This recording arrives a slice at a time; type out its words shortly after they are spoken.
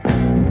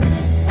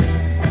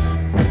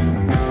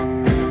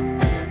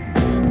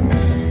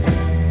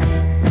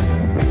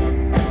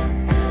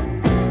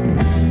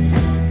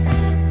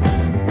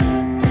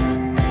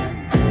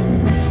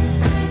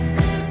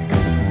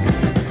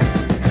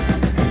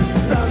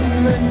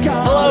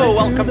Hello,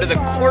 welcome to the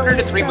Quarter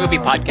to Three movie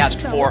podcast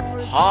for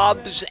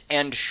Hobbs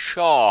and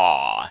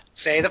Shaw.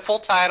 Say the full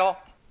title.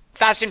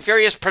 Fast and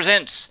Furious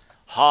presents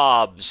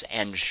Hobbs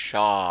and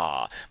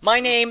Shaw.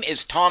 My name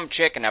is Tom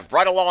Chick, and I've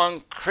brought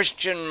along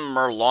Christian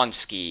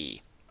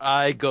Merlonsky.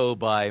 I go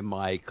by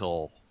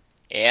Michael.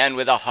 And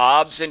with the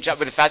Fast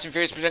and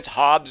Furious presents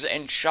Hobbs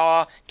and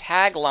Shaw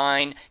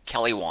tagline,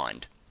 Kelly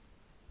Wand.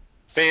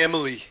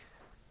 Family.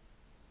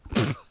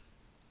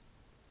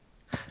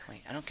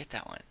 Wait, I don't get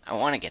that one. I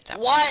want to get that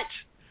one.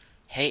 What?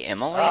 Hey,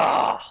 Emily?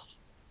 Oh.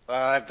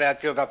 I have bad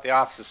feel about The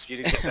Office if you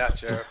didn't get that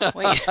joke.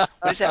 Wait,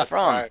 what is that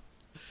from? Sorry.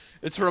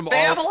 It's from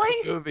Family? all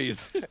the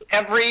movies.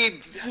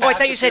 Every Oh, I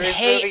thought you said Fast and Furious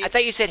hey. movie. I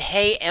thought you said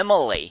hey,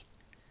 Emily.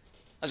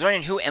 I was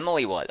wondering who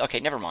Emily was. Okay,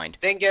 never mind.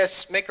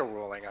 Dingus, make a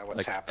ruling on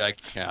what's I happening.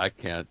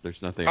 can't.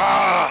 There's nothing.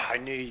 I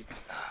knew you.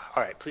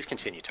 All right, please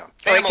continue, Tom.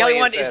 All right, Kelly,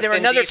 Family is there Vin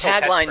another Diesel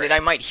tagline catchphrase. that I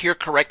might hear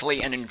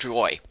correctly and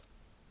enjoy?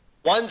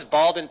 One's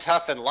bald and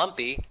tough and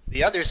lumpy.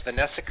 The other's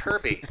Vanessa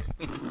Kirby.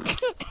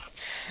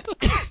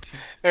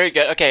 Very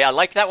good. Okay, I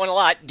like that one a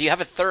lot. Do you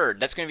have a third?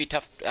 That's going to be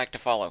tough act to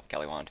follow,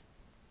 Kelly Wand.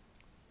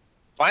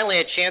 Finally,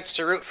 a chance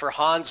to root for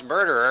Han's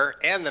murderer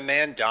and the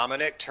man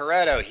Dominic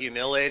Toretto,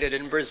 humiliated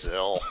in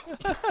Brazil.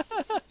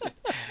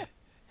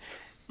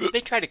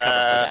 They tried to cover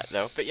for that,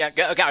 though. But yeah,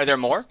 okay, are there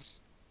more?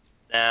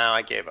 No,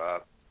 I gave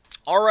up.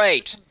 All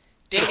right.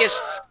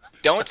 Dingus,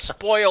 don't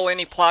spoil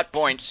any plot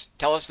points.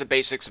 Tell us the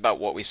basics about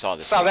what we saw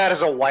this Saw week. that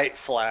as a white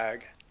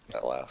flag,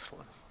 that last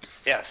one.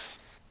 Yes.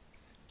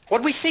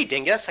 What'd we see,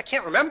 Dingus? I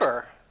can't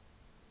remember.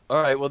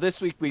 All right. Well, this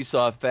week we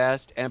saw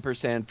Fast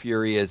 &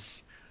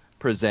 Furious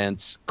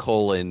presents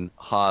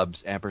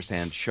Hobbs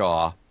 &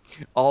 Shaw.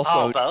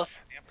 Also, both.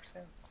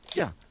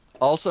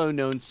 also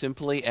known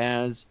simply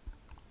as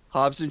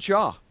Hobbs and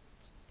Shaw.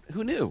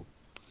 Who knew?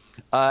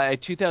 A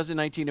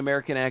 2019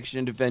 American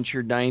action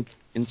adventure, ninth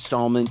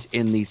installment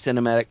in the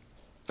cinematic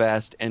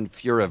Fast and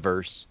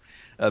Furiverse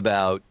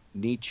about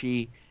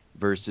Nietzsche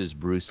versus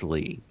Bruce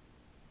Lee.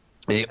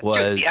 It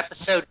was the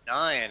episode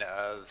 9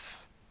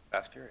 of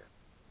Fast Furious.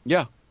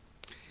 Yeah.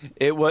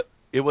 It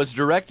was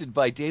directed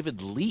by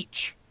David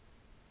Leitch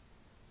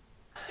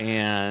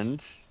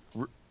and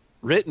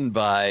written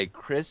by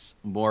Chris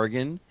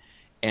Morgan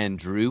and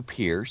Drew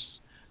Pierce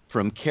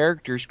from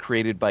characters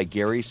created by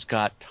Gary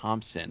Scott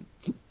Thompson.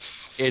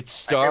 It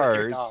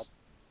stars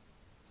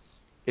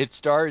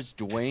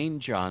Dwayne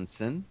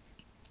Johnson.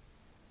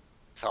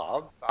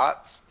 Tom,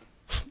 thoughts?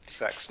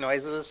 Sex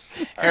noises?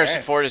 All Harrison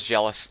right. Ford is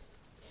jealous.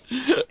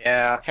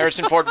 Yeah.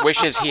 Harrison Ford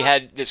wishes he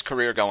had this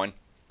career going.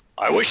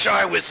 I wish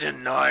I was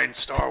in 9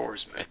 Star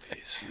Wars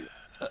movies.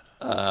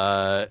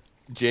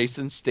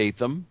 Jason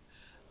Statham,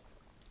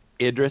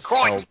 Idris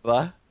Croink.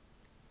 Elba,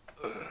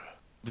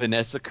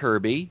 Vanessa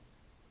Kirby,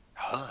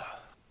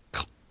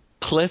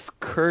 Cliff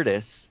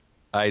Curtis.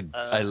 I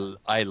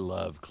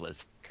love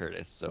Cliff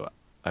Curtis, so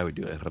I would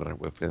do it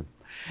with him.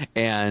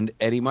 And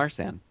Eddie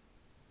Marsan.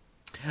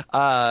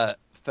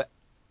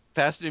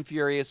 Fast and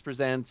Furious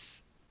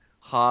presents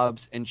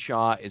Hobbs and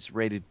Shaw is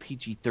rated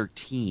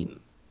PG-13.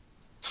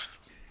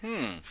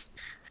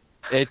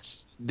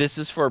 This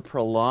is for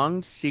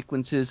prolonged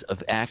sequences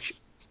of action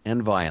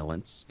and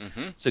violence,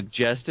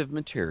 suggestive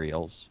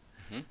materials.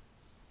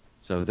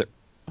 So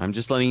I'm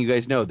just letting you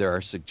guys know there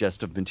are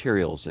suggestive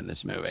materials in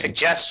this movie.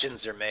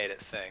 Suggestions are made at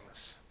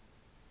things.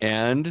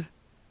 And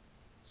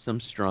some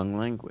strong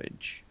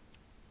language.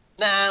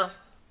 No.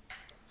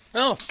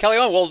 Oh, Kelly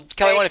Wand. Well,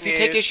 Kelly Wand, if you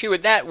take news. issue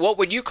with that, what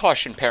would you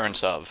caution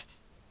parents of?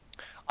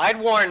 I'd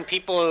warn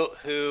people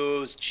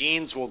whose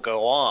genes will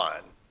go on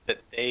that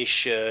they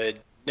should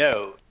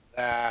note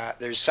that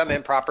there's some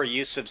improper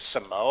use of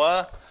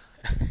Samoa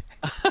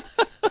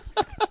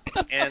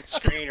and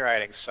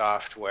screenwriting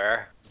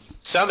software,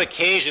 some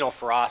occasional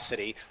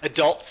ferocity,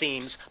 adult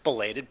themes,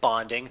 belated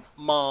bonding,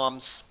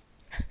 moms.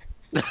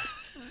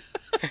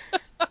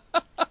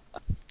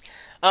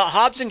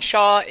 Hobbs and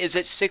Shaw is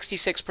at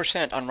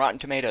 66% on Rotten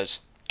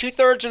Tomatoes.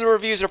 2/3 of the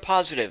reviews are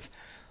positive.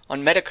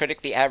 On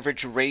Metacritic, the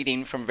average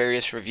rating from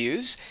various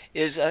reviews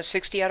is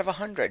 60 out of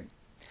 100.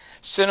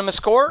 Cinema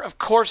score, of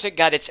course, it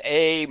got its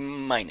A-.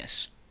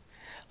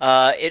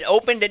 It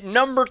opened at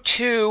number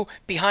 2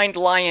 behind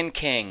Lion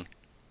King.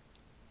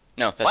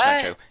 No, that's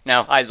not true.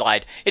 No, I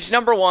lied. It's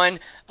number 1.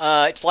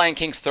 It's Lion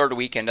King's third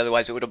weekend.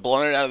 Otherwise, it would have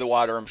blown it out of the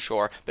water, I'm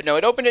sure. But no,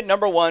 it opened at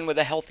number 1 with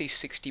a healthy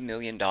 $60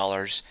 million.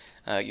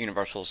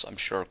 Universal's, I'm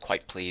sure,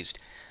 quite pleased.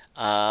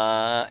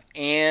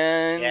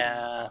 And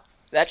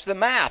that's the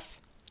math.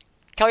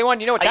 Kelly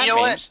Wand, you know what that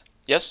means?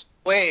 Yes?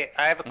 Wait,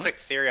 I have a quick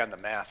theory on the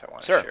math I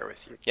want to share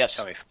with you. Yes.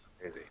 Tell me if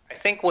I'm crazy. I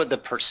think with the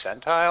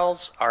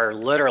percentiles are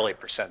literally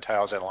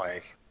percentiles, and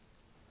like,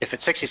 if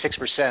it's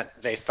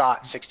 66%, they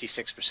thought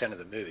 66% of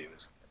the movie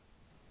was.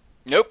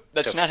 Nope,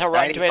 that's not how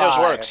Rotten Tomatoes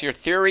works. Your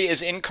theory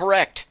is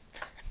incorrect.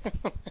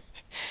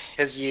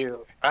 Because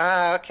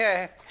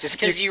okay. Just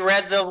because you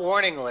read the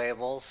warning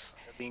labels.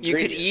 You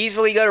could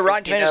easily go to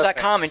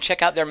RottenTomatoes.com and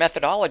check out their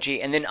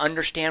methodology and then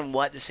understand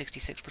what the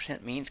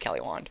 66% means,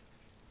 Kelly Wand.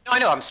 No, I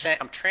know. I'm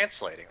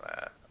translating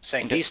that. I'm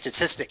saying these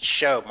statistics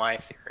show my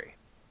theory.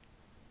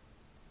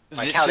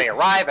 Like how they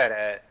arrive at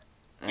it,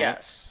 Mhm.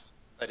 yes.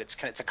 But it's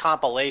a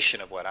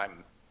compilation of what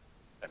I'm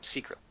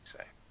secretly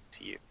saying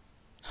to you.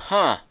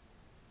 Huh.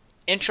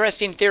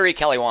 Interesting theory,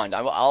 Kelly Wand.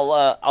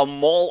 I'll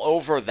mull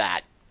over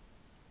that.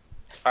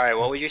 All right,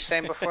 what were you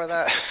saying before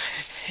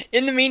that?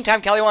 In the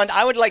meantime, Kelly Wand,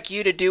 I would like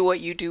you to do what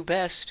you do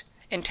best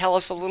and tell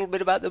us a little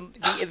bit about the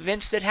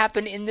events that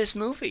happen in this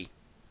movie.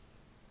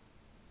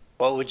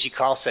 What would you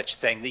call such a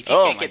thing? If you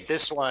Oh can't my! get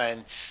this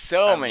one,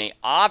 So many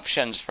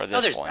options for no,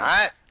 this there's one.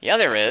 not. Yeah,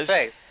 there That's the is.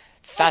 thing.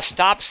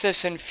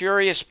 Fastopsis and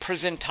Furious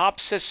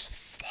Presentopsis,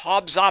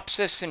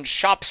 Hobbsopsis and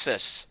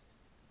Shopsis.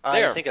 I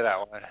There. didn't think of that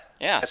one.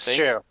 Yeah, That's see?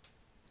 true.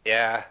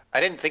 Yeah, I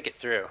didn't think it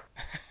through.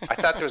 I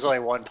thought there was only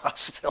one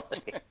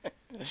possibility.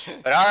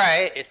 But all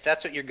right, if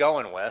that's what you're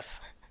going with.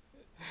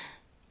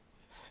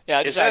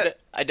 Yeah, Is it?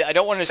 I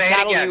don't want to Say it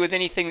saddle again. you with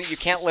anything that you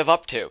can't live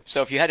up to.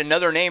 So if you had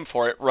another name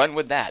for it, run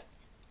with that.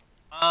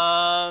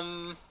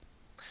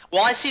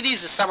 Well, I see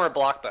these as summer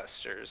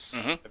blockbusters,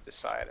 Mhm. I've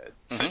decided.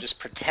 So Mhm. just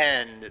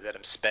pretend that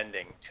I'm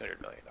spending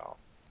 $200 million.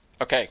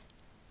 Okay,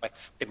 Like,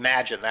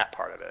 imagine that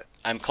part of it.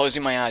 I'm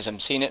closing my eyes. I'm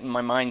seeing it in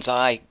my mind's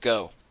eye.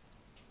 Go.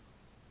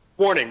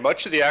 Warning,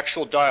 much of the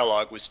actual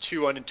dialogue was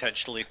too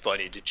unintentionally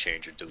funny to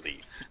change or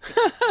delete.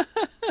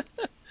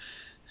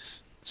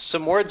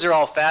 Some Words Are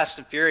All Fast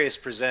and Furious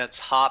presents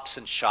Hops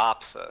and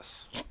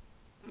Shopsis.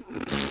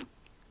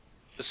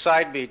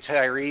 Beside me,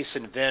 Tyrese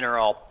and Vin are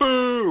all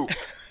boo!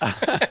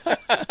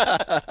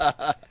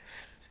 A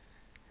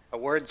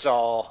word's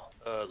all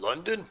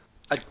London?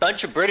 A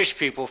bunch of British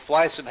people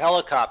fly some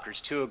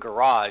helicopters to a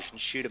garage and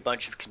shoot a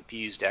bunch of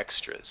confused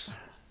extras.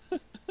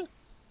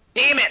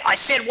 Damn it! I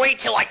said wait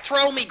till I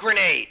throw me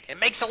grenade. It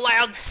makes a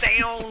loud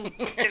sound.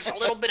 There's a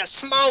little bit of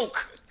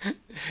smoke.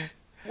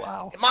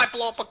 Wow. It might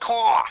blow up a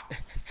car.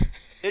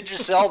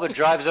 Idris Elba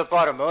drives up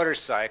on a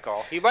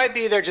motorcycle. He might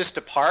be there just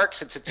to park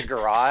since it's a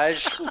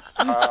garage.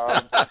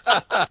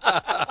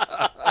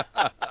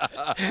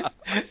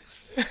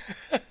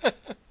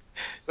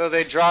 So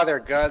they draw their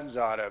guns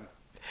on him.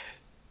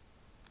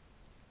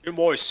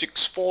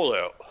 MI6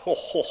 Fallout. Ho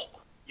ho.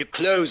 Your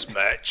clothes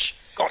match.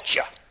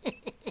 Gotcha.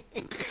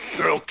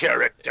 Girl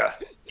character.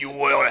 You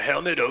wear a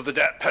helmet over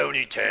that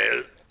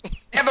ponytail.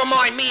 Never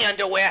mind me,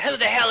 underwear. Who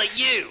the hell are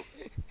you?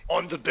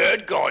 I'm the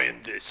bad guy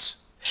in this.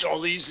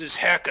 Charlize's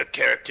hacker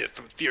character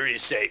from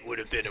Furious 8 would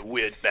have been a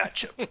weird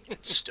matchup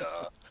against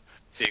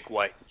Big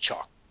White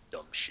Chalk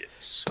dumb shit.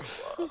 So,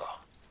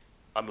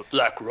 I'm a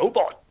black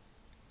robot.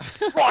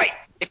 Right.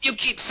 If you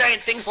keep saying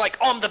things like,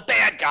 I'm the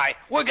bad guy,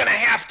 we're going to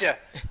have to.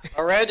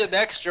 A random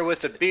extra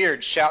with a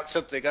beard shouts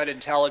something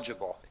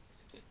unintelligible.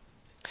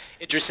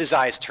 Idris's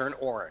eyes turn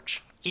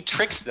orange. He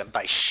tricks them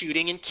by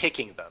shooting and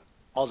kicking them,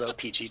 although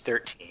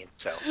PG-13,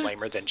 so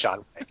lamer than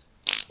John Wick.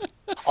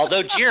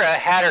 Although Jira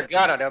had her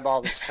gun on him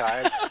all this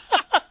time.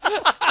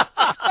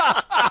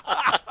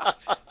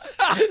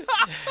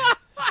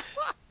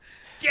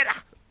 Get out.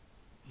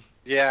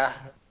 Yeah,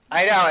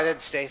 I know, and then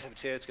Statham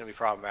too. It's going to be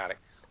problematic.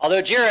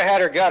 Although Jira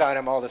had her gun on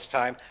him all this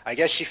time, I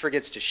guess she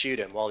forgets to shoot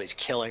him while he's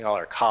killing all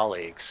her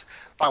colleagues.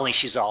 Finally,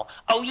 she's all,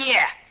 oh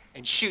yeah,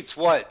 and shoots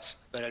once,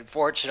 but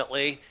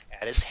unfortunately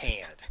at his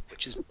hand,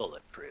 which is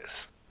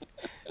bulletproof.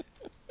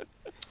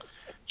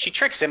 She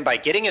tricks him by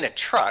getting in a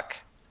truck,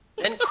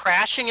 then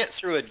crashing it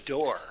through a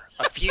door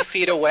a few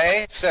feet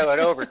away so it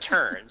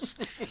overturns,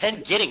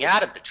 then getting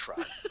out of the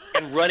truck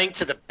and running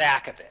to the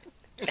back of it,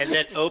 and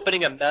then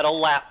opening a metal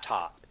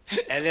laptop,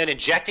 and then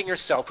injecting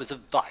herself with a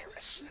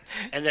virus,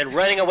 and then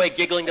running away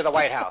giggling to the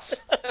White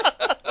House.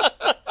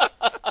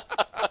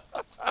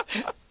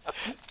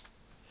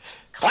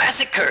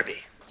 Classic Kirby.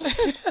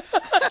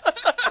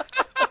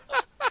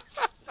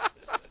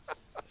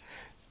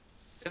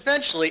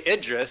 Eventually,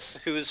 Idris,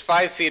 who was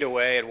 5 feet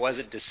away and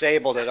wasn't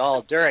disabled at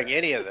all during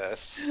any of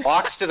this,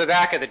 walks to the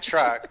back of the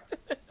truck,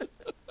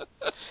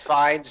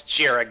 finds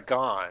Jira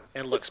gone,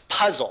 and looks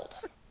puzzled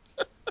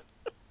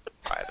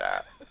by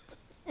that.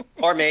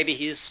 Or maybe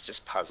he's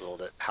just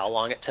puzzled at how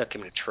long it took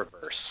him to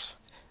traverse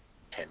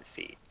 10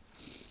 feet.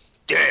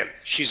 Damn,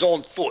 she's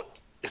on foot.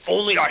 If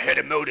only I had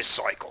a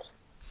motorcycle.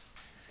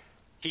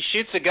 He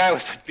shoots a guy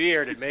with a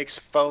beard and makes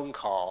a phone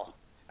call.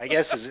 I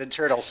guess his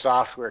internal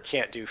software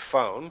can't do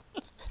phone.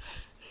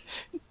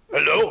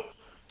 Hello?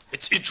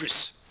 It's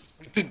Idris.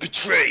 We've been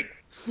betrayed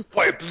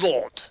by a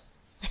blonde.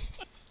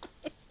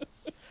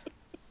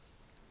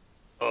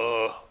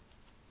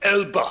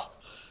 Elba.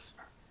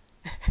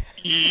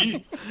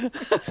 E?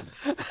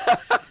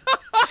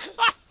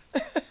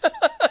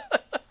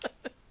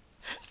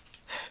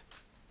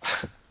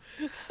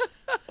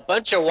 A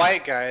bunch of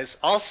white guys,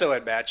 also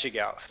in matching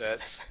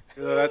outfits.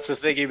 Well, that's the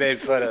thing he made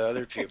fun of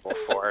other people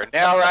for.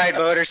 Now ride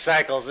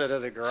motorcycles into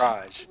the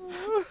garage.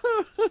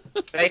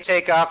 They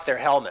take off their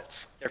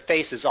helmets. Their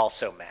faces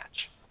also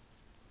match.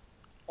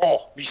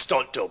 Oh, me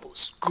stunt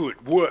doubles.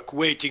 Good work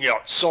waiting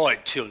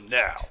outside till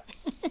now.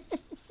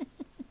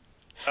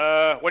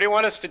 What do you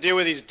want us to do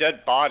with these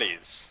dead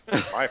bodies?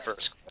 That's my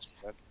first question.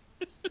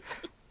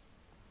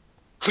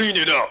 Clean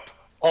it up.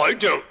 I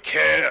don't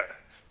care.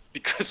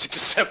 Because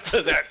except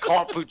for that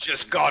cop who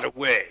just got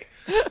away,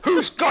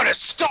 Who's gonna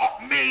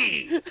stop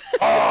me?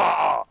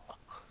 Ah!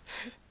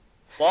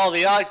 While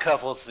the Odd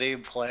Couple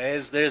theme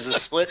plays, there's a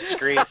split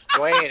screen of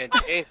Dwayne and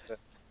Jason.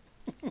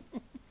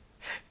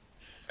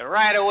 And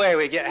right away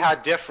we get how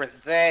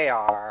different they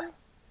are.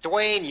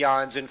 Dwayne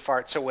yawns and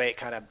farts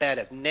awake on a bed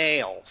of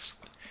nails.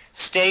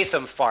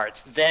 Statham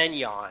farts, then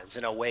yawns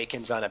and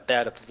awakens on a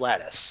bed of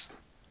lettuce.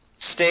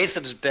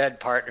 Statham's bed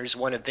partner's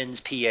one of Vin's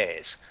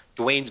PAs.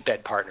 Dwayne's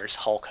bed partner's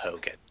Hulk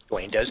Hogan.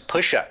 Dwayne does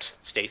push-ups.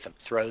 Statham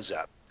throws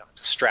up. Dons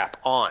a strap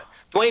on.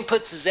 Dwayne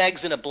puts his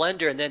eggs in a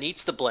blender and then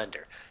eats the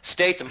blender.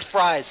 Statham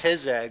fries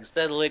his eggs,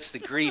 then licks the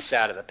grease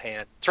out of the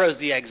pan, throws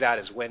the eggs out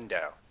his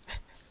window.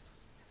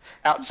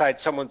 Outside,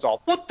 someone's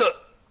all, "What the?"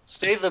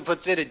 Statham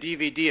puts in a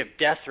DVD of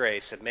Death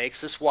Race and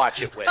makes us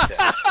watch it with him.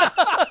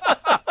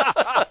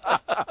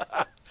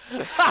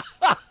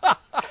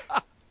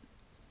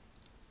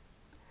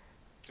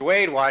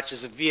 Dwayne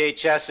watches a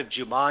VHS of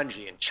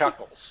Jumanji and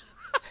chuckles.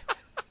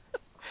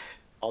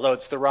 Although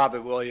it's the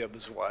Robin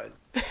Williams one.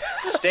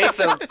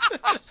 Statham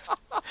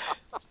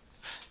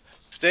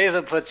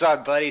puts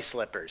on buddy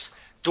slippers.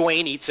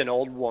 Dwayne eats an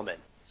old woman.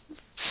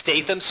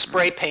 Statham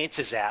spray paints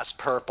his ass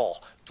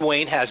purple.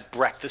 Dwayne has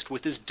breakfast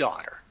with his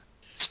daughter.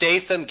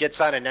 Statham gets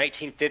on a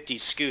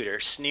 1950s scooter,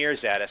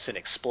 sneers at us, and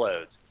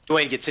explodes.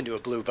 Dwayne gets into a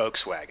blue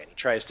Volkswagen. He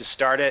tries to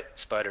start it,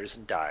 sputters,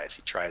 and dies.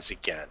 He tries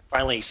again.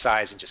 Finally, he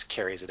sighs and just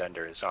carries it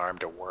under his arm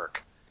to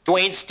work.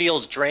 Dwayne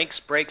steals drinks,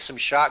 breaks some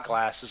shot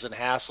glasses, and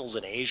hassles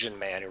an Asian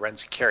man who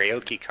runs a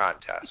karaoke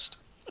contest.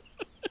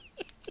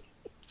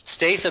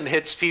 Statham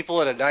hits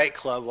people at a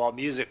nightclub while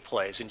music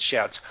plays and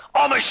shouts,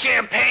 "I'm a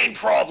champagne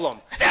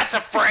problem! That's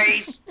a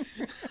phrase!"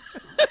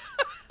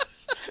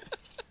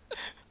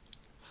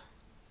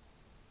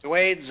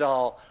 Dwayne's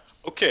all,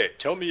 "Okay,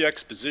 tell me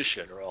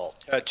exposition or I'll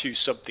tattoo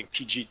something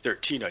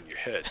PG-13 on your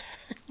head."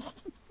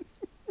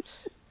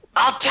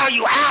 "I'll tell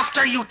you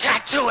after you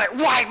tattoo it,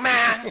 white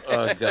man!"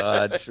 Oh,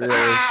 God,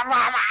 really?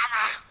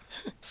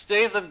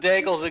 Statham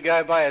dangles a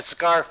guy by a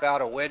scarf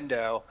out a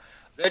window,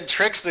 then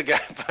tricks the guy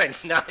by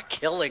not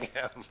killing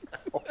him.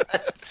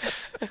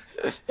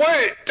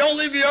 "Wait, don't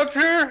leave me up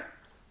here!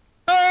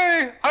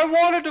 Hey, I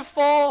wanted to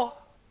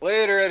fall!"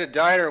 Later at a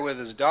diner with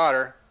his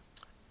daughter.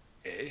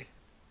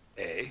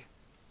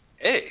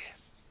 Hey,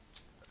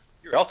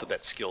 your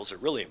alphabet skills are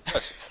really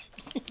impressive.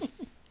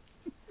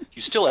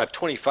 You still have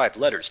 25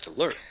 letters to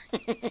learn.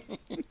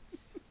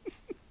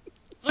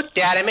 "Look,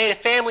 Dad, I made a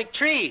family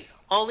tree.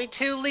 Only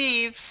 2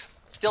 leaves.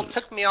 Still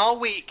took me all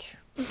week."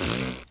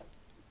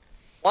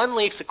 "One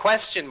leaf's a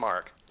question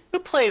mark. Who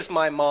plays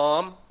my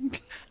mom?"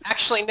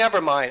 "Actually,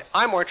 never mind.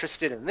 I'm more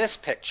interested in this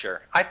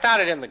picture. I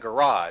found it in the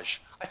garage.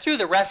 I threw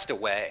the rest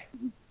away."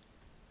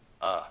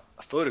 A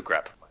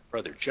photograph of my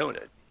brother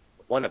Jonah.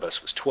 One of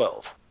us was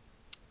 12.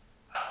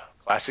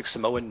 Classic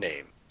Samoan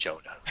name,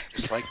 Jonah,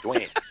 just like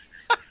Dwayne.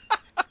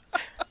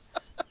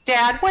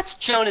 "Dad, what's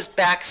Jonah's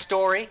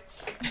backstory?"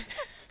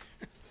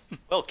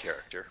 "Well,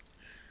 character,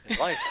 in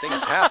life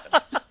things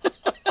happen.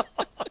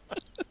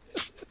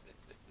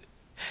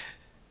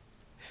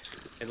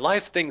 In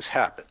life things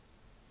happen.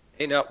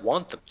 You may not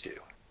want them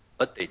to,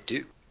 but they do.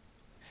 You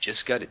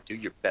just got to do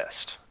your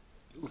best.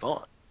 Move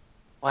on."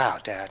 "Wow,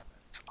 Dad,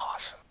 that's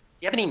awesome.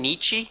 Do you have any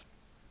Nietzsche?"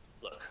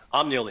 "Look,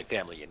 I'm the only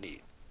family you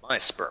need. My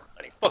sperm,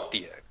 honey. Fuck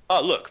the egg.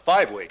 Oh, look,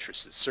 5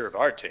 waitresses serve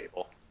our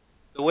table."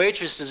 The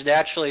waitresses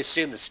naturally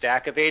assume the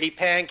stack of 80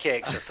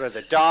 pancakes are for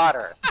the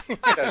daughter,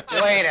 so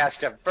Dwayne has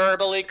to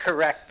verbally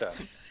correct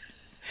them.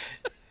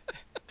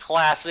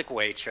 Classic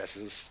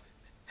waitresses.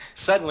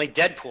 Suddenly,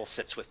 Deadpool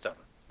sits with them.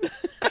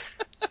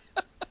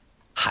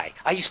 "Hi,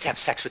 I used to have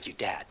sex with your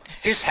dad.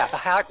 Here's half a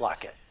hot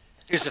rocket.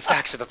 Here's the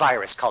facts of a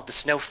virus called the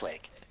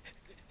snowflake."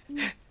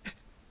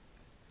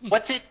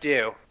 "What's it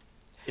do?"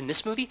 "In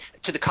this movie,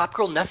 to the cop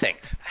girl, nothing.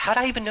 How'd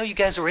I even know you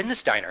guys were in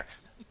this diner?"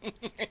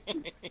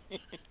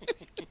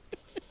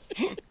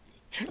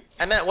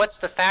 "I meant, what's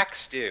the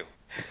facts do?"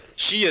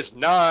 "She is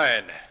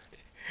 9.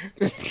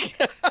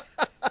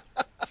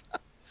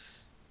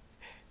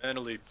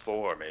 Mentally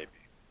 4, maybe."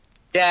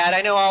 "Dad,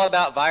 I know all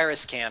about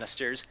virus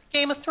canisters.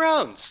 Game of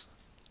Thrones."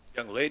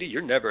 "Young lady,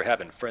 you're never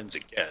having friends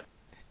again."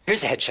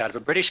 "Here's a headshot of a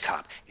British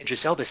cop.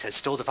 Idris Elba says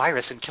stole the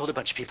virus and killed a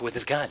bunch of people with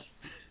his gun."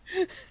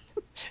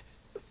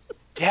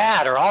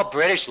 "Dad, are all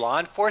British law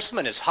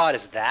enforcement as hot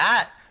as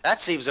that? That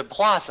seems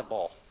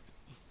implausible."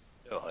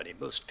 "No, honey,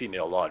 most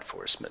female law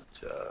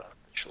enforcement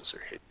officials are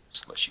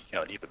hideous, unless you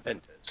count Eva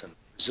Mendes, and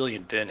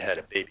Brazilian Vin had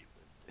a baby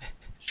with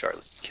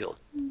Charlotte killed.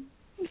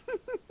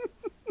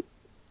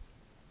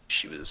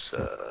 She was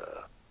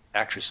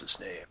actress's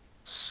name.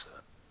 It's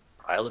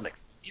Isla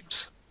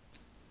McPhoebs."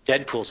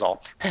 Deadpool's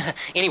all,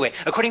 "Anyway,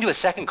 according to a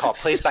second call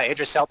placed by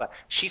Idris Elba,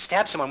 she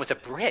stabbed someone with a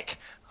brick.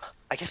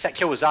 I guess that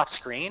kill was off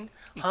screen?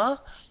 Huh?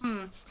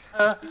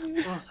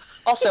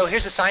 Also,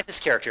 here's a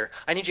scientist character.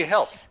 I need your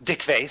help,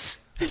 dickface."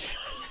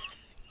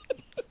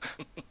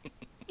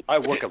 "I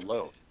work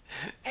alone."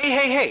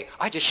 Hey,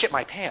 I just shit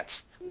my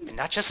pants. And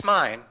not just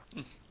mine."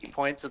 He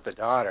points at the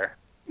daughter.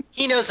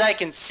 "He knows I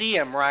can see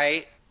him,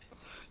 right?"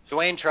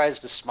 Dwayne tries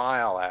to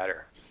smile at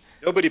her.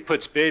 "Nobody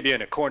puts baby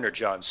in a corner,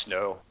 Jon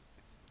Snow.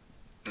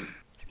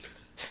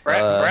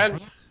 Brad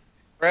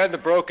the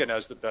Broken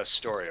has the best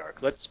story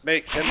arc. Let's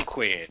make him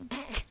queen.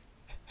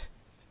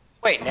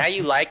 Wait, now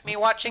you like me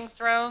watching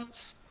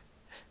Thrones?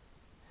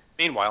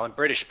 Meanwhile, in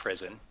British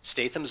prison,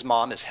 Statham's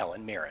mom is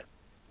Helen Mirren.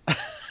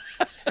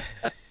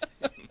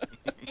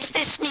 Is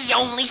this me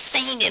only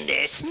scene in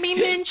this? Me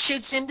man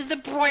shoots into the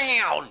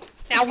brown.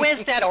 Now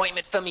where's that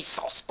ointment for me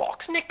sauce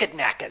box?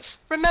 Knickers.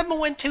 Remember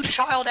when 2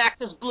 child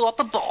actors blew up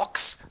a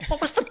box?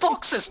 What was the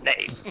box's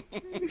name?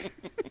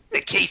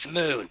 The Keith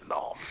Moon,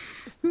 Mom.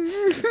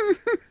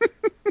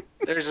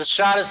 There's a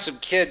shot of some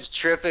kids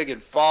tripping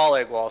and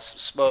falling while some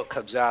smoke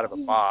comes out of a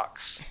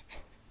box.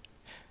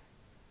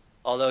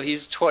 Although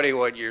he's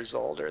 21 years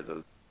older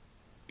than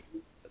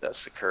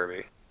Vanessa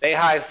Kirby. They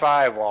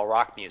high-five while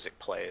rock music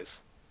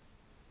plays.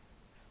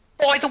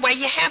 By the way,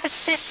 you have a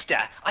sister.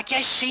 I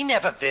guess she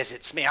never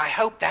visits me. I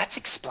hope that's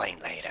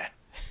explained later.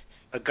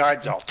 The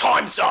guard's all,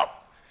 time's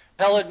up!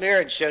 Helen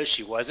Mirren shows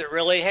she wasn't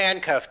really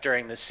handcuffed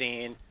during the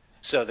scene,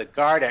 so the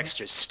guard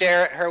extras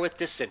stare at her with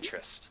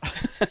disinterest.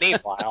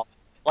 Meanwhile,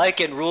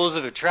 like in Rules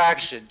of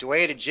Attraction,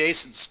 Dwayne and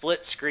Jason's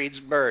split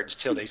screens merge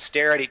till they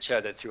stare at each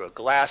other through a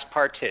glass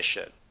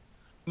partition.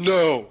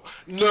 No.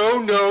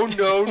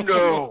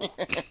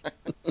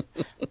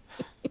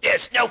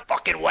 There's no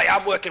fucking way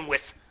I'm working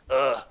with,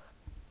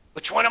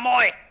 which one am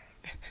I?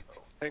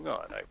 Oh, hang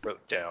on, I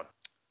wrote down.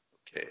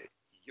 Okay,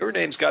 your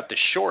name's got the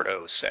short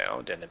O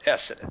sound and an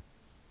S in it.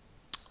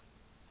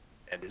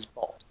 And is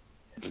bald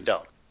and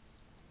dumb.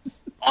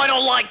 I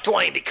don't like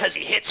Dwayne because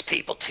he hits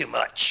people too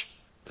much.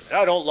 And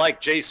I don't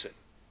like Jason,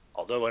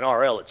 although in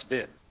RL it's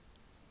been.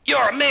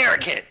 You're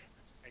American.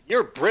 And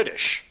you're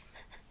British.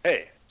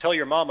 Hey, tell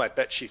your mom I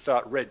bet she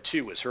thought Red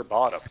 2 was her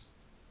bottom.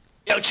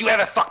 Don't you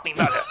ever fuck me,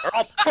 mother, or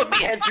I'll put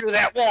me head through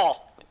that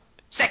wall.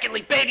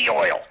 Secondly, baby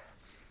oil.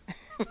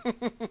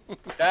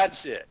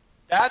 That's it.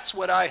 That's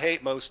what I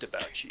hate most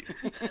about you.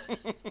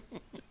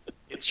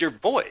 It's your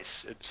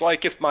voice. It's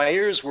like if my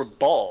ears were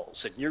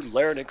balls and your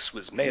larynx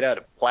was made out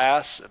of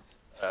glass and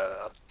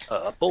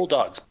a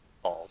bulldog's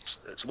balls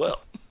as well.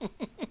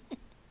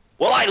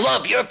 Well, I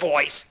love your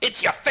voice.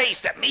 It's your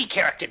face that me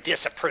character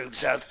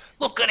disapproves of.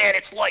 Looking at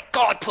it's like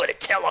God put a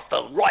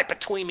telephone right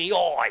between me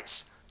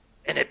eyes.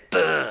 And it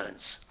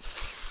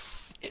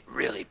burns. It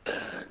really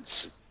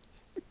burns.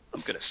 I'm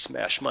gonna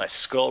smash my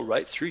skull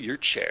right through your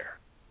chair.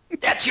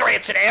 That's your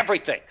answer to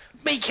everything.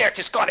 Me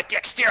character's got a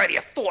dexterity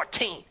of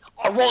 14.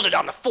 I rolled it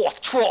on the 4th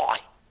try.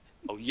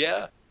 Oh,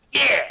 yeah?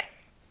 Yeah.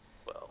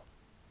 Well,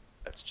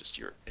 that's just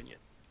your opinion.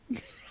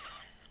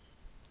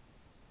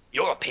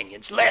 Your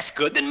opinion's less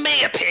good than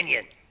me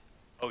opinion.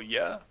 Oh,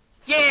 yeah?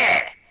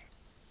 Yeah.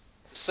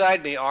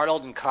 Beside me,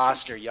 Arnold and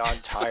Costner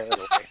yawn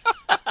tiredly.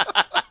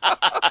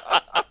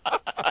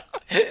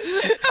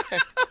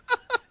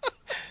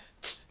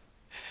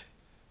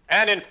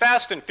 And in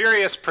Fast and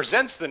Furious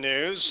Presents the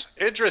News,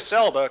 Idris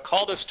Elba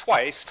called us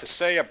twice to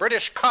say a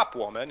British cop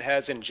woman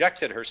has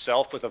injected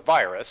herself with a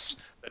virus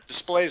that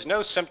displays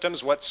no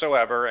symptoms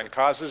whatsoever and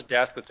causes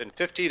death within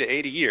 50 to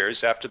 80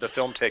 years after the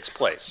film takes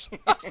place.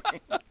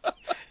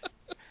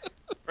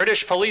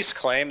 British police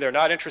claim they're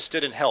not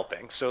interested in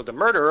helping, so the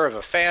murderer of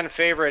a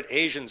fan-favorite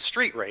Asian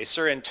street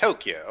racer in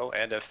Tokyo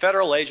and a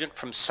federal agent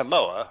from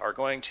Samoa are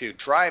going to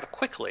drive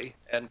quickly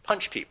and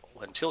punch people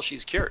until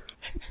she's cured.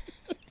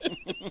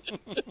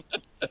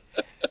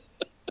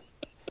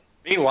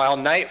 Meanwhile,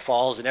 night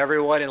falls and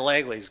everyone in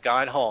Langley's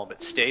gone home,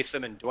 but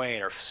Statham and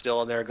Dwayne are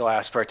still in their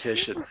glass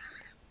partition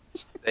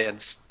and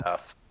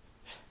stuff.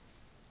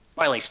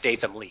 Finally,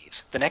 Statham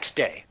leaves. The next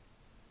day,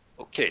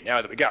 okay,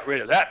 now that we got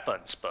rid of that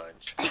fun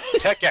sponge,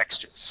 tech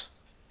extras.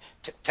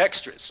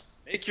 Textras,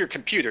 make your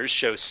computers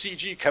show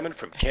CG coming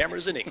from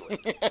cameras in England.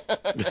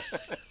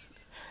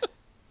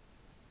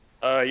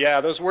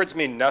 Yeah, those words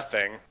mean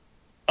nothing.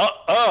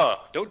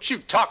 Don't you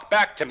talk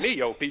back to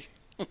me, Opie.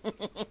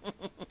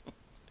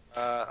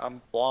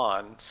 I'm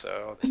blonde,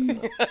 so...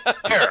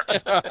 Here.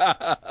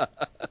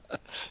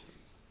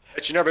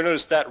 Bet you never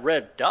noticed that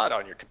red dot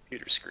on your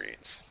computer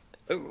screens.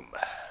 Boom.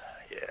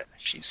 Yeah,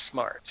 she's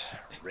smart.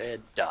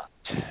 Red dot.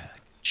 Good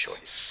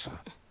choice.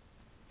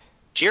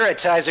 Jira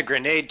ties a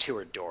grenade to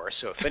her door,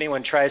 so if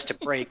anyone tries to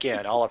break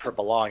in, all of her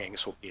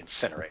belongings will be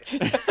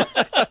incinerated.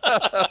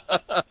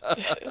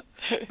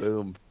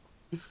 Boom.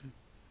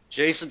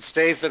 Jason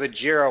Statham and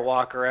Jira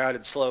walk around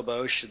in slow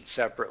motion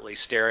separately,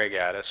 staring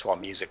at us while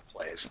music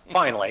plays.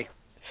 Finally,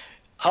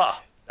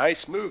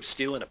 nice move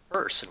stealing a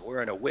purse and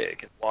wearing a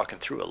wig and walking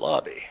through a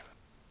lobby.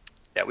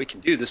 Yeah, we can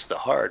do this the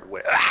hard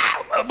way.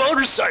 A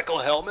motorcycle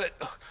helmet!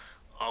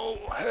 Oh,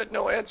 I had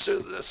no answer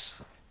to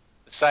this.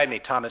 Beside me,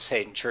 Thomas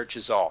Hayden Church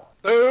is all.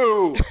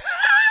 Boo!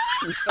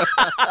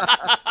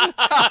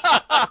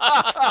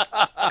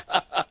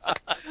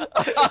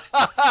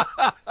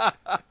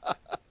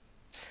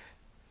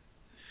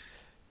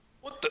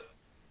 What the?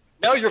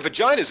 Now your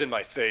vagina's in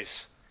my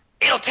face.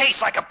 It'll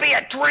taste like a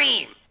bad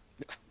dream.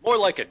 More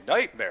like a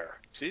nightmare.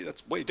 See,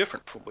 that's way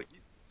different from what you...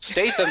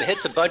 Statham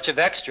hits a bunch of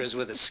extras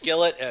with a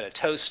skillet and a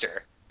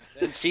toaster,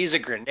 then sees a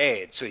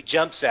grenade, so he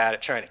jumps at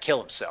it trying to kill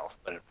himself,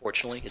 but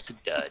unfortunately it's a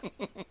dud.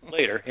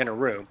 Later, in a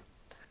room,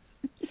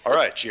 All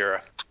right,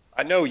 Jira.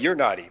 I know you're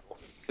not evil,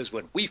 because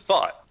when we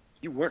fought,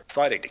 you weren't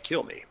fighting to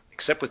kill me,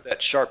 except with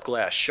that sharp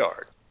glass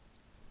shard.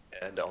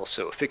 And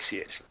also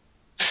asphyxiating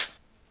me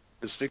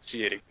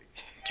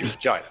with your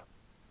vagina.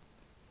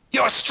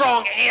 You're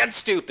strong and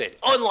stupid,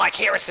 unlike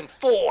Harrison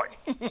Ford.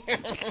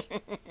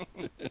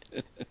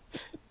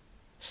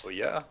 Oh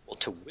yeah? Well,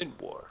 to win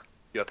war,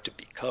 you have to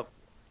become.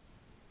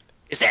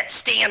 Is that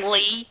Stan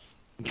Lee?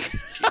 Because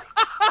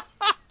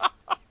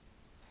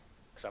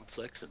I'm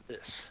flexing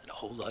this and a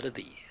whole lot of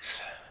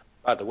these.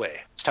 By the way,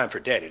 it's time for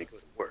Daddy to go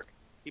to work.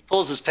 He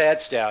pulls his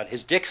pants down,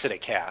 his dick's in a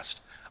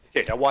cast.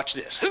 Okay, now watch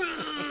this.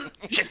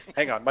 Shit,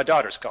 hang on, my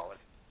daughter's calling.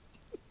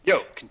 Yo,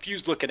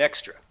 confused looking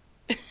extra.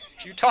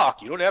 If you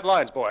talk, you don't have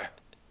lines, boy.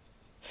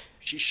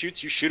 If she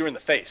shoots, you shoot her in the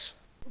face.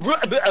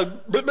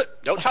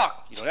 Don't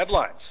talk, you don't have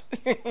lines.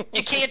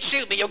 You can't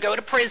shoot me, you'll go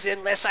to prison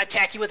unless I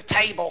attack you with a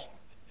table.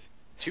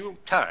 2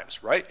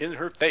 times, right in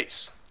her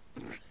face.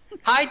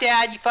 Hi,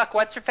 Dad, you fuck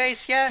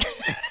what's-her-face yet?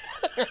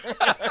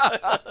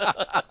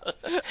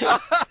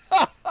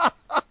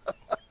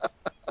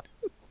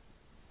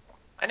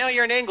 I know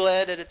you're in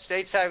England, and it's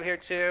daytime here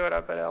too, and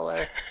I'm in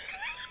LA.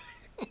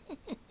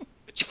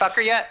 Did you fuck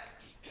her yet?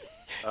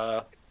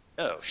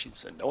 No,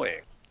 she's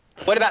annoying.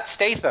 What about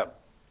Statham?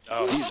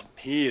 Oh,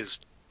 he is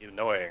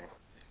annoying.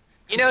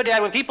 You know,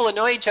 Dad, when people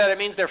annoy each other, it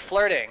means they're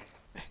flirting.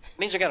 It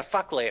means they're gonna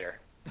fuck later.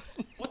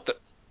 What the?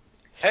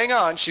 Hang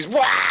on, she's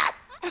whap!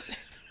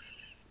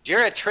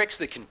 Jira tricks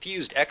the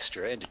confused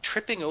extra into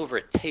tripping over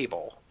a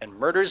table and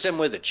murders him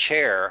with a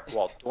chair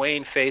while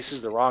Dwayne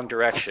faces the wrong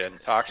direction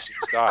and talks to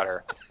his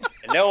daughter.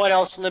 And no one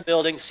else in the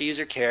building sees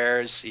or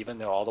cares, even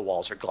though all the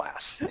walls are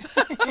glass.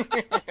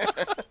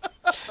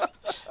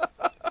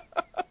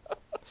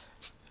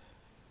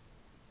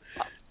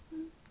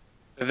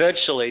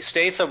 Eventually,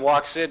 Statham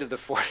walks into the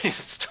 40th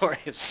story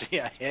of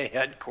CIA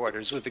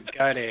headquarters with a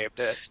gun aimed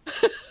at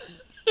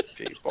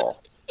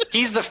people.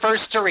 He's the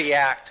first to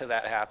react to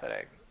that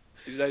happening.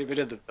 He's not even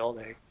in the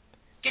building.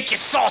 Get your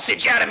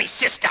sausage out of me,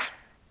 sister!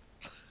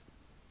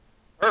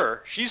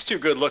 Her, she's too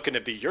good looking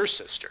to be your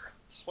sister.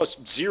 Plus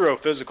 0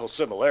 physical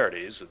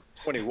similarities and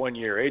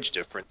 21-year age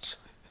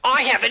difference.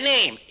 I have a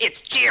name.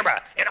 It's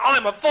Jira, and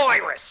I'm a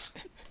virus.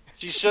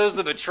 She shows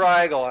them a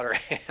triangle on her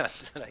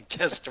hand, and I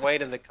guess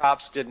Dwayne and the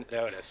cops didn't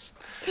notice.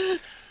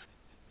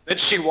 Then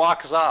she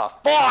walks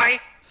off. Bye!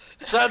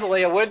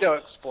 Suddenly, a window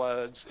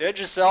explodes.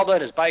 Idris Elba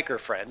and his biker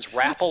friends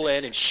rappel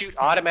in and shoot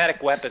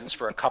automatic weapons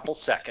for a couple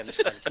seconds,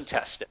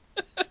 uncontested.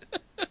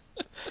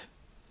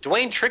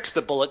 Dwayne tricks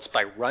the bullets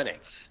by running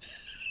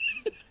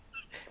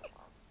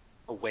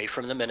away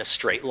from them in a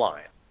straight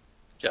line,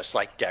 just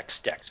like Dex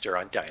Dexter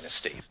on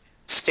Dynasty.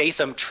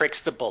 Statham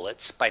tricks the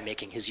bullets by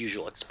making his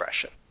usual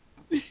expression.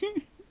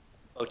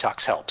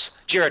 Botox helps.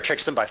 Jira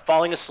tricks them by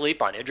falling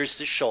asleep on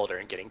Idris' shoulder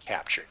and getting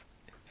captured.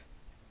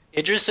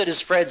 Idris and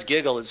his friends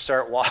giggle and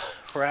start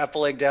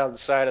rappelling down the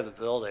side of the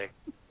building.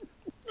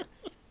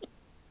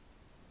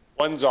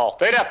 One's all,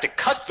 they'd have to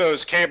cut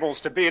those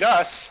cables to beat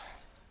us.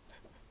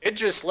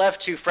 Idris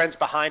left 2 friends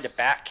behind a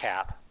bat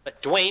cap,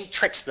 but Dwayne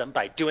tricks them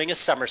by doing a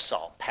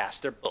somersault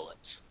past their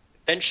bullets.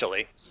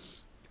 Eventually,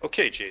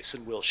 okay,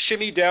 Jason, we'll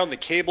shimmy down the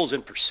cables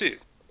in pursuit.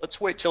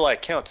 Let's wait till I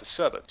count to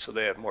 7 so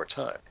they have more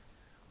time.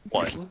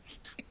 1,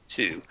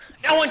 2.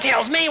 No one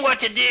tells me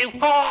what to do.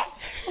 Oh.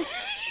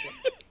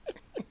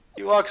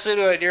 He walks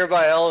into a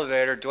nearby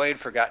elevator Dwayne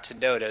forgot to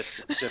notice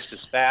that's just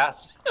as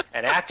fast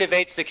and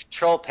activates the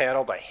control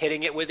panel by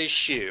hitting it with his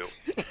shoe.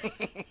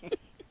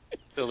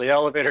 So the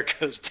elevator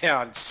goes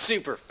down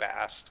super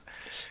fast.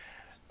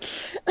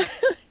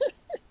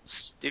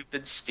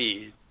 Stupid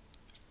speed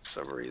for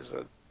some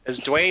reason.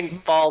 As Dwayne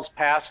falls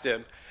past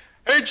him,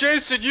 hey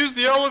Jason, use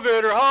the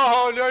elevator.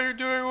 Ha ha, now you're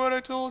doing what I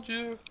told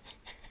you.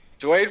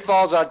 Dwayne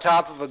falls on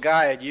top of a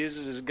guy and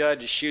uses his gun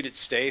to shoot at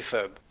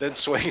Statham, then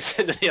swings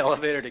into the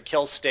elevator to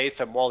kill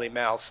Statham while he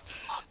mouths,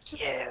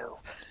 fuck you.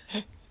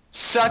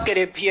 Suck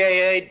it,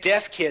 MPAA.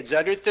 Deaf kids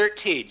under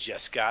 13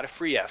 just got a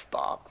free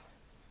F-bomb.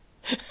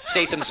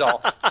 Statham's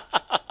all.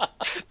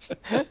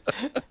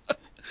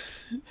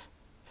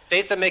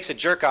 Statham makes a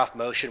jerk-off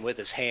motion with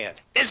his hand.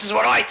 This is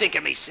what I think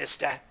of me,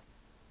 sister.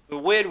 The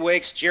wind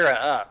wakes Jira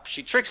up.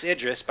 She tricks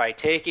Idris by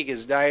taking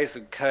his knife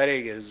and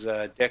cutting his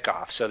dick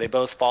off, so they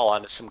both fall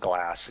onto some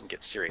glass and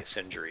get serious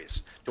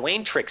injuries.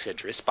 Dwayne tricks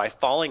Idris by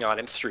falling on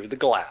him through the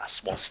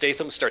glass, while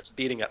Statham starts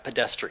beating up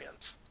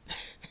pedestrians.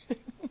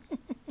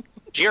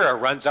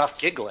 Jira runs off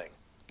giggling.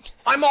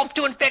 I'm off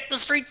to infect the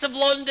streets of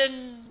London.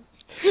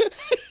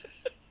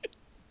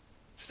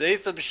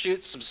 Statham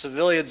shoots some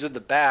civilians in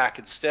the back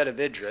instead of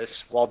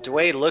Idris, while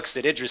Dwayne looks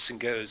at Idris and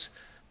goes,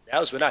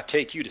 now's when I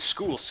take you to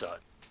school, son.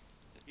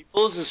 He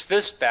pulls his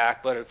fist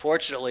back, but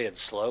unfortunately in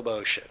slow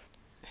motion.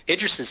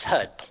 Idris's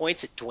HUD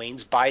points at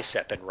Dwayne's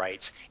bicep and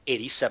writes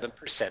 87%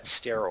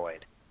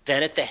 steroid.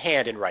 Then at the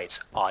hand and writes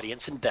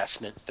audience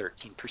investment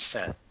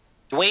 13%.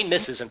 Dwayne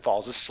misses and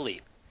falls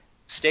asleep.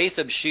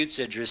 Statham shoots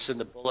Idris in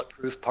the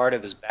bulletproof part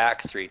of his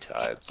back 3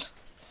 times.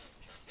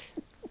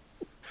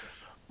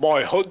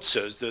 My HUD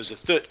says there's a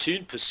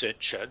 13%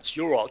 chance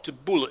you're out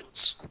of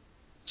bullets.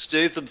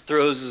 Statham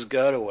throws his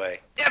gun away.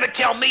 Never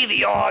tell me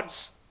the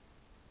odds.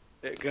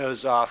 It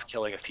goes off,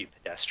 killing a few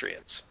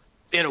pedestrians.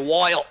 Been a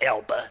while,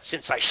 Elba,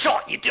 since I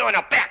shot you doing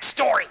a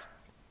backstory.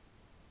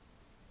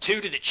 2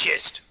 to the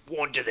chest,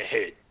 1 to the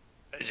head.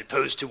 As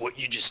opposed to what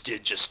you just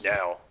did just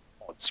now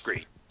on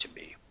screen to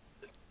me.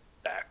 The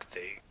back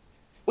thing.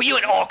 Were you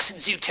in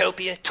Oxen's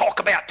Utopia? Talk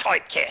about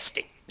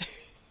typecasting.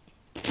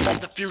 Of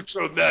the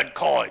future of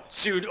mankind.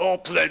 Soon all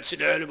plants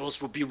and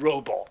animals will be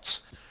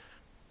robots.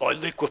 By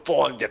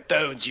liquefying their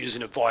bones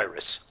using a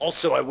virus.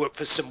 Also, I work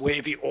for some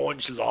wavy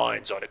orange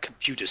lines on a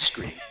computer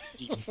screen.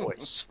 Deep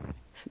voice.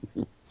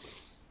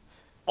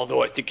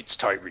 Although I think it's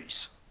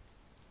Tyrese.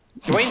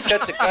 Dwayne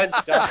sets a gun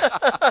down.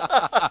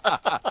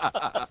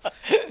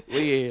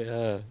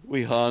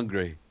 We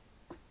hungry.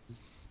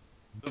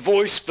 The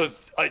voice for,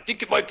 I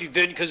think it might be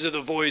Vin because of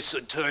the voice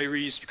and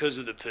Tyrese because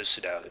of the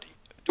personality.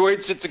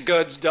 Dwayne sets a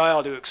gun's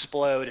dial to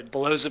explode and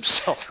blows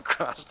himself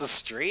across the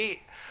street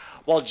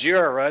while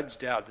Jira runs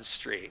down the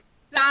street.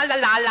 La la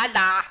la la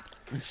la.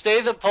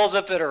 Statham pulls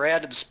up in a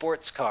random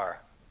sports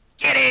car.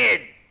 Get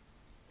in.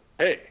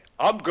 Hey,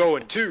 I'm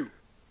going too.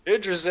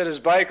 Idris and his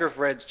biker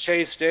friends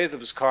chase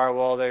Statham's car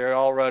while they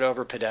all run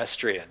over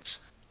pedestrians.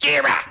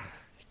 Gira.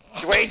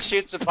 Dwayne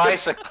shoots a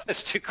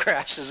bicyclist who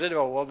crashes into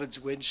a woman's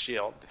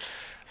windshield,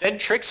 then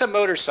tricks a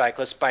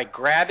motorcyclist by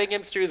grabbing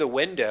him through the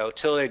window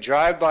till they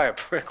drive by a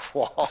brick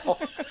wall.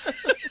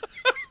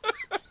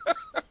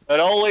 It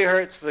only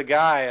hurts the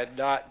guy and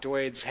not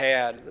Dwayne's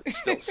hand that's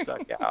still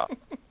stuck out.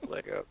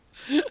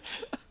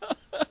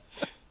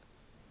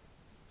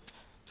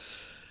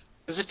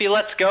 Because if he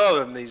lets go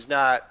of him, he's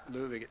not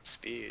moving at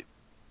speed.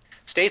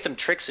 Statham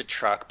tricks a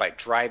truck by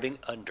driving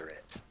under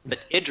it,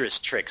 but Idris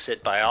tricks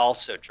it by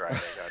also driving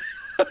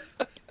under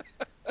it.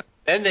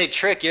 Then they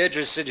trick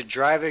Idris into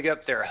driving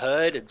up their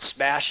hood and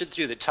smashing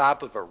through the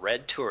top of a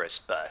red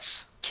tourist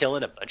bus,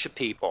 killing a bunch of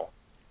people.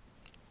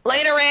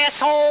 Later,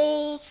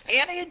 assholes.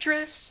 And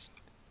Idris.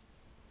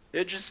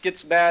 Idris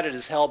gets mad at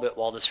his helmet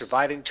while the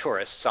surviving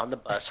tourists on the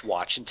bus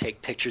watch and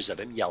take pictures of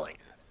him yelling.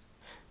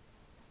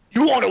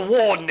 You want a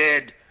war,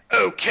 Ned?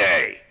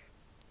 Okay.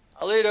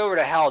 I lean over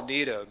to Hal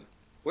Needham.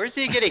 Where's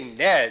he getting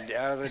Ned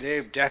out of the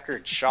name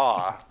Deckard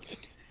Shaw?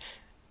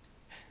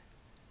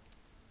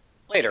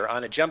 Later,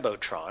 on a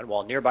Jumbotron,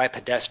 while nearby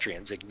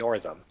pedestrians ignore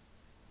them.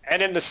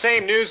 And in the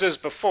same news as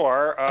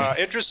before,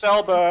 Idris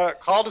Elba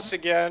called us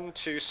again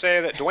to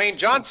say that Dwayne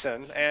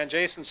Johnson and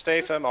Jason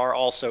Statham are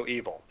also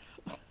evil.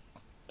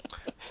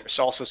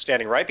 They're also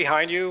standing right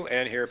behind you,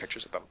 and here are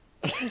pictures of them.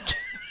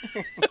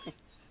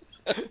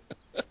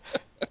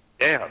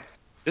 Damn,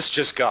 this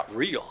just got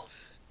real.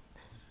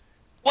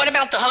 What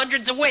about the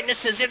hundreds of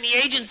witnesses in the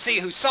agency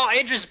who saw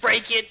Idris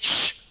break in?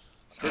 Shh.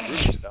 I've heard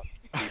rumors about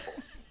people.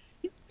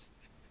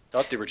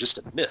 Thought they were just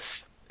a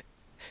myth.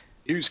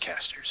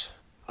 Newscasters.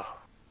 Oh.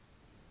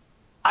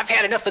 I've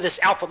had enough of this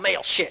alpha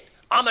male shit.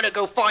 I'm gonna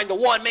go find the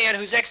one man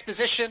whose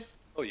exposition.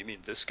 Oh, you mean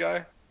this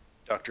guy?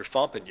 Dr.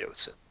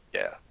 Fompenjosen.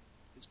 Yeah.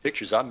 His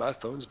picture's on my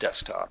phone's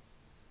desktop.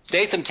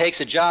 Statham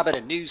takes a job at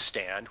a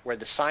newsstand where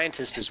the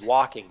scientist is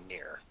walking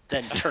near,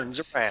 then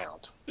turns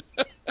around.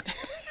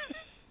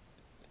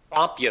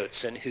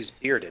 Fompenjosen, who's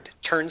bearded,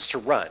 turns to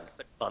run,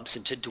 but bumps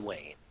into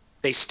Dwayne.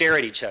 They stare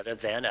at each other,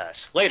 then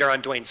us. Later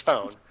on Dwayne's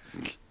phone.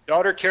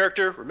 Daughter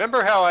character,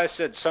 remember how I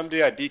said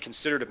someday I'd be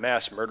considered a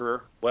mass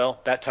murderer? Well,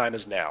 that time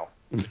is now.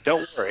 But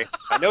don't worry,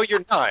 I know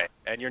you're 9,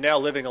 and you're now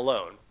living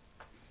alone.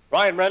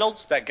 Ryan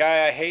Reynolds, that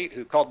guy I hate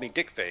who called me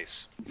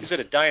Dickface. He's at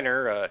a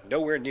diner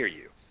nowhere near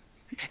you.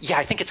 Yeah,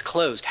 I think it's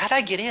closed. How'd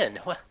I get in?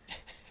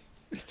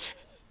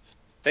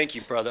 Thank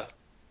you, brother.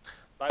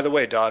 By the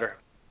way, daughter,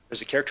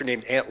 there's a character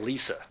named Aunt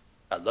Lisa.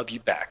 I love you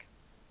back.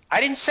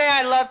 I didn't say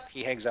I love...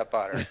 He hangs up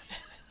on her.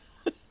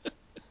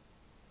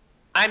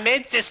 I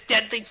made this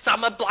deadly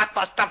summer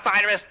blockbuster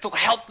virus to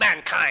help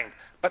mankind.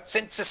 But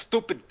since this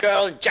stupid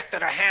girl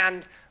injected her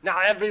hand, now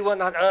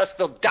everyone on Earth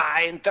will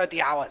die in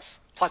 30 hours.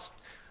 Plus,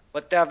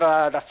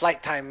 whatever the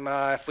flight time,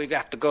 if we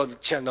have to go to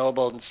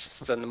Chernobyl and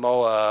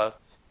Samoa,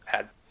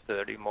 add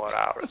 30 more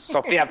hours.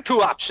 So we have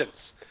 2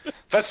 options.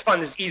 First one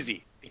is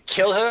easy. We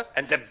kill her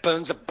and then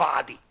burns the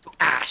body to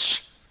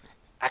ash.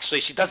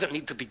 Actually, she doesn't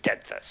need to be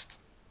dead first.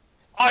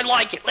 I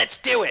like it. Let's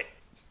do it.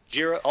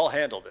 Jira, I'll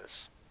handle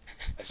this.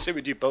 I say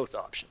we do both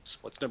options.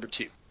 What's number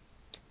 2?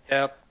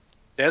 Yep.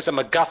 There's a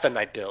MacGuffin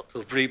I built to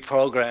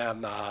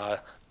reprogram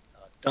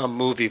dumb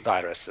movie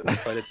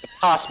viruses, but it's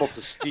impossible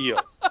to steal.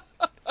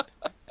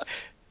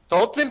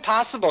 Totally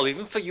impossible,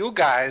 even for you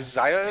guys.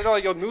 I know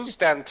your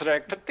newsstand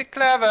trick, pretty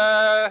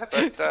clever,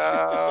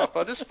 but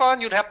for this one,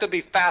 you'd have to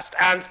be fast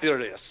and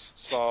furious.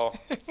 So,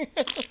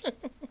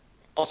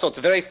 also, it's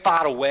very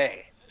far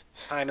away.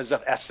 Time is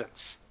of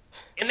essence.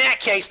 In that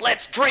case,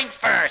 let's drink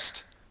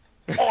first.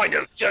 I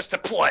know just the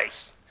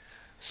place.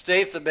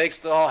 Statham makes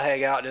them all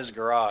hang out in his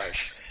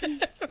garage.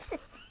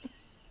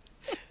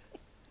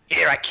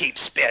 Here I keep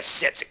spare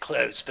sets of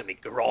clothes for me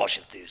garage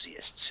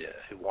enthusiasts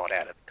who want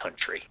out of the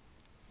country.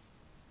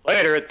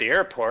 Later at the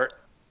airport,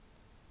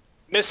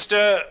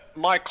 Mr.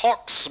 My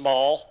cock's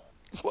small.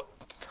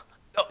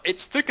 No,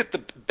 it's thick at the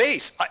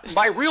base.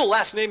 My real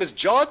last name is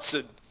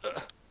Johnson.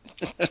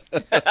 The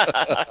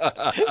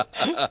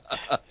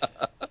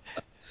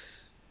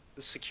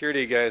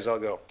security guys all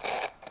go,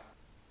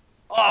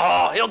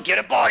 Oh, he'll get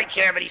a body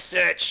cavity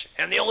search,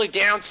 and the only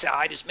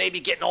downside is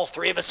maybe getting all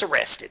three of us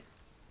arrested.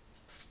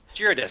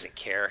 Jira doesn't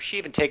care. She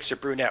even takes her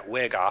brunette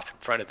wig off in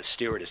front of the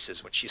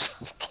stewardesses when she's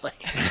on the plane.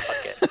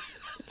 Fuck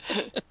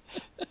it.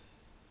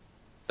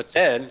 But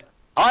then,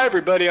 hi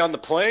everybody on the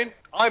plane.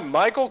 I'm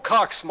Michael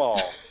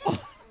Coxmall.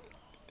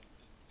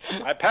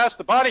 I passed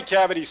the body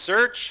cavity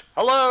search.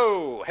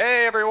 Hello.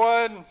 Hey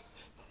everyone.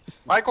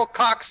 Michael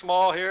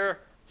Coxmall here.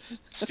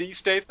 See,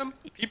 Statham?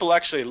 People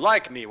actually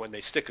like me when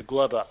they stick a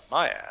glove up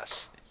my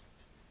ass.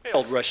 Hey,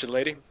 old Russian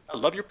lady. I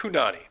love your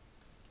punani.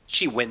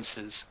 She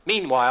winces.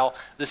 Meanwhile,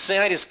 the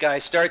scientist guy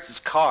starts his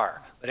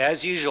car, but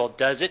as usual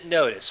doesn't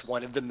notice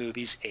one of the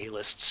movie's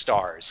A-list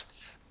stars,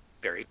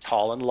 very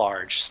tall and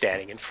large,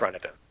 standing in front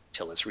of him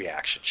till his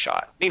reaction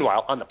shot.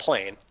 Meanwhile, on the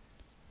plane,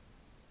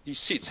 these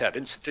seats have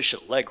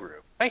insufficient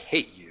legroom. I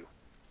hate you.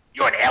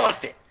 You're an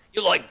elephant.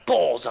 You're like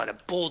balls on a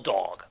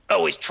bulldog,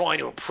 always trying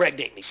to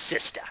impregnate me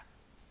sister.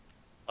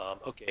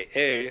 Okay,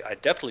 A, I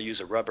definitely use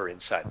a rubber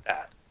inside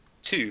that.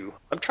 2,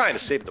 I'm trying to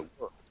save the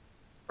world.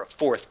 For a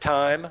 4th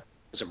time,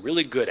 because I'm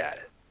really good at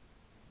it.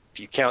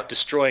 If you count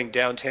destroying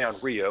downtown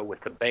Rio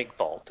with the bank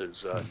vault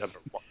as number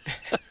 1.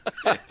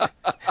 And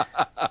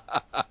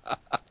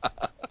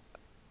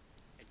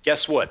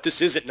guess what?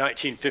 This isn't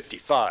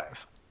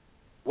 1955.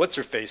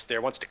 What's-her-face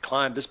there wants to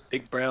climb this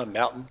big brown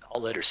mountain.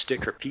 I'll let her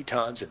stick her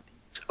pitons in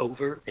these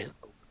over and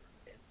over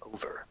and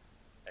over.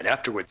 And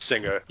afterwards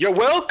sing a, "You're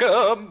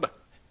welcome!"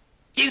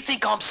 You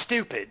think I'm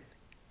stupid?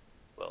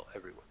 Well,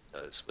 everyone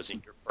does.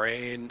 Wasn't your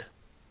brain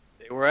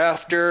they were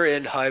after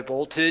in High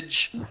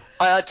Voltage?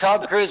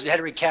 Tom Cruise and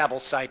Henry Cavill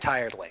sigh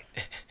tiredly.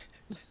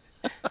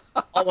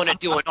 I want to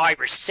do an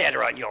Irish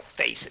setter on your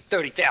face at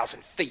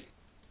 30,000 feet.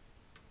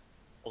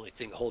 Only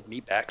thing holding me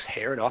back's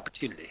hair and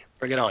opportunity.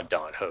 Bring it on,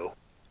 Don Ho.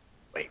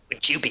 Wait,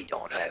 would you be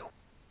Don Ho?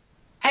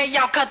 Hey,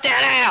 y'all cut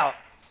that out!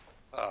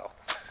 Oh.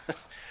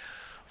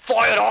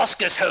 Fired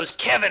Oscars host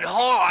Kevin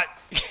Hart.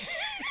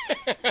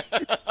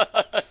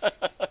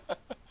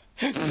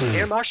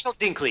 Air Marshal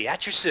Dinkley,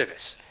 at your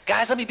service.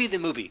 Guys, let me be the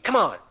movie. Come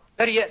on.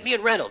 Better yet, me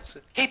and Reynolds.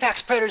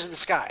 K-Pax Predators in the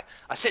Sky.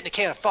 I sit in a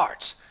can of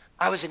farts.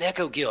 I was in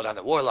Echo Guild on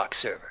the Warlock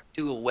server.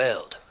 Do a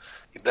weld.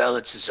 Your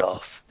balance is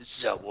off. This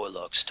is how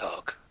Warlocks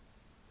talk.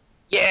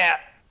 Yeah,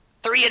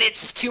 3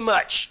 idiots is too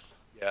much.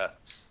 Yeah,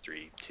 it's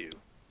 3, 2.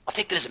 I'll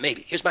take that as a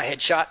maybe. Here's my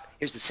headshot.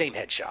 Here's the same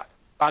headshot.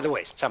 By the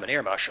way, since I'm an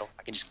air marshal,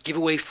 I can just give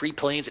away free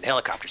planes and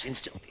helicopters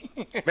instantly.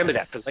 Remember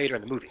that for later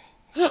in the movie.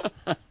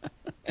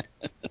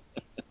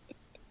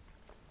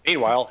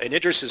 Meanwhile, in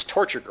Idris's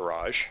torture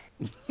garage.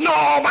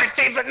 No, my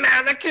favorite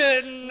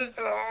mannequin!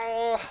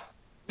 Oh.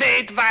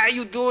 Wait, why are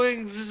you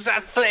doing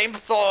that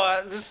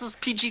flamethrower? This is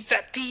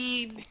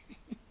PG-13.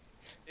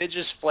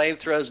 Idris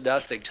flamethrowers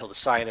nothing till the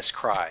scientist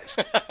cries.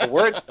 The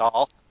word's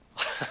all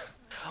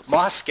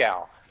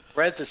Moscow,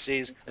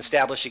 parentheses,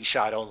 establishing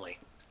shot only.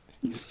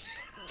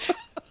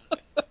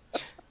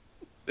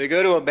 They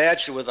go to a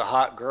mansion with a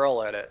hot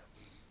girl in it.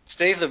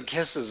 Statham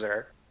kisses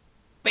her.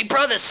 My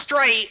brother's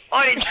straight.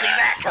 I didn't see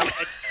that coming.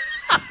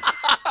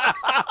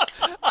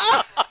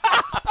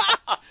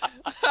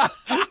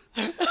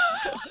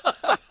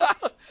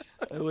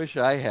 I wish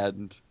I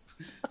hadn't.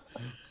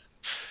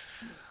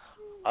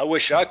 I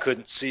wish I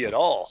couldn't see it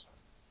all.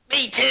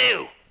 Me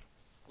too.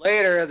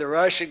 Later, the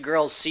Russian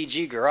girl's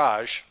CG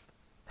garage.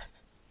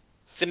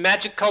 The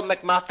magical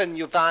McMuffin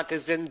you want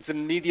is in the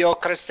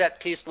mediocre set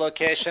piece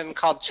location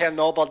called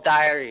Chernobyl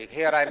Diary.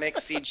 Here I make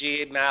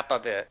CG map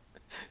of it.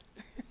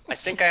 I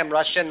think I am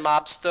Russian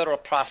mobster or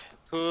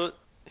prostitute.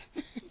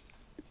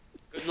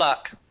 Good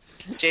luck.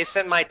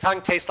 Jason, my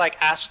tongue tastes like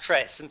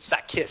ashtray since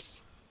that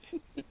kiss.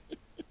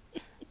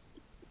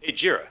 Hey,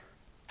 Jira,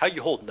 how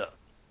you holding up?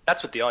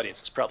 That's what the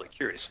audience is probably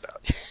curious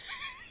about.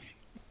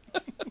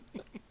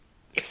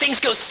 If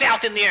things go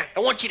south in there, I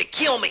want you to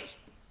kill me.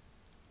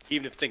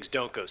 Even if things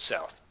don't go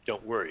south,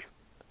 don't worry.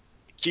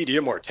 The key to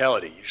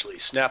immortality usually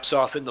snaps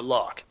off in the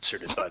lock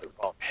inserted by the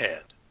wrong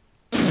hand.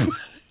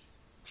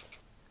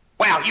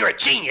 Wow, you're a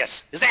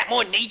genius. Is that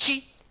more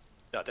Nietzsche?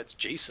 No, that's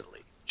Jason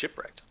Lee,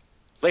 shipwrecked.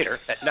 Later,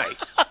 at night.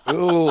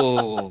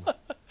 Ooh.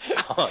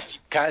 Oh,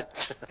 deep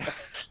cut.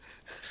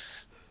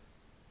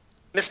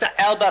 Mr.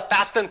 Elba,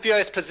 Fast and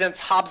Furious presents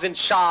Hobbs and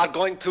Shaw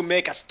going to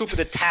make a stupid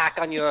attack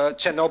on your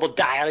Chernobyl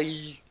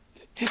diary.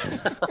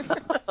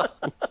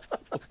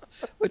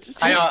 Which is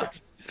I know,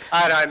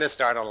 I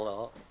missed Arnold a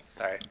little.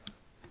 Sorry.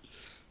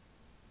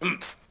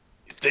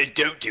 If they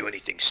don't do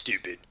anything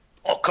stupid,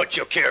 I'll cut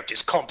your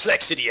character's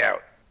complexity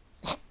out.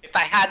 If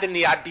I had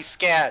any, I'd be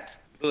scared.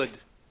 I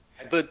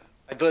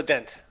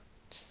wouldn't.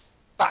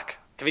 Fuck.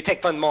 Can we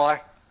take one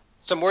more?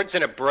 Some words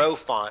in a bro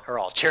font are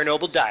all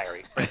Chernobyl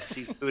Diary,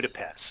 parentheses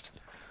Budapest.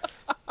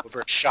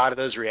 Over a shot of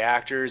those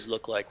reactors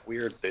look like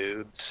weird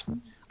boobs.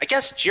 I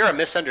guess Jira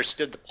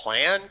misunderstood the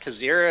plan,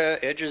 because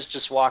Idris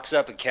just walks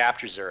up and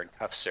captures her and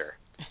cuffs her.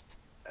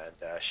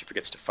 And she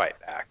forgets to fight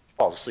back.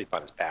 Falls asleep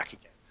on his back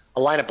again. A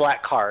line of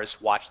black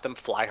cars watch them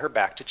fly her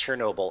back to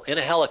Chernobyl in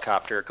a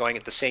helicopter going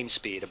at the same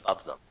speed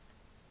above them.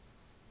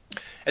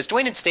 As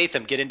Dwayne and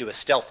Statham get into a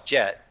stealth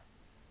jet,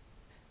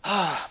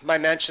 my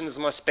mansion is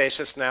more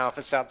spacious now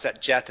without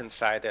that jet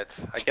inside it.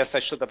 I guess I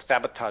should have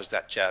sabotaged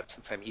that jet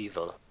since I'm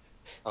evil.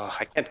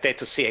 I can't wait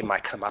to see my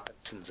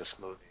comeuppance in this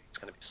movie. It's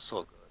going to be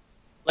so good.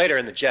 Later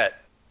in the jet,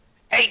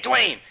 hey,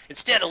 Dwayne,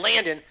 instead of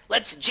landing,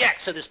 let's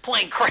eject so this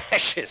plane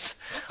crashes.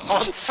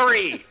 On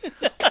 3,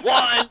 1.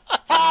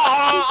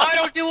 I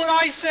don't do what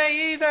I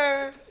say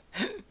either.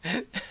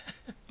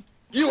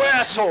 You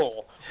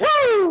asshole.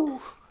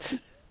 Woo!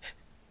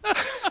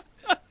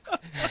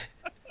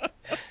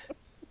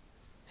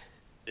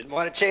 Didn't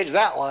want to change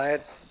that line.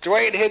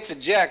 Dwayne hits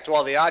eject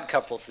while the Odd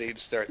Couple theme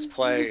starts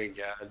playing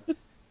again.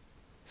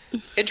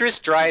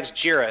 Idris drives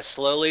Jira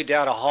slowly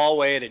down a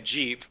hallway in a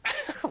Jeep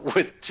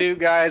with 2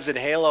 guys in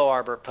halo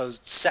armor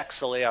posed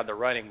sexily on the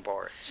running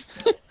boards.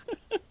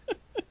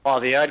 While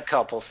the Odd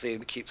Couple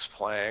theme keeps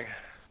playing.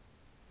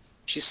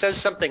 She says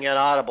something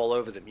inaudible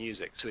over the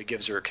music, so he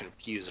gives her a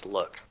confused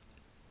look.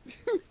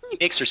 He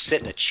makes her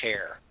sit in a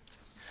chair.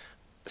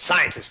 The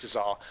scientist is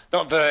all,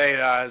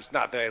 it's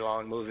not very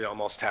long, movie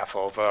almost half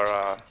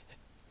over.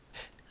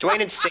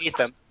 Dwayne and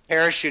Statham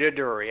parachute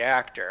into a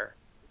reactor,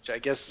 which I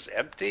guess is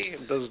empty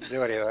and doesn't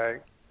do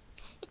anything.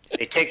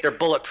 They take their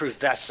bulletproof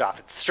vests off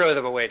and throw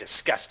them away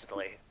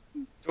disgustedly.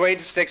 Dwayne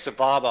sticks a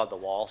bomb on the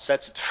wall,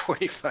 sets it to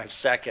 45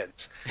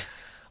 seconds,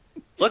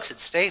 looks at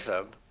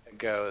Statham, and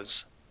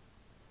goes,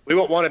 "We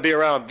won't want to be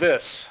around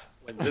this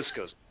when this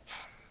goes."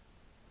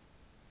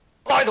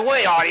 By the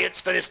way, audience,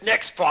 for this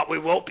next part, we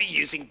won't be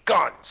using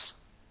guns.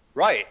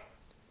 Right,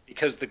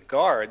 because the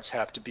guards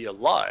have to be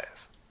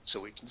alive,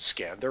 so we can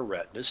scan their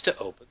retinas to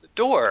open the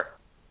door.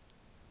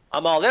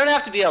 I'm all, they don't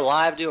have to be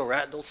alive to do a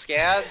retinal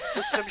scan?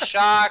 System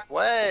shock?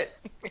 What?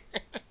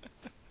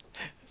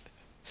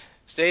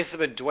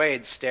 Statham and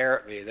Dwayne stare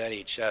at me, then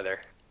each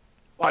other.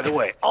 By the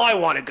way, I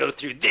want to go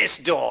through this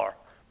door.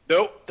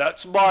 Nope,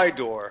 that's my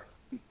door.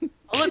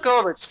 I look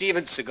over at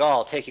Steven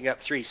Seagal taking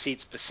up 3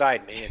 seats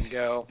beside me and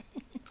go,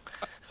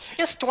 I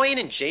guess Dwayne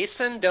and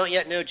Jason don't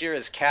yet know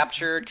Jira's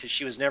captured because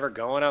she was never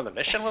going on the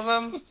mission with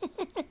them.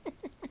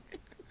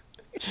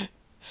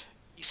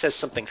 He says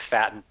something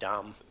fat and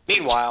dumb.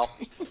 Meanwhile,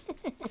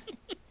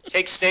 it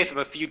takes Statham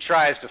a few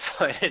tries to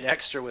find an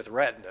extra with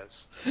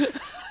retinas.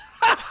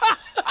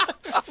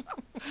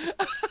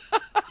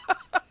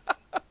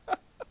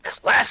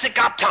 Classic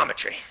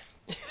optometry.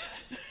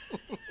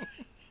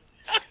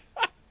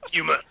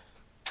 Humor.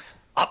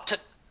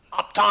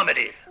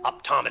 Optometry.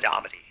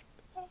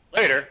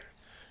 Later.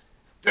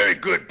 Very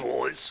good,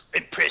 boys.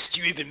 Impressed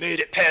you even made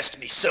it past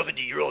me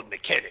 70-year-old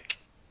mechanic.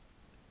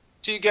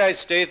 2 guys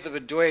Statham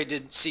and Dwayne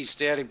didn't see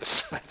standing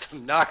beside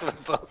them knock them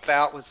both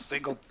out with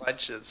single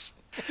punches.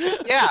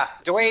 Yeah,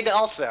 Dwayne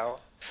also.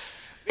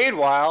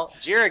 Meanwhile,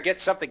 Jira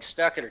gets something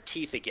stuck in her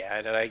teeth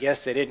again, and I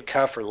guess they didn't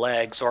cuff her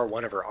legs or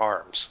one of her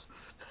arms.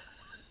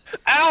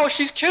 Ow,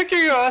 she's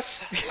kicking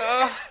us!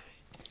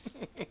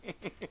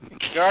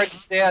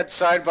 Guards stand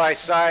side by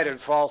side and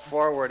fall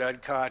forward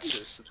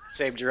unconscious, in the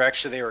same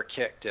direction they were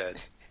kicked in.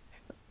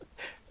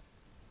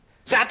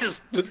 That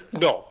is...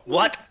 No,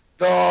 what?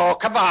 No,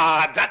 come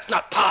on, that's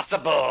not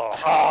possible.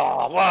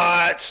 Oh,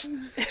 what?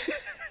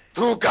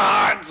 2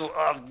 guards,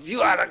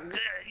 you had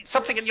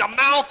something in your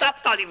mouth?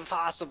 That's not even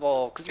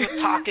possible, because you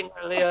were talking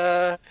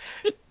earlier.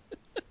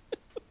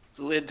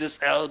 To Idris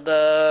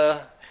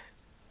Elba.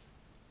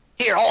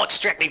 Here, I'll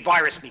extract me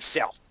virus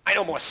myself. I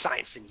know more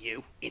science than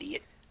you,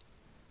 idiot.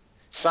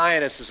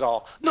 Scientist is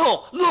all,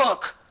 no,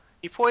 look!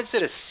 He points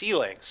at a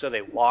ceiling, so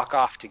they walk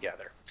off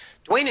together.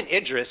 Dwayne and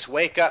Idris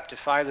wake up to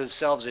find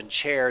themselves in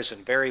chairs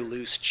and very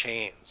loose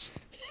chains.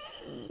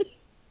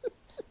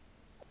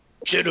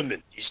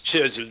 Gentlemen, these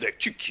chairs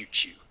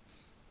electrocute you.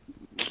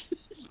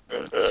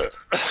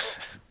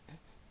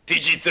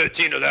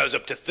 PG-13 allows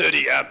up to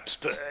 30 amps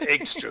per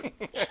angstrom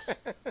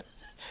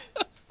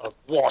of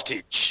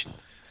wattage.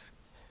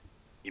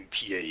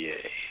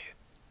 MPAA.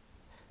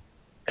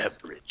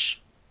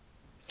 Amperage.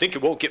 Think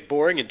it won't get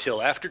boring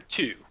until after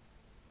 2.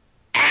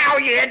 Ow,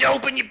 you had to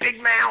open your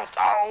big mouth.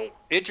 Oh.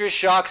 Idris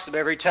shocks him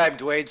every time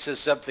Dwayne says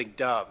something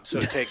dumb, so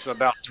it takes him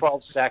about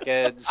 12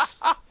 seconds.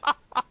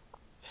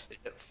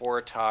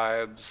 4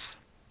 times.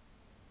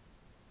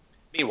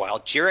 Meanwhile,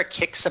 Jira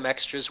kicks some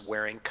extras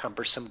wearing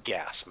cumbersome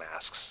gas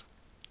masks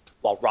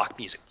while rock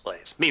music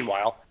plays.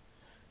 Meanwhile,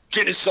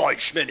 genocide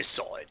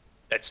schmenocide.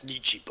 That's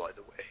Nietzsche, by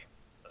the way.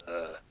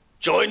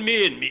 Join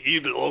me in me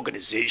evil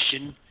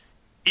organization,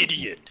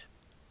 Idiot.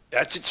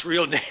 That's its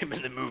real name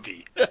in the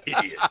movie,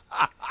 Idiot.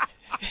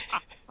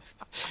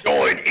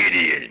 Join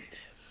Idiot.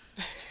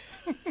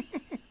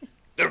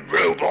 The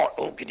robot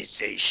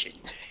organization.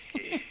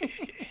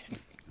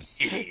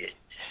 Idiot.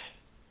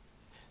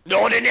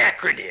 Not an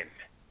acronym,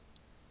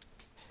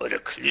 but a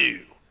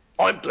clue.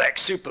 I'm Black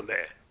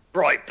Superman,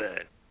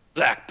 Brightburn,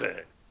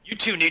 Blackburn. You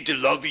 2 need to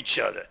love each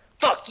other.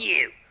 Fuck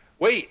you.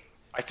 Wait,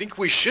 I think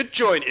we should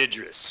join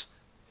Idris.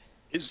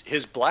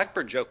 His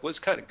Blackburn joke was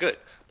kind of good.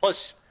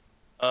 Plus,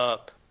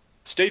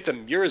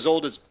 Statham, you're as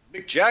old as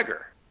Mick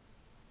Jagger.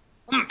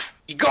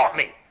 You got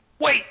me.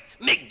 Wait,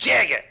 Mick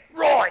Jagger.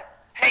 Right.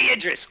 Hey,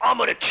 Idris, I'm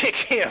gonna kick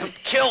him,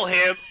 kill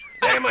him,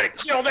 then I'm gonna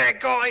kill that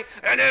guy,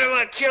 and then I'm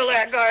gonna kill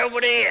that guy over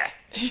there.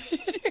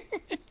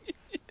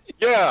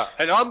 Yeah,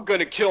 and I'm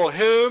gonna kill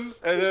him,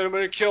 and then I'm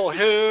gonna kill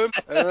him,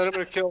 and then I'm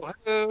gonna kill him,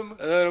 and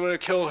then I'm gonna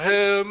kill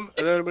him,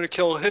 and then I'm gonna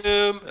kill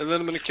him, and then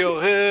I'm gonna kill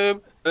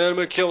him, and then I'm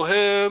gonna kill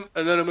him,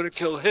 and then I'm gonna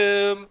kill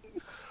him.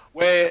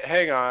 Wait,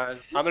 hang on.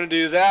 I'm gonna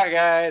do that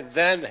guy,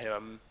 then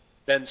him,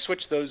 then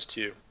switch those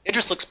two.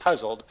 Idris looks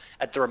puzzled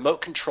at the remote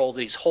control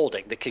that he's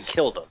holding that could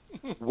kill them,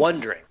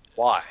 wondering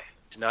why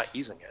he's not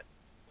using it.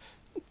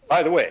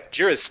 By the way,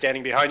 Jira's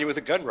standing behind you with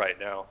a gun right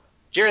now.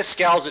 Jira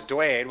scowls at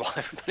Dwayne while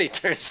everybody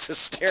turns to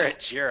stare at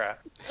Jira.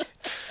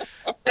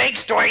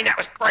 Thanks, Dwayne, that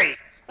was great.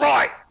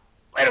 Right,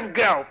 let him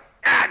go.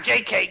 Ah,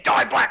 JK,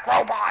 die black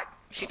robot.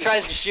 She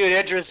tries to shoot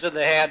Idris in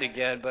the hand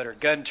again, but her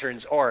gun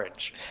turns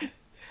orange.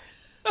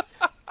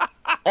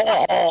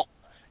 Oh,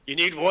 you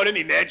need one of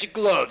me magic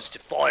gloves to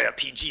fire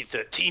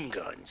PG-13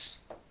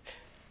 guns.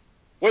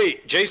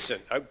 Wait, Jason,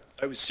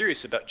 I was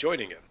serious about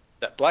joining him.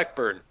 That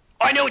Blackburn.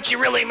 I know what you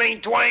really mean,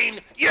 Dwayne.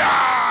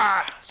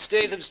 Yeah!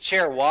 Statham's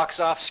chair walks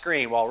off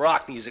screen while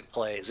rock music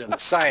plays, and the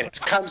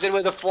scientist comes in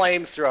with a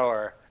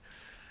flamethrower.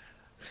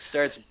 It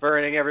starts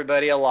burning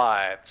everybody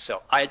alive,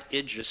 so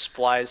Idris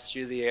flies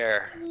through the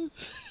air.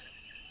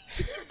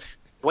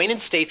 Dwayne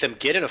and Statham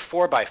get in a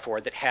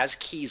 4x4 that has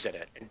keys in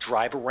it and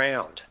drive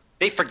around.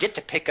 They forget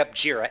to pick up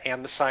Jira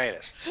and the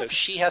scientist, so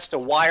she has to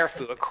wire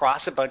fu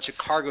across a bunch of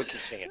cargo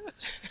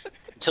containers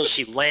until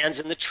she lands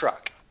in the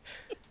truck.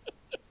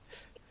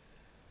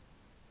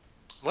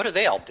 What are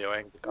they all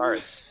doing, the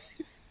guards?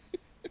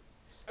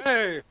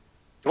 Hey!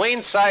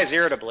 Dwayne sighs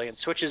irritably and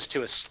switches to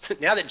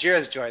now that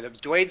Jira's joined them,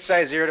 Dwayne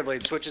sighs irritably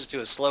and switches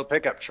to a slow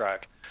pickup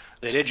truck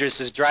that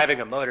Idris is driving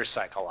a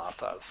motorcycle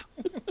off of.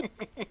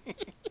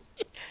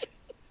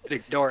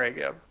 Ignoring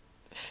him.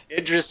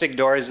 Idris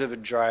ignores him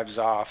and drives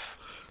off.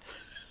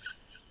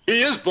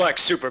 He is Black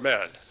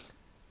Superman.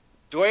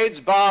 Dwayne's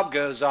bomb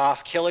goes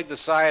off, killing the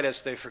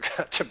scientist they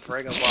forgot to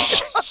bring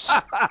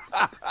along.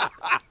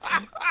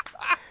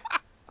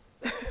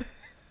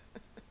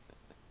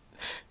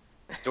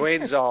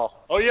 Dwayne's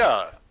all, oh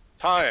yeah,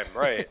 time,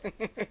 right.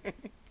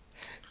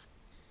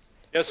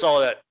 Guess all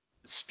that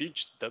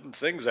speech, them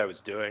things I was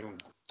doing,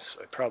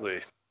 I probably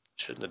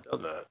shouldn't have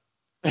done that.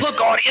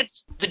 Look,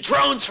 audience, the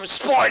drones from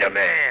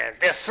Spider-Man.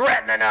 They're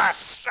threatening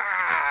us.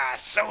 Ah,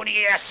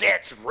 Sony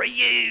assets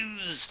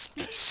reused.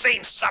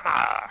 Same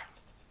summer.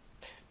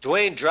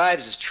 Dwayne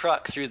drives his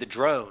truck through the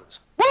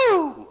drones.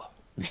 Woo!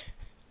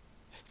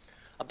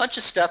 A bunch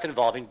of stuff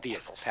involving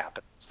vehicles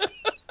happens.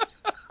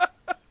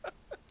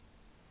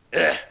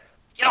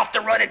 Get off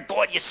the running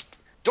board, you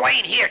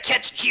Dwayne, here,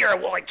 catch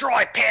Jira while I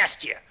drive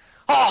past you.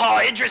 Ha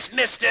ha, Idris,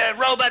 mister.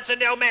 Robots are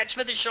no match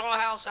for the Shaw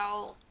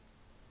household.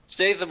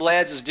 Statham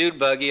lands his dune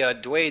buggy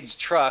on Dwayne's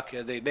truck,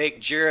 and they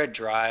make Jira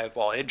drive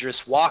while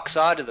Idris walks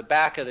onto the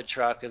back of the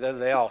truck, and then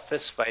they all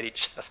fistfight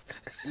each other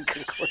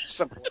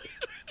inconclusively.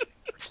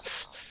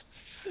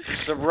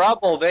 Some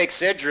rubble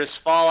makes Idris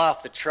fall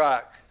off the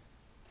truck.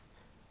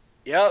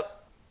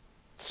 Yep,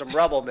 some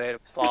rubble made him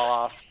fall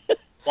off.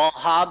 While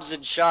Hobbs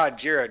and Shaw and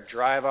Jira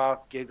drive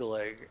off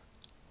giggling.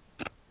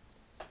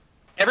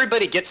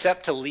 Everybody gets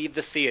up to leave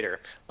the theater.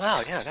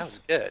 Wow, yeah, that was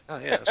good. Oh,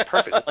 yeah, it was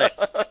perfect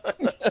length.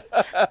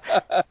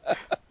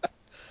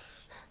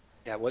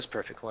 Yeah, it was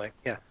perfect length.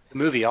 Yeah, the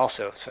movie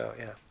also, so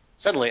yeah.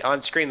 Suddenly,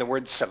 on screen, the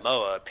word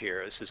Samoa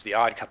appears as the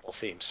Odd Couple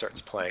theme starts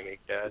playing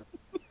again.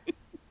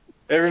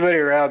 Everybody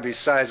around me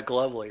sighs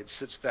glumly and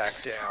sits back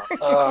down.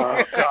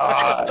 Oh,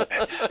 God.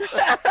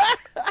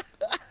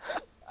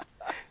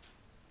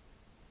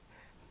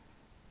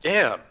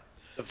 Damn,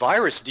 the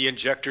virus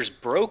de-injector's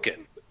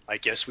broken. I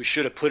guess we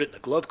should have put it in the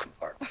glove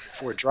compartment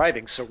before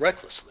driving so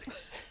recklessly.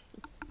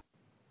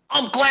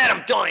 I'm glad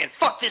I'm dying.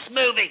 Fuck this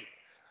movie.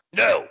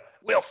 No,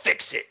 we'll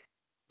fix it.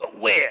 But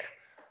where?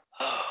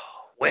 Oh,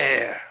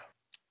 where?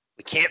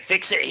 We can't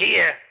fix it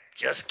here.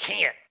 Just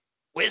can't.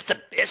 Where's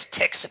the best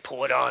tech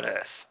support on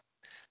Earth?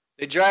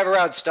 They drive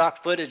around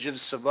stock footage of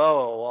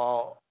Samoa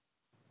while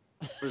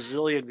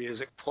Brazilian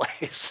music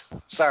plays.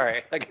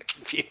 Sorry, I got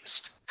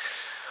confused.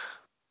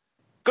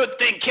 Good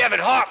thing Kevin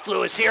Hart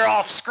flew us here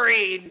off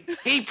screen.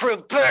 He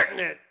proved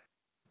pertinent.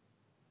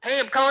 Hey,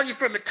 I'm calling you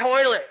from the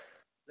toilet.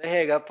 They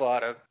hang up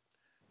on him.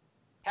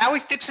 How are we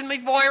fixing my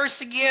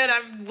virus again?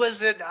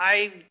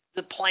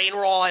 The plane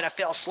roll and I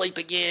fell asleep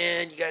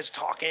again. You guys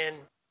talking?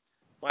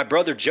 My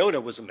brother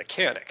Jonah was a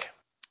mechanic.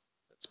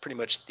 That's pretty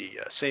much the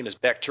same as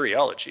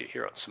bacteriology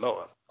here on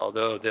Samoa.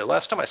 Although the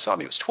last time I saw him,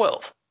 he was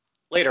 12.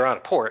 Later on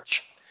a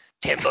porch.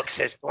 10 Bucks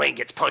says Dwayne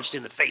gets punched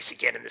in the face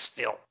again in this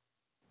film.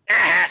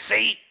 Ah,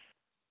 see?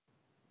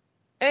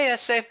 Hey, I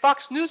say,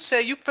 Fox News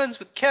say you friends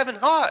with Kevin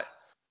Hart.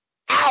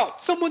 Ow!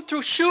 Someone threw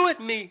a shoe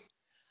at me.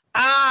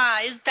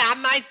 Ah, is that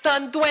my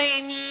son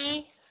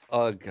Dwayne?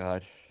 Oh,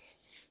 God.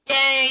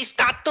 Yay,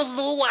 stop the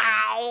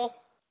luau.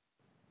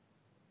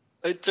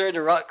 I turned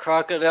to Rock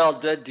Crocodile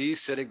Dundee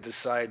sitting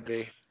beside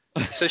me.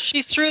 So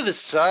she threw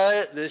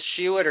the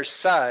shoe at her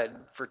son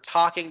for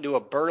talking to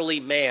a burly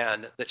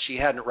man that she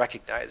hadn't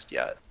recognized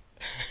yet.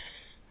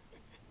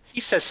 He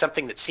says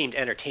something that seemed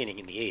entertaining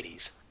in the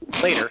 80s.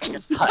 Later,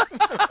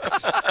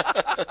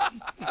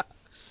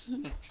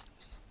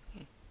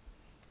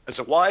 as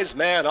a wise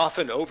man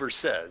often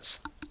oversays,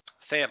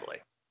 family.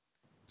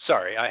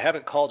 Sorry, I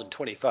haven't called in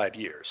 25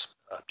 years.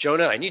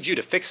 Jonah, I need you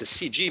to fix a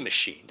CG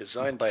machine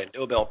designed by a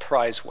Nobel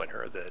Prize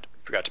winner that we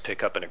forgot to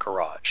pick up in a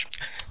garage.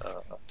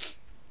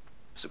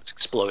 So it was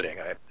exploding.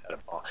 I had a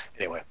ball.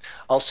 Anyway,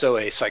 also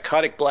a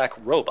psychotic black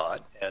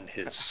robot and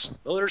his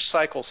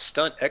motorcycle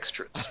stunt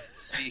extras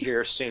will be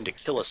here soon to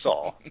kill us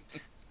all.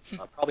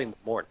 Probably in the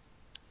morning.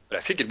 But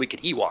I figured we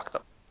could Ewok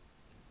them.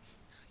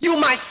 You,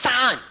 my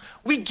son!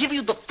 We give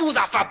you the food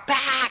off our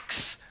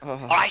backs!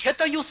 I hit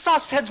you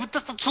sausages with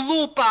this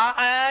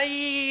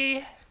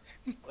chalupa!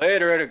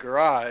 Later in a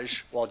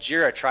garage, while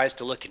Jira tries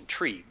to look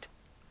intrigued,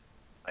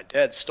 my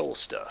dad stole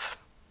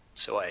stuff,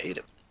 so I hate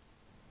him.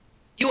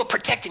 You were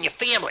protecting your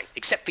family,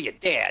 except for your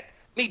dad.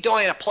 Me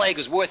dying a plague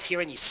was worth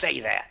hearing you say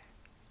that.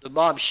 The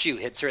mom's shoe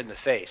hits her in the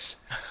face.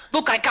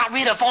 Look, I got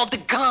rid of all the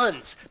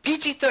guns.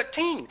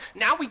 PG-13.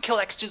 Now we kill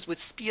extras with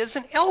spears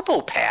and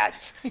elbow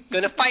pads.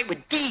 Gonna fight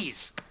with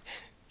D's.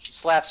 She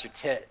slaps her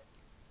tit.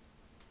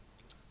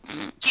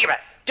 Jira,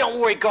 don't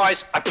worry,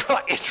 guys. I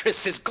brought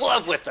Idris's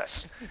glove with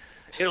us.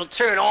 It'll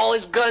turn all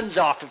his guns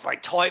off if I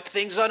type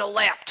things on a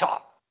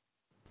laptop.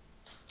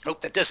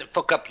 Hope that doesn't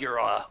fuck up your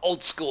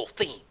old school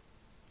theme.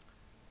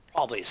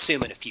 Probably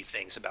assuming a few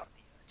things about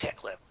the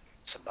tech level here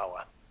in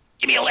Samoa.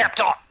 Give me a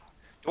laptop!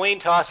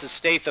 Dwayne tosses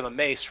Statham a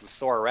mace from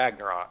Thor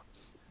Ragnarok.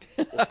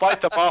 We'll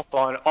fight them off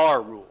on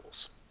our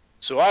rules.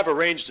 So I've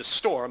arranged a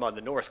storm on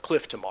the North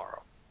Cliff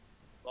tomorrow.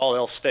 If all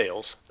else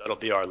fails, that'll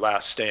be our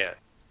last stand.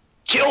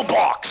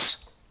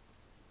 Killbox!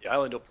 The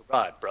island will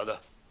provide, brother.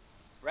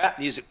 Rap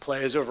music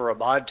plays over a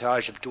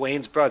montage of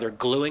Dwayne's brother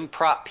gluing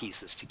prop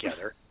pieces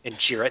together and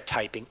Jira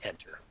typing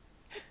enter.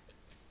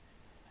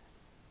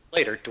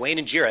 Later, Dwayne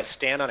and Jira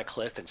stand on a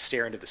cliff and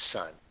stare into the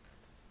sun.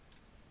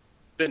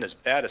 Been as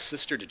bad a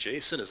sister to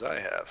Jason as I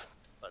have.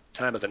 By the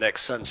time of the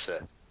next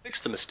sunset,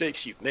 fix the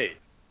mistakes you've made.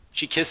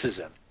 She kisses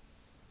him.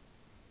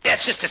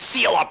 That's just to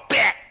seal our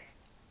bet!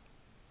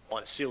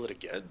 Want to seal it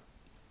again?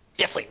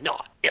 Definitely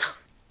not. Ugh.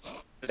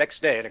 The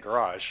next day in a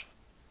garage.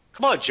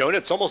 Come on, Jonah,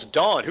 it's almost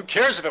dawn. Who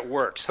cares if it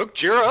works? Hook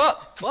Jira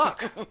up.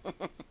 Fuck.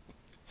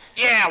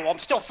 Yeah, well, I'm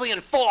still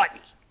feeling 40.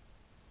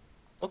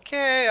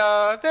 Okay,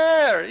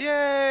 there,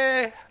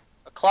 yay.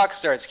 A clock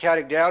starts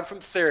counting down from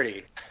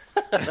 30.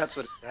 That's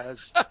what it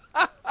does.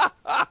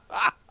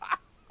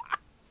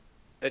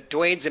 At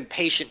Dwayne's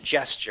impatient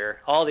gesture,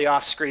 all the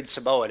off-screen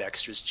Samoan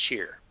extras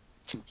cheer,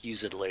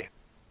 confusedly.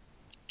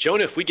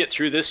 Jonah, if we get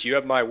through this, you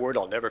have my word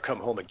I'll never come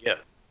home again.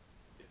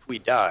 If we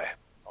die,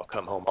 I'll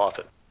come home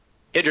often.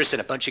 Idris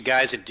and a bunch of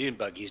guys in dune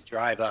buggies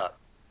drive up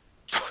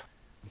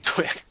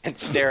and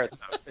stare at them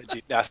and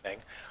do nothing,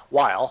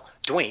 while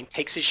Dwayne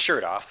takes his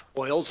shirt off,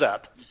 oils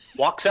up,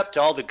 walks up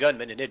to all the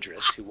gunmen and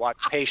Idris, who watch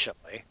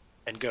patiently,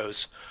 and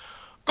goes,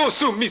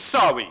 Gosu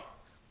Misawi,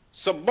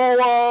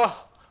 Samoa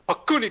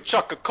Hakuni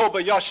Chaka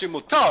Kobayashi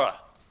Mutara.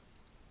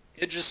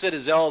 Idris at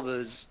his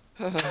elbows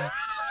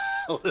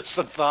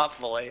listen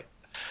thoughtfully.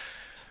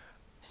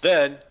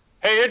 Then,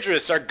 hey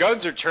Idris, our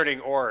guns are turning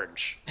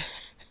orange.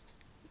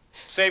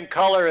 Same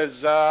color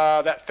as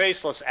that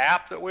faceless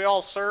app that we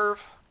all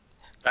serve?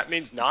 That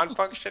means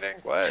non-functioning?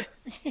 What?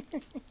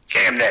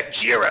 Damn that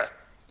Jira!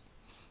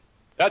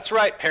 That's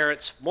right,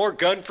 parents. More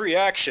gun-free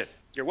action.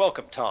 You're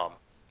welcome, Tom.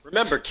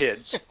 Remember,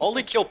 kids,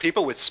 only kill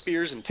people with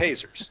spears and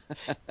tasers.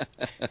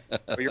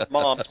 Or your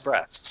mom's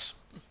breasts.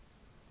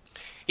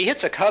 He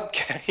hits a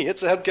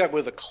hubcap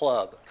with a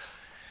club.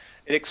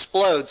 It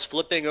explodes,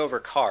 flipping over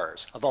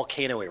cars. A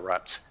volcano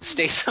erupts.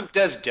 Statham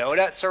does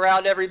donuts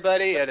around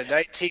everybody at a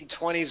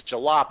 1920s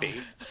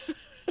jalopy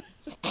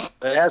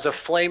that has a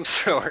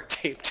flamethrower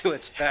taped to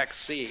its back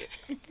seat.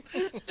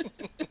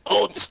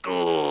 Old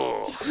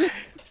school.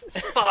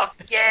 Fuck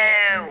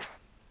you.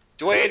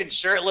 Dwayne and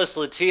shirtless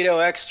Latino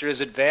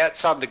extras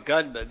advance on the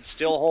gunmen,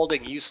 still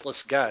holding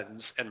useless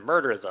guns, and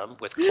murder them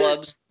with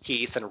clubs,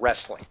 teeth, and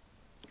wrestling.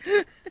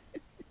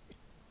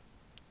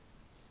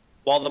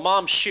 While the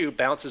mom's shoe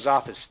bounces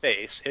off his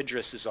face,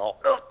 Idris is all,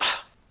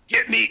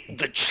 get me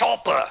the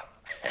chopper.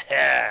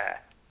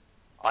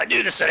 I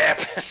knew this would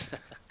happen.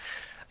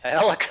 A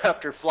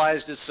helicopter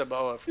flies to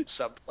Samoa from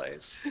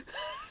someplace.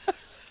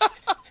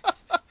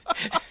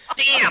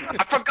 Damn,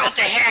 I forgot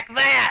to hack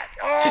that.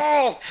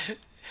 Oh!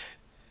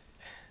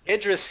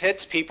 Idris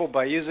hits people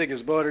by using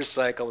his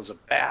motorcycle as a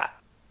bat.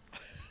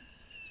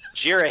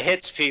 Jira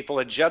hits people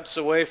and jumps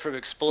away from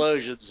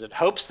explosions and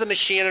hopes the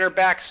machine on her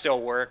back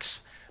still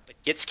works, but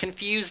gets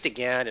confused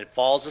again and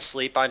falls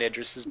asleep on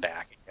Idris's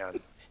back again.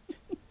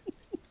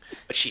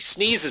 But she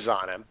sneezes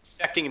on him,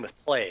 infecting him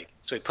with plague,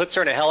 so he puts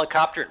her in a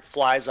helicopter and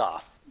flies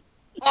off.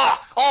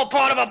 All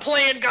part of a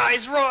plan,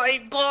 guys,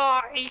 right?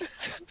 Bye!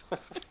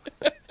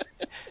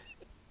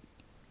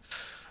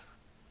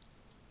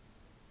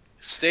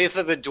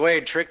 Statham and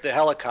Dwayne trick the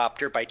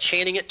helicopter by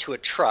chaining it to a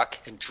truck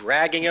and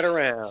dragging it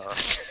around.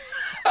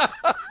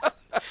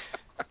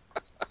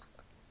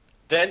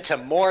 Then to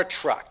more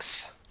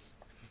trucks.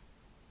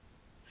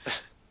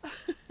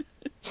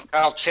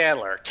 Kyle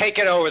Chandler,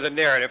 taking over the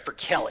narrative for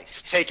Kelly.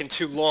 It's taking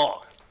too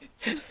long.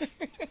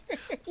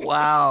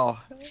 Wow.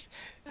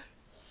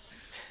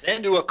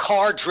 Then to a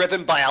car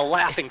driven by a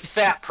laughing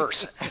fat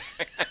person.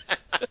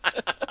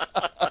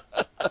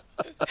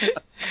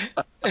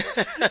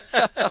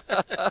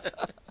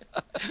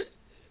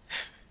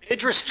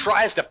 Idris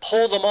tries to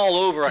pull them all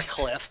over a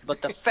cliff,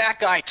 but the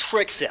fat guy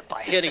tricks him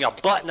by hitting a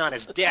button on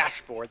his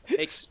dashboard that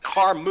makes his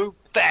car move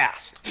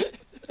fast.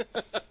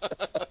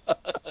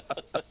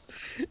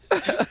 All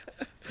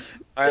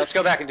right, let's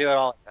go back and do it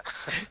all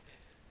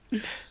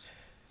again.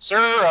 Sir,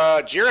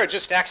 Jira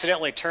just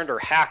accidentally turned her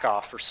hack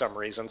off for some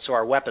reason, so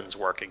our weapons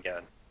work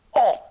again.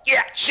 Oh,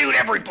 yeah, shoot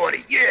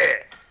everybody, yeah.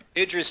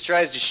 Idris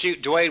tries to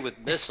shoot Dwayne with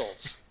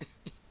missiles.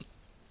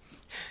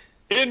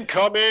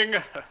 Incoming!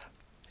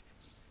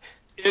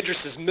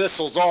 Idris's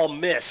missiles all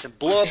miss and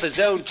blow up his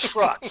own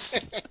trucks.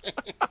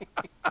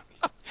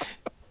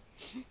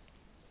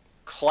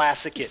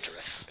 Classic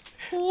Idris.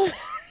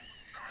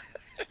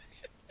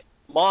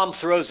 Mom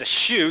throws a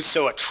shoe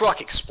so a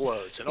truck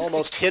explodes and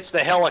almost hits the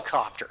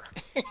helicopter.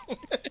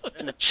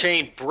 Then the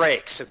chain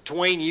breaks, so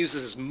Dwayne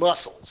uses his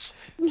muscles.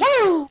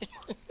 Woo!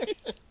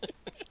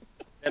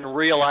 Then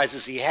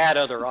realizes he had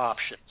other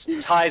options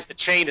and ties the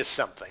chain to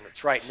something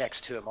that's right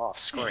next to him off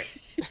screen.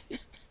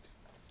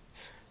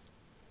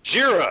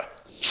 Jira,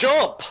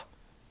 jump!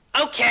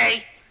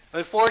 Okay.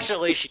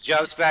 Unfortunately, she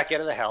jumps back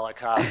into the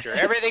helicopter.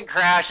 Everything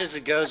crashes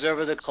and goes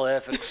over the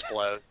cliff and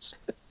explodes.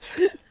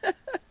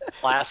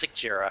 Classic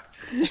Jira.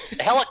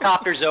 The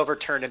helicopter's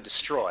overturned and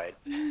destroyed,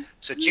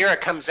 so Jira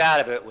comes out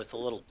of it with a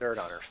little dirt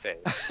on her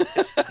face.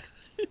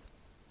 It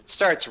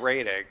starts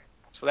raining,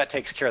 so that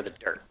takes care of the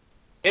dirt.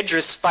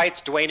 Idris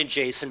fights Dwayne and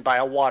Jason by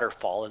a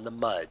waterfall in the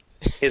mud.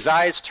 His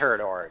eyes turn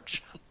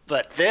orange,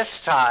 but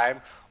this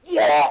time...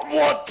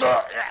 What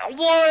the?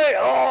 What?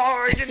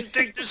 Oh, I didn't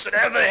think this would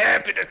ever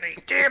happen to me.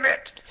 Damn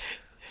it.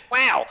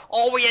 Wow,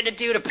 all we had to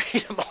do to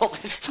beat him all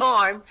this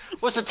time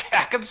was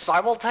attack him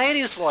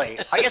simultaneously.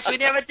 I guess we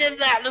never did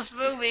that in this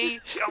movie.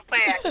 Go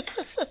back.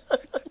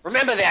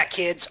 Remember that,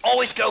 kids.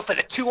 Always go for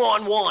the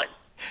 2-on-1.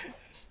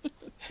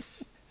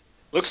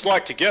 Looks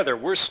like together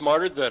we're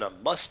smarter than a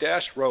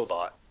mustached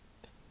robot.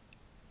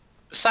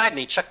 Beside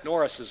me, Chuck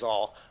Norris is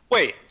all,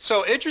 wait,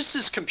 so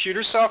Idris's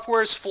computer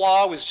software's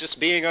flaw was just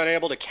being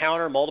unable to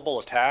counter multiple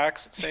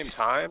attacks at the same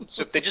time?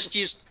 So if they just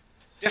used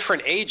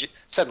different agents...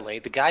 Suddenly,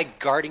 the guy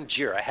guarding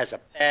Jira has a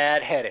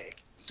bad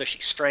headache, so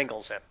she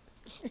strangles him.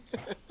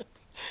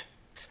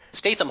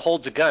 Statham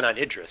holds a gun on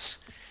Idris.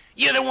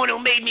 You're the one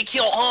who made me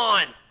kill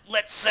Han,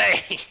 let's say.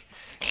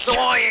 So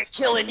I ain't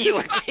killing you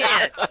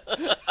again.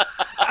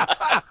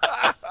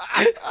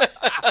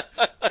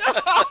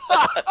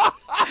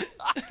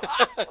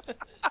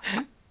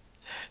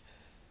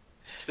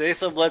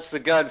 Statham lets the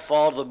gun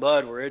fall to the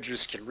mud where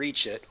Idris can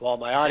reach it, while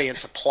my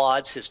audience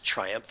applauds his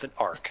triumphant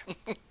arc.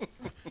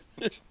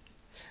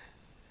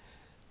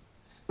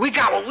 We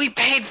got what we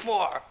paid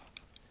for.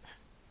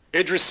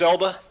 Idris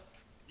Elba,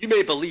 you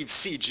may believe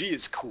CG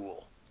is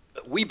cool,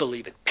 but we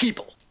believe in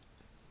people.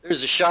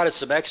 There's a shot of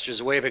some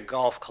extras waving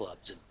golf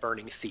clubs in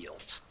burning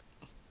fields.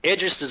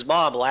 Idris's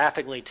mom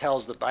laughingly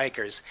tells the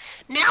bikers,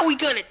 Now we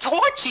gonna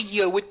torture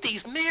you with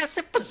these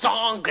massive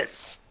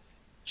bazongas.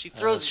 she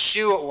throws a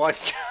shoe at one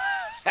guy.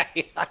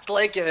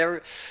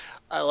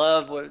 I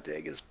love when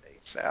his face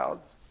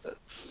sounds.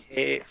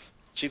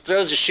 She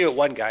throws a shoe at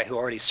one guy who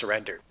already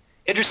surrendered.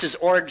 Idris's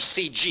orange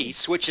CG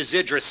switches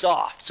Idris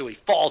off, so he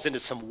falls into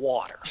some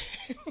water.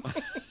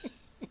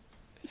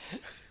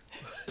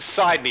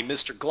 Beside me,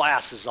 Mr.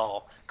 Glass is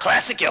all,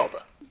 classic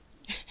Elba.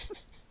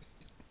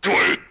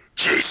 Dwayne,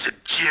 Jason,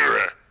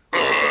 Jira.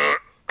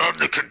 I'm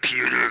the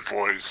computer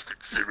voice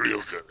that's the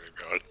real villain.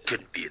 I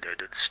couldn't be there.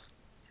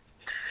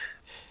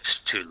 It's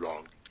too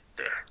long to get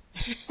there.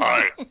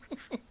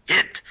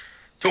 Hint.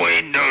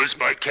 Dwayne knows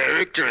my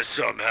character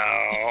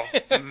somehow.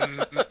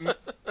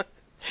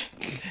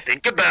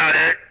 Think about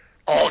it.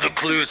 All the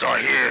clues are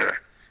here.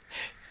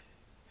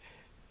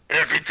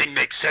 Everything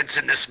makes sense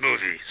in this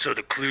movie, so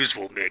the clues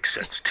will make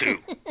sense too.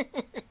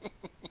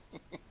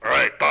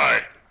 Alright,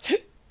 bye.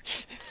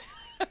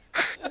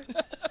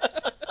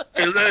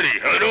 Hey Letty,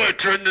 how do I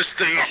turn this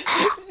thing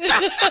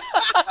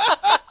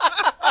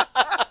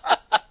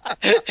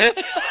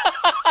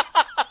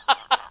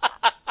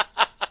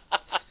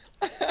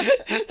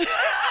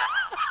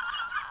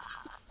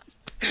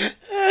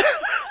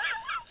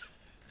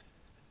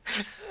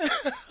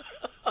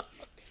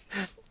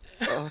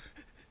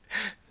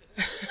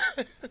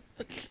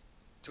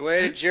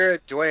Dwayne and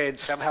Jared Dwayne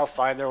somehow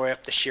find their way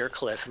up the sheer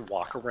cliff and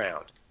walk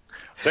around.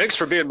 Thanks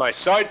for being my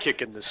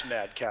sidekick in this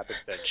madcap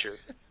adventure.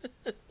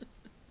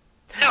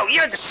 No,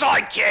 you're the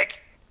sidekick.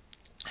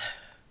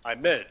 I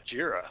meant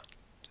Jira.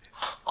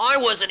 I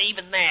wasn't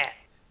even that.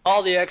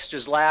 All the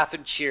extras laugh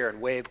and cheer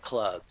and wave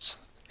clubs.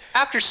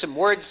 After some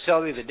words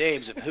tell me the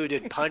names of who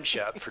did punch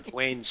up for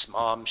Dwayne's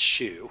mom's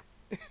shoe.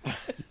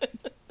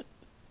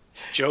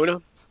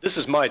 Jonah, this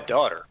is my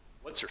daughter.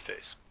 What's her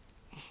face?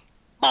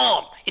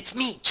 Mom, it's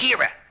me,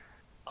 Kira.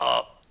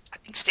 I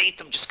think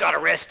Statham just got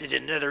arrested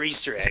in another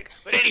Easter egg.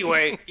 But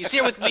anyway, he's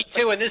here with me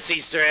too in this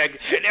Easter egg,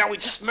 and now we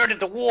just murdered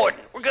the warden.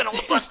 We're gonna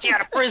bust you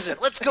out of prison.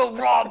 Let's go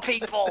rob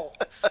people.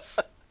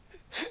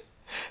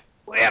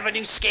 We have a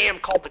new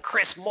scam called the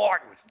Chris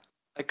Martin.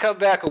 I come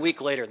back a week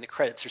later and the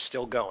credits are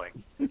still going.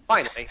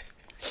 Finally,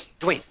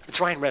 Dwayne, it's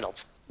Ryan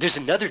Reynolds. There's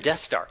another Death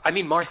Star. I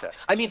mean Martha.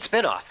 I mean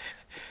spinoff.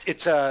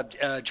 It's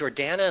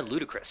Jordana and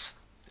Ludacris.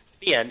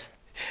 The end.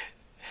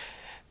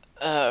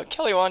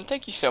 Kelly Wand,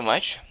 thank you so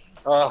much.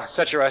 Oh,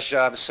 such a rush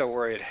job. So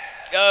worried.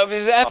 It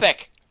was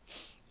epic.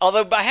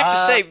 Although I have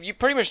to say, you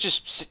pretty much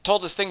just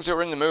told us things that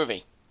were in the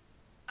movie.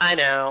 I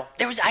know.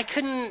 I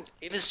couldn't.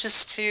 It was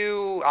just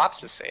too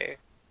obsessy.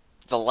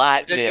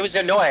 It was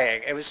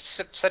annoying. It was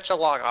such a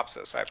long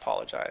obsess. I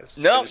apologize.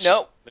 No.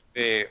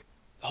 Maybe.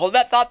 Hold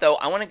that thought though.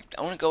 I want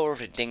to go over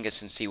to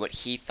Dingus and see what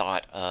he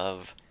thought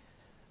of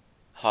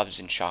Hobbs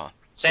and Shaw.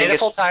 Say Dingus, the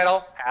full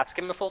title. Ask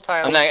him the full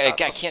title. I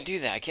can't do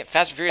that. I can't.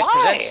 Fast and Furious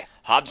presents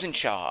Hobbs and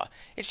Shaw.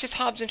 It's just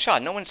Hobbs and Shaw.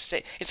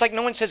 It's like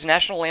no one says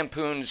National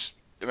Lampoon's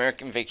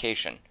American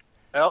Vacation.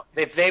 Well,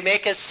 if they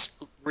make us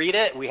read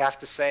it, we have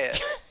to say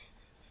it.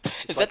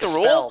 Is that the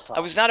rule? I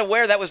was not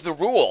aware that was the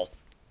rule.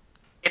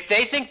 If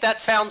they think that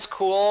sounds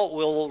cool,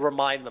 we'll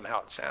remind them how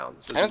it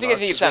sounds. I don't think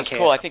it sounds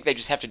cool. I think they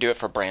just have to do it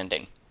for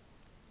branding.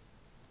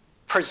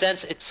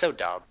 Presents, it's so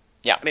dumb.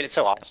 Yeah. I mean, it's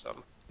so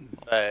awesome.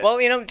 But... Well,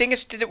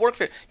 Dingus, did it work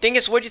for you?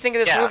 Dingus, what do you think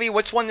of this movie?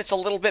 What's one that's a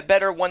little bit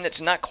better, one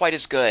that's not quite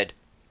as good?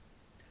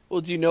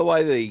 Well, do you know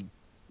why they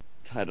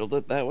titled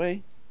it that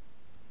way?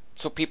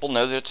 So people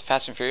know that it's a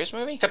Fast and Furious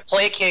movie? To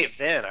placate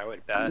Vin, I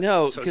would bet.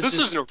 No, so this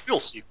isn't a real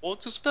sequel.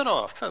 It's a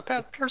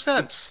spinoff.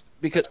 Presents.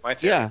 Because it's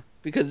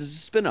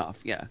a spinoff.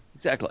 Yeah,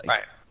 exactly.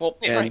 Right. Well,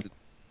 and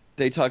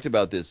they talked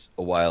about this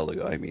a while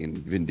ago. I mean,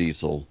 Vin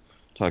Diesel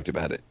talked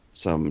about it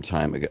some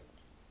time ago,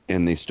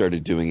 and they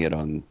started doing it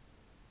on.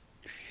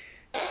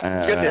 You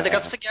got the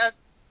hiccups again?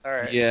 All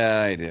right.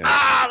 Yeah, I do.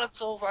 That's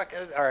so fucking.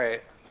 All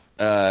right.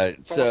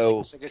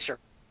 Signature.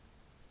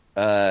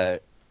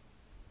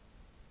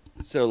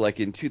 So, like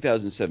in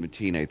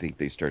 2017, I think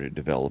they started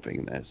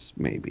developing this,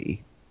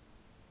 maybe.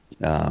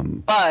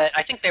 But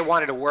I think they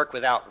wanted to work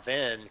without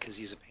Vin because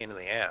he's a pain in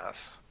the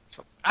ass.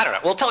 I don't know.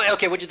 Well, tell me.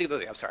 Okay, what'd you think of the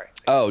movie? I'm sorry.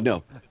 Oh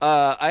no,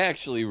 I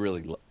actually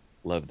really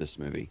love this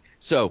movie.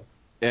 So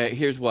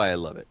here's why I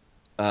love it.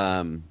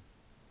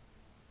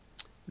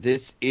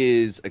 This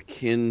is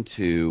akin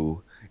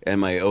to,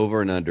 and my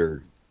over and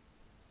under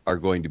are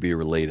going to be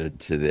related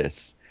to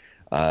this,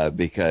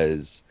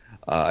 because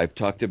I've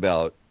talked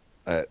about.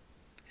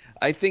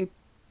 I think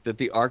that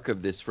the arc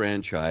of this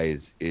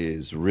franchise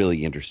is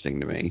really interesting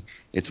to me.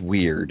 It's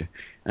weird.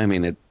 I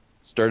mean, it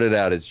started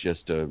out as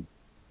just we're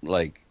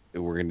going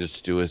to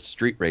just do a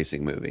street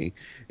racing movie,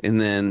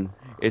 and then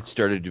it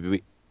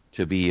started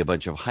to be a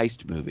bunch of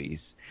heist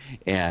movies,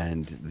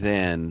 and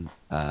then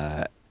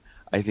I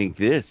think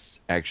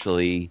this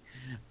actually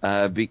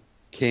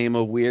became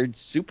a weird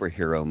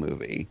superhero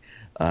movie,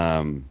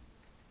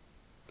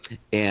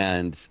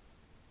 and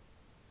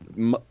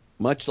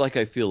much like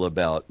I feel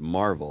about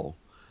Marvel,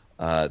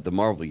 the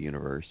Marvel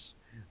universe,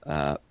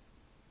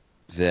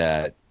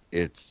 that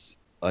it's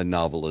a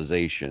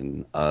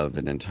novelization of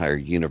an entire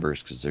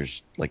universe because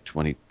there's like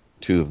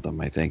 22 of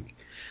them, I think.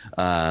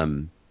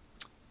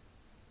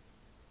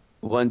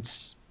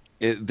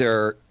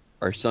 There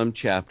are some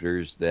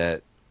chapters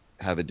that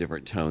have a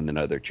different tone than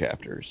other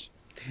chapters,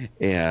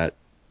 and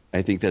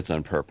I think that's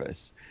on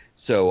purpose.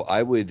 So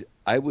I would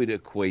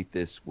equate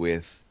this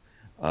with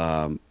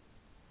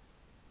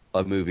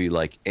a movie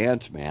like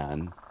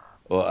Ant-Man.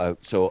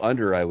 So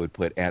under I would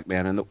put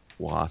Ant-Man and the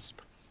Wasp,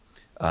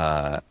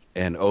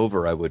 and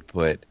over I would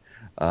put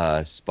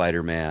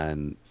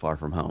Spider-Man Far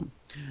From Home,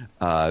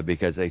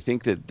 because I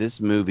think that this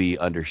movie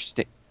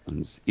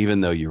understands, even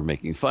though you're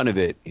making fun of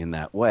it in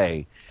that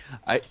way,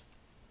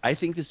 I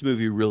think this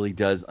movie really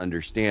does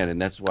understand,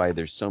 and that's why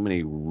there's so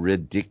many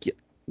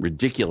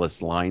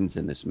ridiculous lines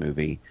in this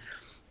movie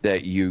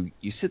that you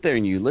sit there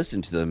and you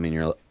listen to them and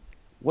you're like,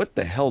 what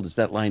the hell does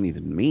that line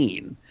even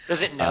mean?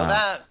 Does it know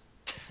that?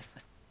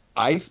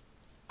 I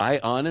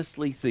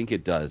honestly think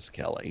it does,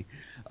 Kelly.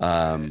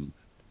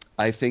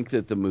 I think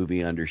that the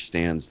movie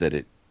understands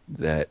that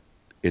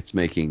it's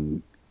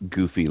making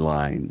goofy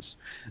lines,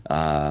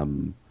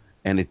 and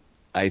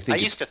I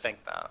used to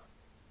think that.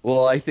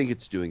 Well, I think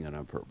it's doing it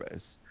on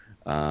purpose.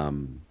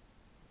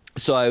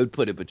 So I would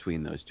put it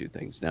between those two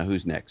things. Now,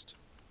 who's next?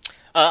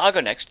 I'll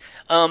go next.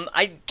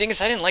 I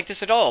didn't like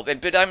this at all,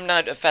 but I'm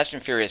not a Fast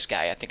and Furious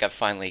guy. I think I've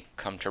finally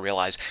come to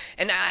realize.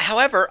 And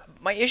however,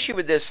 my issue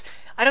with this,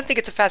 I don't think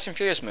it's a Fast and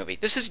Furious movie.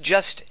 This is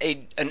just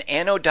an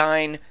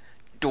anodyne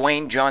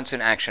Dwayne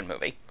Johnson action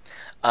movie.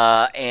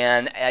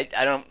 And I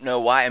don't know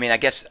why. I mean, I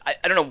guess I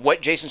don't know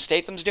what Jason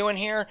Statham's doing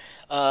here.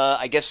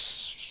 I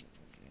guess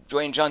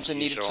Dwayne Johnson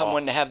needed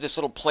someone to have this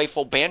little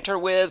playful banter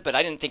with, but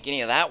I didn't think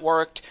any of that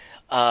worked.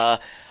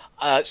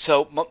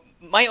 So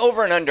my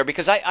over and under,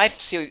 because I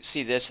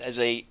see this as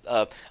a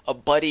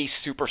buddy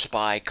super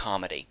spy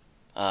comedy.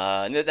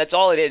 And that's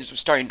all it is,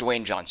 starring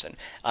Dwayne Johnson.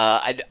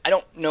 I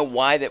don't know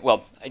why that.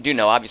 Well, I do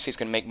know. Obviously, it's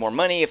going to make more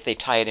money if they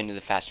tie it into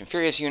the Fast and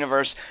Furious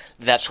universe.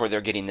 That's where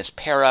they're getting this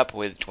pair up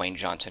with Dwayne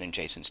Johnson and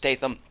Jason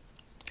Statham.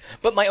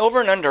 But my over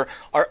and under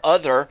are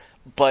other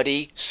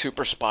buddy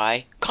super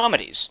spy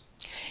comedies.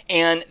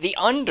 And the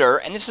under,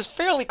 and this is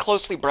fairly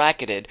closely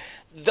bracketed,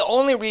 the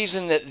only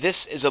reason that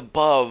this is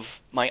above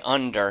my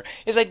under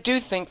is I do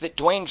think that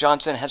Dwayne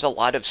Johnson has a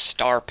lot of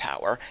star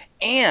power,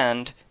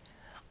 and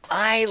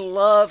I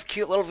love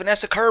cute little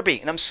Vanessa Kirby,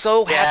 and I'm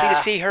so happy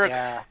to see her.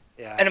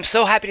 And I'm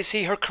so happy to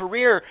see her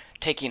career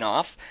taking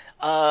off.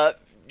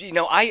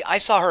 I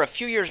saw her a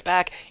few years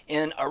back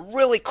in a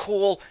really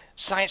cool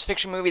science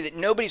fiction movie that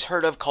nobody's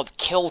heard of called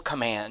Kill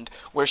Command,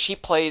 where she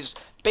plays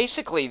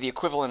basically the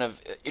equivalent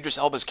of Idris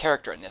Elba's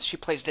character in this. She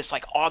plays this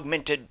like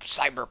augmented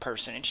cyber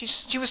person, and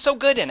she was so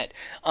good in it.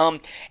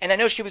 And I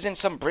know she was in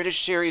some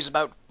British series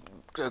about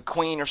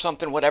Queen or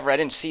something, whatever. I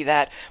didn't see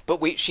that,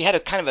 but she had a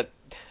kind of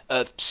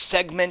a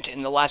segment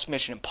in the last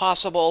Mission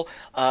Impossible.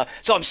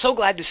 So I'm so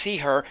glad to see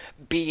her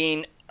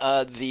being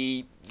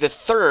the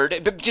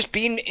third, but just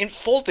being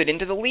folded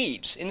into the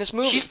leads in this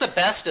movie. She's the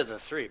best of the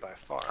three by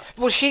far.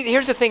 Well,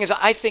 here's the thing: is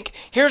I think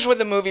here's where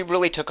the movie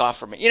really took off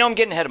for me. I'm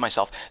getting ahead of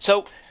myself.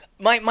 So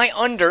my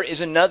under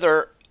is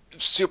another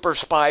super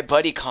spy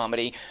buddy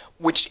comedy,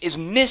 which is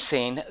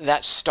missing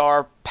that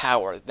star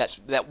power, that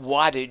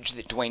wattage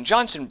that Dwayne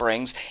Johnson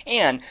brings,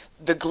 and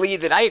the glee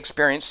that I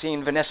experienced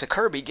seeing Vanessa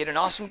Kirby get an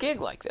awesome gig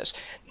like this.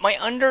 My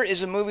under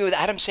is a movie with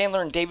Adam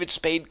Sandler and David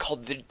Spade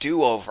called The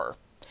Do-Over.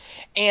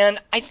 And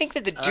I think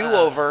that The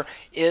Do-Over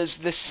is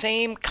the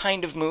same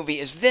kind of movie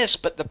as this,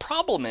 but the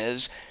problem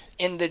is,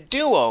 in The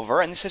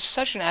Do-Over, and this is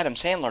such an Adam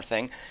Sandler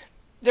thing,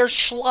 they're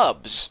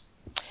schlubs.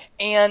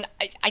 And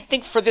I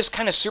think for this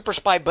kind of super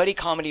spy buddy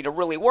comedy to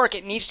really work,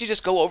 it needs to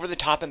just go over the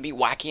top and be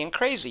wacky and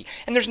crazy.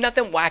 And there's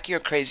nothing wacky or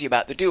crazy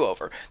about The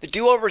Do-Over. The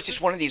Do-Over is just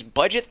one of these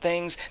budget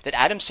things that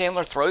Adam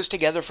Sandler throws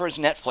together for his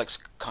Netflix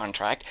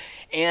contract,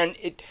 and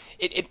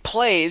it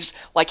plays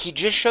like he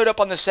just showed up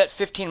on the set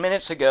 15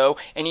 minutes ago,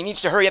 and he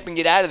needs to hurry up and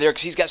get out of there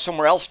because he's got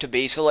somewhere else to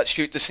be, so let's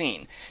shoot the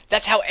scene.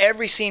 That's how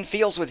every scene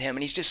feels with him,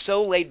 and he's just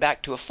so laid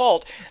back to a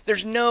fault.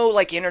 There's no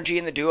like energy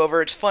in The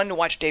Do-Over. It's fun to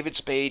watch David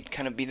Spade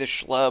kind of be the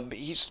schlub.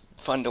 He's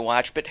fun to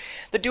watch, but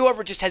The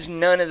Do-Over just has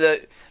none of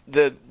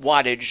the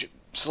wattage,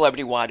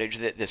 celebrity wattage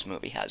that this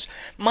movie has.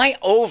 My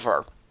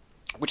over,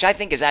 which I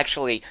think is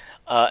actually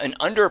an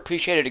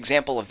underappreciated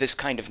example of this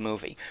kind of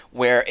movie,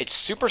 where it's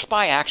super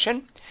spy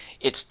action,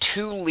 it's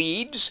two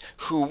leads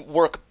who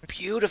work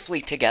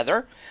beautifully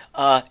together.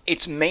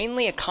 It's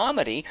mainly a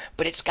comedy,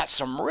 but it's got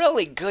some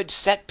really good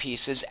set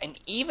pieces and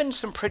even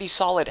some pretty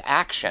solid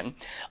action.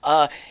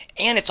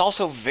 And it's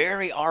also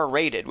very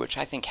R-rated, which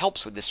I think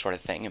helps with this sort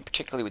of thing, and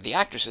particularly with the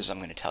actresses I'm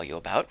going to tell you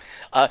about.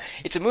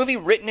 It's a movie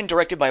written and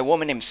directed by a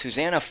woman named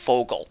Susanna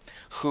Fogel,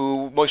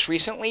 who most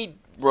recently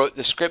wrote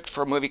the script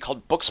for a movie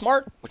called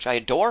Booksmart, which I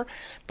adore.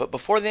 But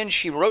before then,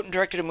 she wrote and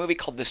directed a movie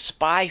called The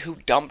Spy Who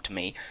Dumped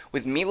Me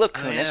with Mila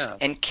Kunis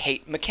and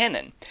Kate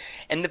McKinnon.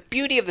 And the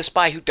beauty of The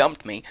Spy Who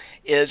Dumped Me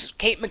is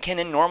Kate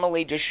McKinnon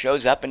normally just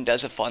shows up and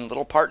does a fun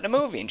little part in a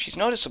movie, and she's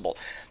noticeable.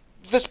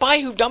 The Spy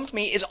Who Dumped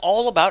Me is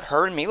all about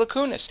her and Mila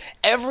Kunis.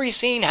 Every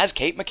scene has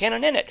Kate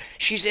McKinnon in it.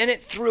 She's in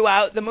it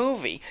throughout the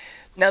movie.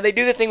 Now, they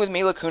do the thing with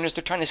Mila Kunis.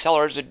 They're trying to sell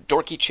her as a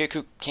dorky chick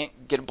who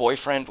can't get a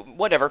boyfriend,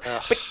 whatever.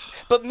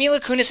 But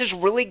Mila Kunis is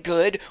really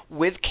good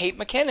with Kate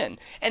McKinnon.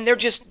 And they're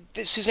just,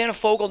 Susanna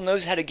Fogel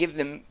knows how to give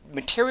them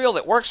material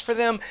that works for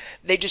them.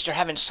 They just are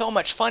having so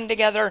much fun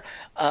together.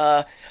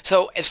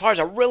 So as far as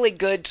a really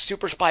good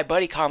super spy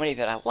buddy comedy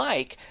that I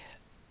like,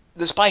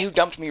 The Spy Who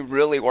Dumped Me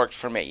really worked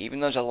for me,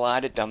 even though there's a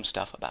lot of dumb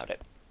stuff about it.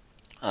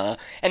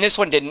 And this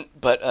one didn't,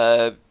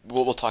 but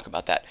we'll talk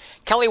about that.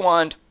 Kelly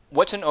Wand,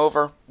 what's an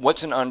over?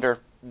 What's an under?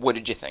 What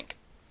did you think?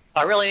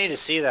 I really need to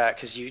see that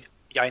because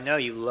I know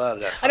you love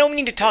that. I don't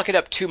need to talk it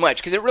up too much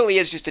because it really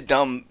is just a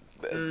dumb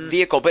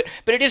vehicle, but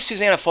it is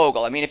Susanna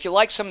Fogel. I mean, if you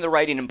like some of the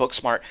writing in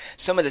Booksmart,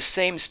 some of the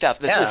same stuff,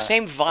 the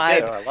same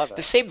vibe, I love it.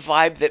 the same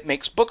vibe that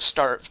makes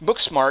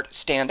Booksmart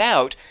stand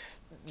out.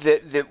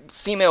 The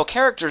female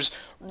characters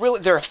really,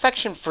 their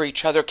affection for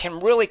each other can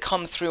really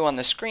come through on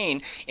the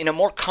screen in a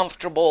more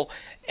comfortable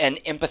and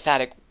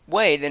empathetic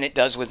way than it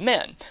does with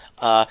men.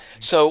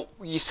 So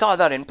you saw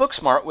that in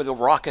Booksmart with a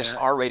raucous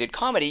R-rated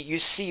comedy. You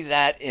see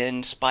that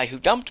in Spy Who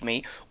Dumped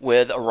Me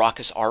with a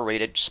raucous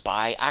R-rated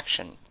spy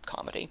action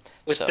comedy.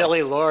 With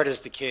Billy Lord as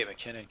the Kate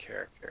McKinnon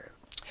character.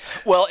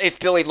 Well, if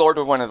Billy Lord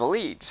were one of the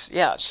leads,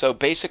 yeah. So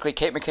basically,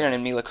 Kate McKinnon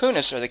and Mila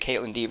Kunis are the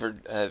Caitlin Dever,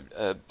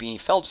 Beanie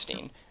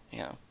Feldstein.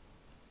 Yeah.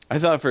 I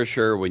thought for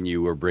sure when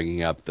you were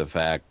bringing up the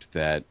fact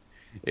that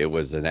it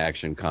was an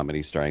action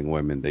comedy starring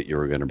women that you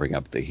were going to bring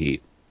up The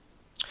Heat.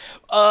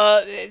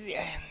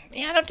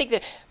 Yeah, I don't think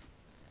that.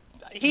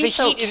 Heat's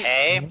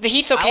okay. The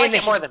Heat's okay. I like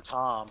it more than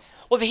Tom.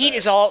 Well, The Heat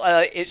is all.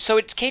 So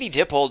it's Katie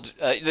Dippold,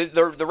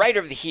 the writer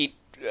of The Heat.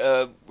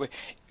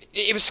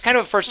 it was kind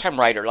of a first-time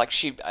writer. Like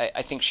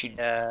I think she'd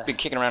Yeah. been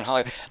kicking around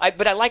Hollywood.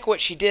 But I like what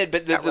she did.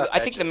 But Got rough I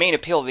think the main edges.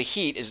 appeal of The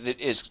Heat is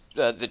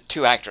the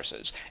two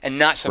actresses, and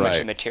not so much the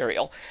Right.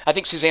 material. I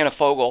think Susanna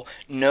Fogel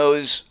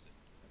knows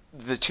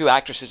the two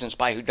actresses in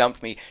Spy Who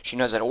Dumped Me. She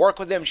knows how to work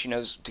with them. She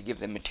knows to give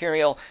them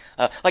material.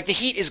 Like The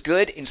Heat is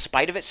good in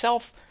spite of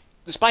itself.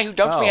 The Spy Who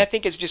Dumped Me, Oh. I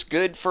think, is just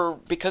good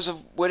because of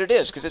what it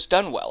is, because it's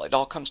done well. It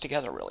all comes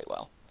together really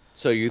well.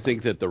 So you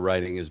think that the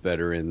writing is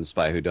better in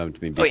Spy Who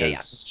Dumped Me Oh, yeah,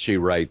 because she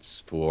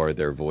writes for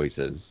their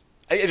voices?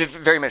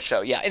 Very much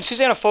so, yeah. And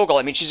Susanna Fogel,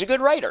 I mean, she's a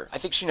good writer. I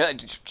think she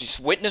knows. She's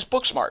witness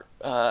book smart.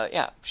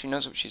 Yeah, she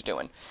knows what she's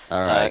doing. All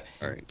right,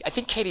 all right. I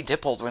think Katie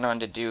Dippold went on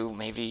to do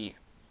maybe.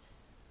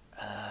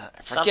 I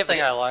forget.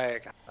 Something I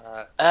like.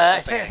 I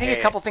Something I think a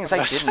hate. couple things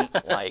I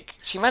didn't like.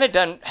 She might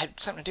have had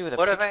something to do with a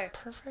What have Pitch I-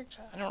 Perfect.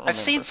 I don't remember. I've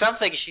seen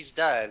something she's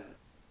done.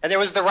 And there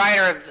was the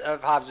writer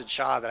of Hobbs and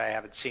Shaw that I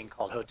haven't seen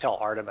called Hotel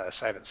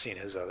Artemis. I haven't seen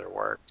his other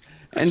work.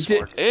 And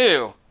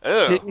Ew.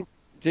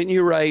 didn't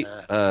you write?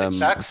 It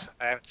sucks.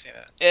 I haven't seen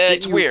it.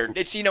 It's you- weird.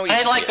 It's you I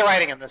didn't like the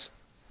writing in this.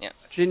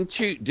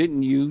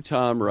 Didn't you,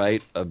 Tom,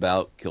 write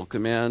about Kill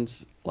Command?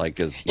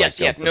 Yes,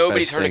 the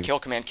nobody's best heard thing? of Kill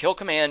Command. Kill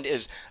Command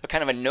is a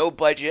kind of a no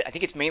budget. I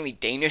think it's mainly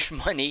Danish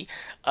money.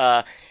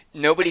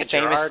 Nobody Like a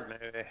famous. Gerard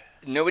movie.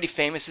 Nobody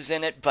famous is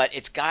in it, but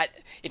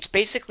it's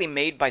basically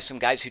made by some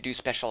guys who do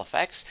special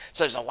effects.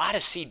 So there's a lot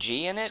of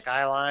CG in it.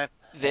 Skyline.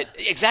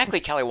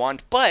 Exactly, Kelly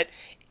Wand, but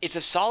it's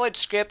a solid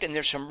script and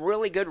there's some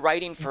really good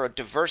writing for a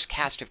diverse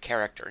cast of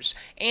characters.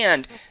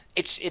 And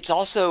it's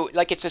also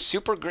like it's a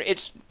super great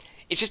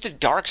it's just a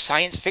dark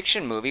science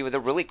fiction movie with a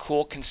really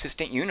cool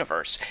consistent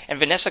universe. And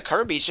Vanessa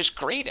Kirby's just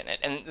great in it,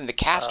 and the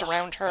cast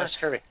around her. That's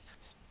Kirby.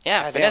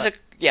 Yeah, God damn Vanessa. it.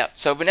 Yeah,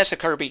 so Vanessa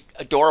Kirby,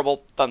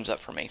 adorable, thumbs up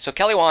for me. So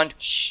Kelly Wand,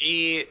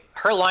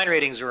 Her line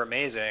ratings were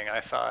amazing, I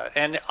thought.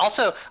 And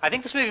also, I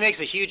think this movie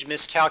makes a huge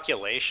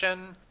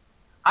miscalculation.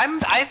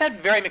 I've had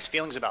very mixed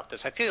feelings about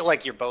this. I feel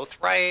like you're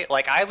both right.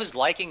 Like I was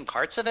liking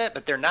parts of it,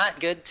 but they're not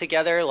good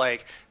together.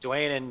 Like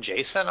Dwayne and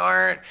Jason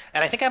aren't.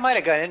 And I think I might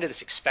have gone into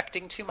this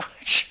expecting too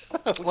much.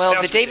 which well, the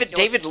sounds David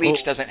ridiculous. Leach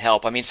Well- doesn't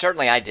help. I mean,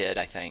 certainly I did.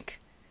 I think.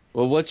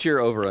 Well, what's your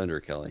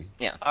over/under, Kelly?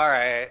 All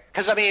right,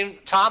 because I mean,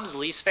 Tom's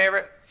least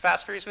favorite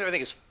Fast Furious movie, I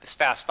think, is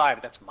Fast Five.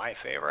 But that's my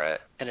favorite,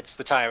 and it's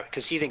the time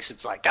because he thinks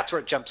it's like that's where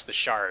it jumps the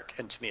shark,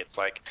 and to me, it's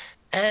like,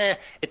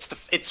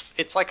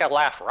 it's like a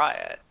laugh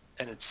riot,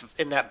 and it's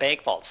in that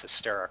bank vault's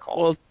hysterical.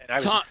 Well, and I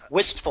was Tom-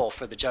 wistful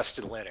for the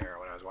Justin Lin era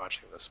when I was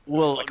watching this.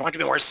 Well- Like I want to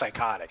be more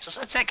psychotic. It's just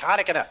not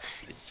psychotic enough.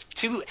 It's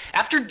too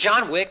after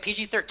John Wick,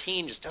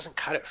 PG-13 just doesn't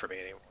cut it for me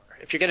anymore.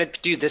 If you're gonna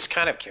do this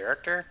kind of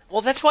character,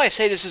 Well, that's why I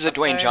say this is a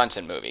Dwayne Okay.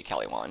 Johnson movie.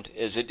 Kelly Wand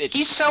is it? It's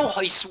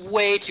he's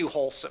way too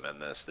wholesome in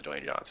this. The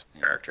Dwayne Johnson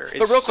character.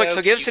 But real quick, so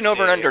so give us an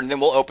over and cutesy. under, and then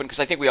we'll open because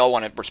I think we all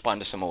want to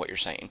respond to some of what you're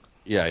saying.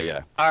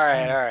 Yeah. All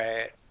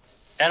right.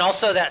 And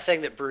also that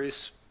thing that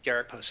Bruce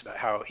Garrick posted about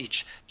how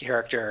each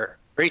character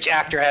or each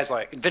actor has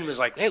like Vin was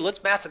like, hey,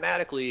 let's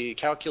mathematically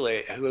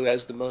calculate who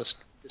has the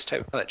most this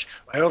type of punch.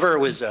 My over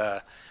was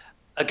a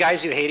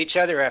guys who hate each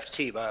other have to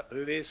team up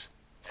movies,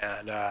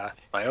 and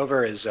my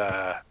over is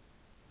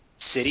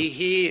City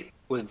Heat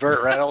with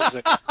Burt Reynolds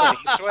and Clint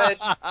Eastwood.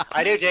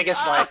 I knew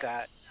Dingus liked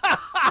that.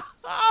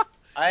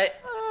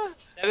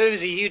 That movie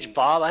was a huge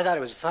bomb. I thought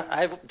it was fun.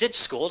 I did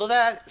school to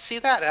that, see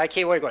that, and I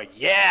came away going,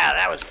 yeah,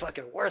 that was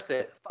fucking worth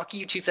it. Fuck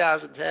you,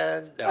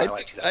 2010. No, I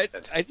like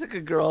 2010. I took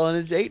a girl on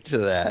a date to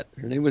that.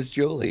 Her name was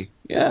Julie.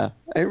 Yeah,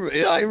 I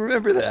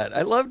remember that.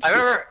 I loved. I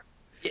remember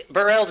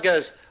Burt Reynolds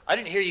goes, I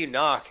didn't hear you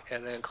knock,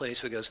 and then Clint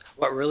Eastwood goes,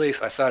 what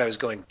relief? I thought I was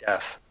going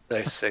deaf.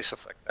 They say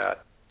stuff like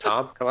that.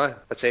 Tom, come on,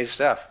 let's say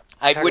stuff.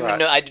 I Talk wouldn't about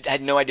know. I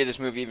had no idea this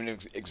movie even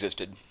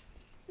existed.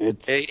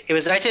 It's. It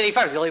was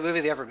 1985. It was the only movie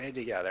they ever made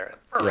together.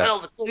 Burt Yeah.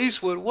 Reynolds and Clint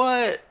Eastwood,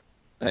 what?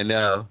 I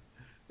know.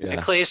 And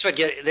Yeah. Clint Eastwood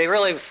they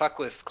really fuck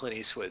with Clint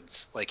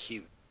Eastwood's like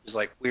he was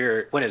like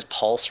weird when his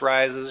pulse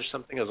rises or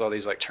something. There's all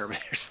these like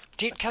Terminators.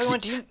 Kelly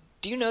Wand,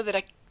 do you know that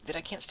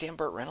I can't stand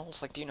Burt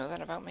Reynolds? Like, do you know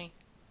that about me?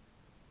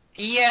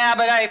 Yeah,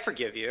 but I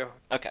forgive you.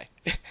 Okay.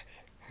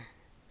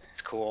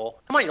 It's cool.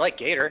 Come on, you like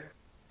Gator.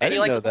 I And you didn't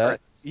like know the that.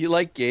 Birds. You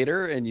like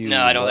Gator, and you.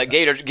 No, I don't like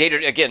Gator. Gator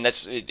again.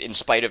 That's in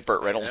spite of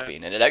Burt Reynolds Yeah.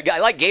 being in it. I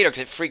like Gator because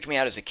it freaked me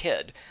out as a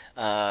kid.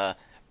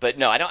 But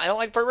no, I don't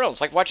like Burt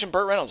Reynolds. Like watching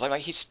Burt Reynolds, like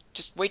he's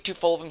just way too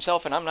full of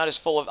himself, and I'm not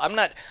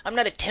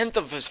a tenth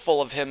of as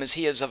full of him as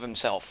he is of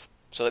himself.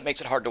 So it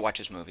makes it hard to watch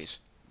his movies.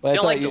 But I You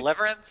don't thought like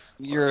Deliverance?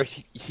 You're a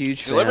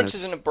huge fan Deliverance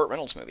of isn't a Burt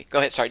Reynolds movie. Go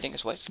ahead. Sorry,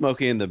 Dingus. What?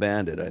 Smokey and the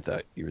Bandit. I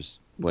thought you was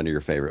one of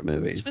your favorite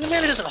movies. The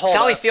movie doesn't hold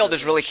Sally up Field to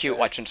is really much, cute uh,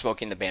 watching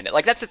Smoking the Bandit.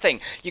 Like that's the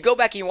thing. You go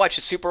back and you watch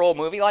a super old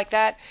movie like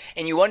that,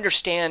 and you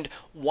understand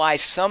why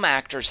some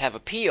actors have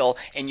appeal,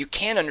 and you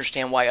can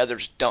understand why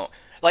others don't.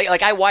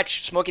 Like I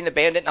watched Smoking the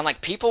Bandit, and I'm like,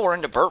 people were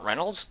into Burt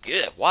Reynolds.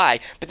 Good,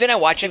 why? But then I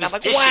watch it, and I'm was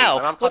like, dishy. My wow,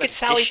 mom look called at it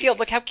Sally dishy. Field.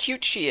 Look how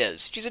cute she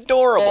is. She's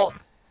adorable. Well,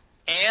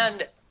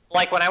 and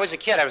like when I was a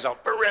kid, I was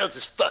like, Burt Reynolds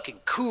is fucking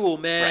cool,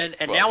 man. Right.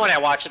 And Well, now when I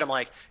watch it, I'm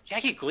like,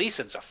 Jackie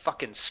Gleason's a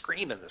fucking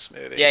scream in this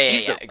movie. Yeah,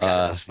 He's the exactly.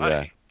 reason it's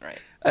funny. Right.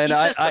 And He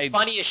says the I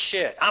funniest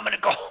shit. I'm gonna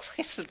go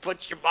place and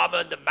put your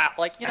mama in the mouth.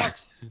 Like,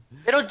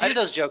 they don't do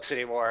those jokes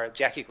anymore.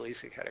 Jackie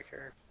Gleason kind of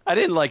character. I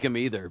didn't like him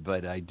either,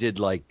 but I did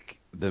like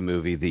the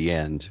movie The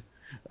End.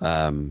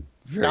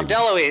 Very Dom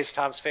DeLuise,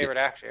 Tom's favorite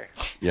actor.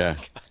 yeah.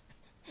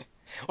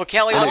 Well,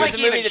 Kelly, I what like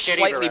was a movie even that's shitty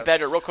slightly Barrows.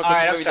 better? Real quick, All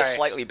what's right, a I'm movie that's sorry.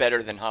 slightly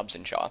better than Hobbs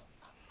and Shaw?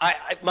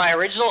 My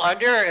original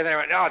under, and then I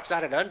went, no, it's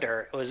not an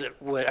under. I was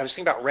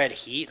thinking about Red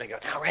Heat, and I go,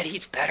 no, Red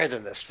Heat's better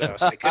than this, though,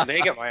 so I couldn't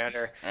make it my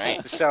under.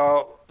 Right.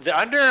 So the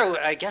under,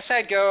 I guess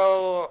I'd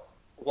go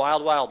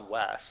Wild Wild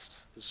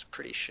West. It's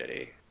pretty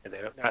shitty, and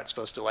they're not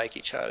supposed to like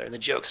each other, and the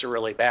jokes are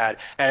really bad.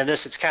 And in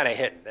this, it's kind of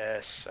hit and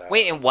miss. So.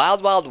 Wait, in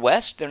Wild Wild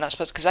West, they're not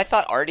supposed, because I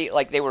thought Artie,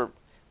 like, they were,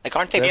 like,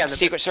 aren't they Yeah,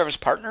 Secret Service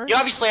partners? You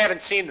obviously haven't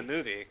seen the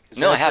movie. 'Cause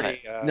No, they're I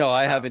haven't. No,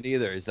 I haven't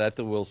either. Is that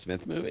the Will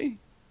Smith movie?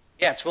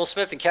 Yeah, it's Will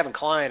Smith and Kevin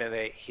Kline, and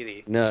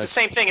No, it's the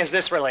same thing as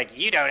this, where like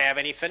you don't have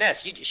any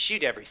finesse, you just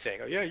shoot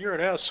everything. Oh yeah, you're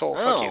an asshole.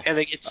 Fuck you. Oh. And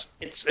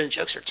and the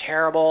jokes are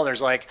terrible.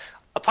 There's like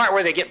a part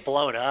where they get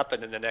blown up,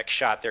 and then the next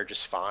shot they're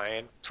just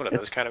fine. It's one of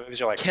those It's kind of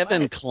movies. You're like,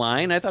 Kevin what?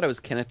 Kline? I thought it was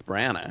Kenneth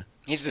Branagh.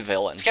 He's the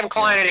villain. It's Kevin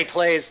Kline, and he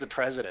plays the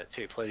president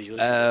too. He plays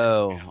Ulysses.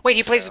 Oh. Wait,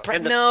 he plays So- the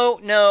and the-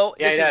 No,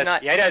 Yeah, this he is does.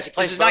 not. Yeah, he does. He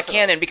plays This is both not of them.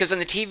 canon because on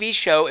the TV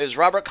show it was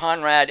Robert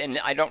Conrad and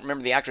I don't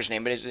remember the actor's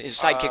name, but his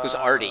sidekick was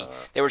Artie.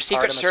 They were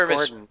Secret Artemis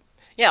Service. Gordon.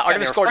 Yeah, they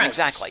Artemis were Gordon, friends.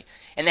 exactly.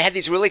 And they had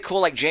these really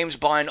cool, like James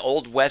Bond,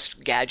 Old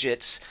West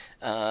gadgets.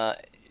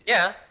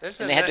 Yeah, there's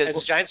And they had to-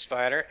 it's a giant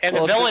spider, and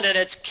Well, the villain in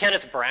it's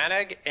Kenneth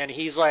Branagh, and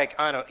he's like,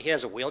 I don't know, he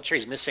has a wheelchair,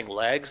 he's missing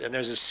legs, and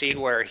there's a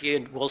scene where he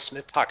and Will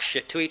Smith talk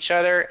shit to each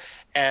other,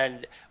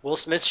 and Will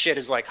Smith's shit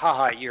is like,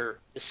 haha, you're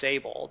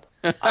disabled.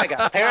 I got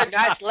a pair of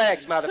nice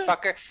legs,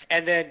 motherfucker.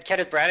 And then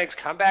Kenneth Branagh's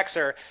comebacks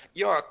are,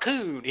 you're a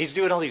coon. He's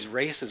doing all these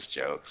racist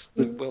jokes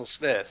to Will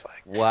Smith,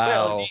 like, Wow.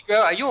 well,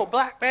 Negro, are you a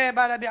black man?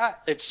 Blah, blah, blah.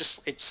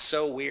 It's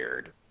so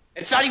weird.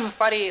 It's not even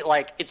funny.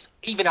 Like, I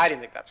didn't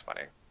think that's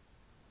funny.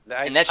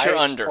 And that's your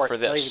I under support for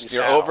Blazing this.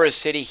 You're Saddles. over is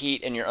City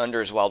Heat and your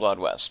under is Wild Wild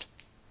West.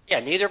 Yeah,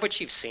 neither of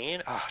which you've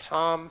seen. Oh,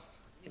 Tom,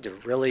 you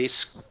need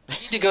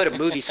to go to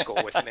movie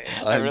school with me.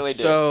 I I'm really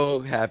do. so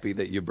happy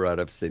that you brought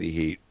up City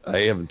Heat. I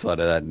haven't thought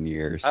of that in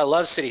years. I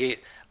love City Heat.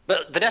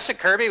 But Vanessa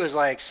Kirby was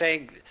like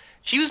saying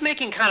she was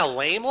making kind of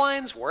lame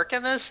lines work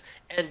in this,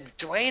 and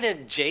Dwayne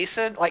and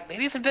Jason, like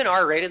maybe if it had been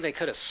R-rated, they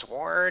could have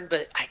sworn,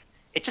 but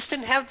it just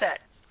didn't have that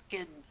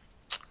fucking,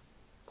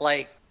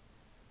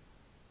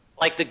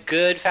 like the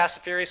good Fast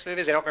and Furious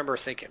movies. I don't remember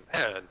thinking,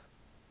 man,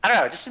 I don't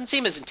know, it just didn't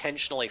seem as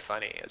intentionally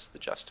funny as the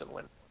Justin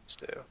Lin ones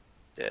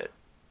did.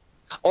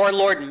 Or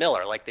Lord and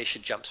Miller, like they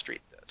should Jump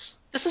Street this.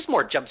 This is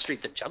more Jump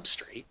Street than Jump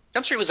Street.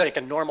 Jump Street was like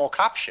a normal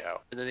cop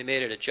show, and then they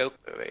made it a joke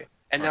movie.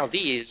 And now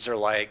these are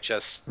like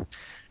just,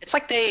 it's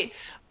like they,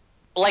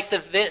 like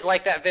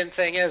that Vin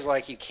thing is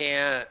like you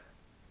can't,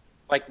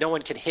 like no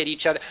one can hit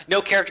each other.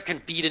 No character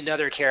can beat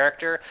another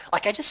character.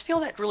 Like I just feel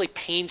that really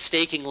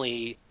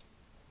painstakingly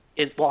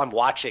while I'm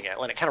watching it,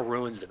 and it kind of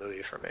ruins the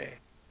movie for me.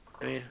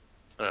 I mean,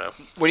 I don't know.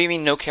 What do you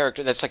mean no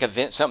character? That's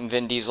like something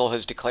Vin Diesel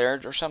has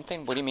declared or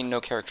something? What do you mean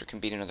no character can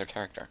beat another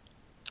character?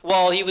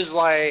 Well, he was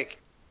like,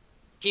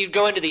 he'd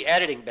go into the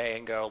editing bay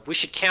and go, we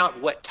should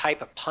count what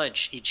type of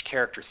punch each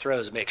character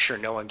throws and make sure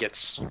no one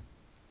gets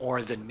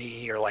more than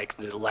me or like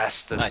the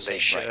less than they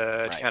should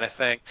right. kind of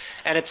thing.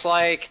 And it's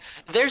like,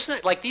 there's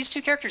not, like these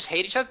two characters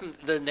hate each other.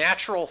 The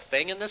natural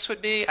thing in this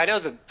would be, I know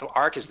the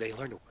arc is they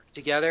learn to work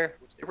together,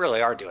 which they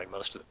really are doing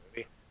most of the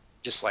movie,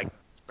 just like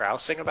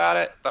grousing about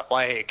it. But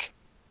like,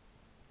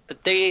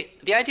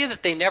 the idea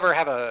that they never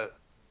have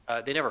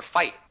they never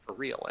fight for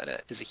real in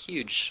it is a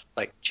huge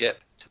like jip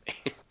to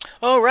me.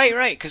 Oh, right.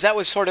 Because that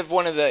was sort of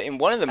in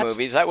one of the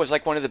movies, that was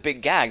like one of the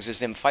big gags is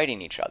them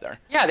fighting each other.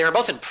 Yeah, they were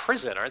both in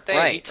prison, aren't they?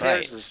 Right, He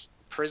tears his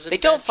prison. They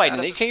don't bench fight. out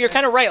of You're him.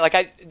 kind of right.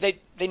 Like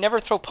they never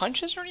throw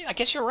punches or anything. I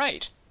guess you're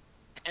right.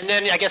 And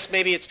then I guess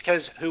maybe it's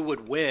because who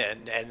would win,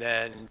 and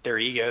then their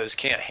egos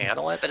can't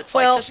handle it. But it's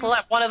Well- like just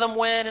let one of them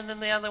win, and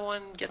then the other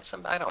one gets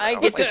some. I don't know. I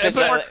get the Like, sense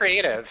it's more that-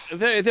 creative.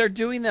 They're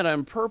doing that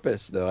on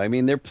purpose, though. I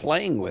mean, they're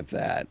playing with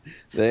that.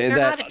 They're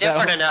not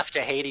different enough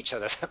to hate each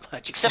other that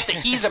much, except that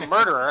he's a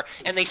murderer,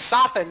 and they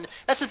soften.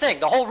 That's the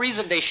thing. The whole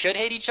reason they should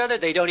hate each other,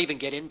 they don't even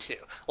get into.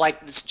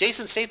 Like this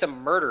Jason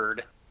Statham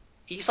murdered.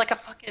 He's like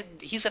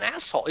he's an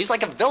asshole. He's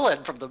like a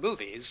villain from the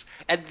movies.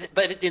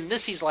 But in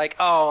this, he's like,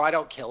 oh, I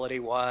don't kill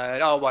anyone.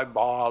 Oh, my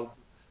mom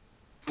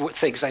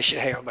thinks I should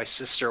hang out with my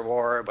sister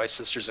more. My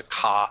sister's a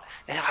cop.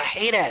 And I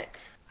hate it.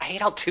 I hate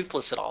how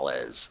toothless it all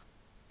is.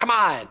 Come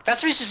on. Fast and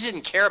Furious just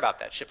didn't care about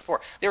that shit before.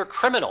 They were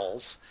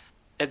criminals.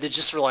 And they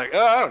just were like,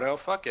 oh, I don't know,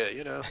 fuck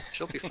it,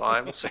 she'll be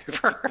fine, we'll save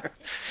her.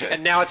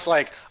 And now it's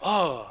like,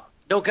 oh,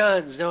 no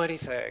guns, no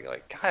anything.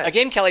 Like, God.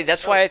 Again, Kelly,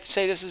 that's why I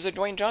say this is a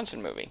Dwayne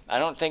Johnson movie. I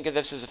don't think of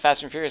this as a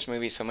Fast and Furious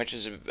movie so much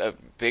as a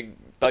big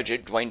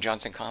budget Dwayne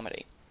Johnson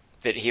comedy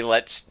that he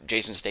lets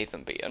Jason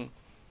Statham be in.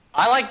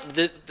 I like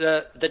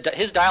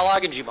his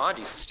dialogue in Jumanji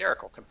is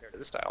hysterical compared to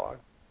this dialogue.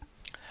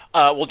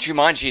 Well,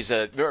 Jumanji's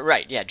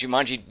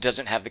Jumanji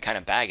doesn't have the kind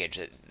of baggage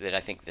that I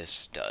think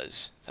this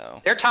does.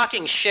 So They're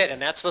talking shit, and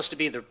that's supposed to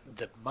be the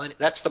money.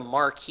 That's the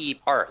marquee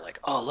part. Like,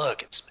 oh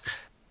look,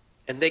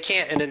 and they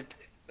can't,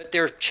 but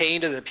they're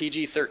chained to the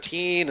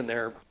PG-13, and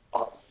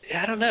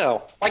I don't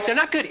know, like they're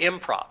not good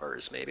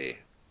improvers, maybe.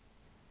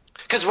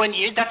 Because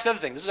that's another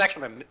thing. This is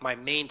actually my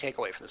main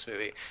takeaway from this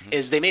movie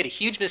is they made a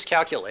huge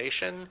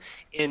miscalculation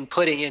in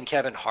putting in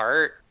Kevin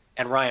Hart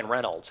and Ryan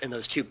Reynolds in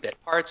those two bit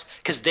parts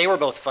because they were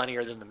both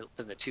funnier than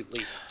the two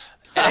leads.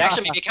 And it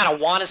actually made me kind of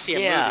want to see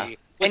a movie.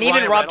 And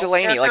even Rob Reynolds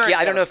Delaney, like, character I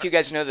don't and know if you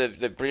guys know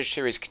the British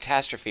series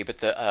Catastrophe, but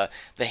the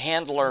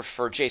handler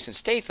for Jason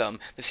Statham,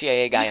 the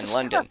CIA guy in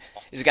London,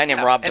 is a guy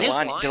named Rob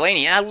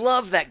Delaney, and I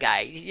love that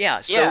guy.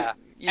 Yeah, so yeah.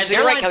 And so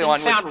their right, lines Kelly didn't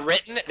Wand, sound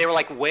written. They were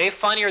like way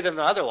funnier than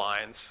the other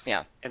lines.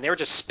 Yeah. And they were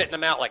just spitting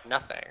them out like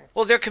nothing.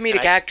 Well, they're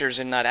comedic actors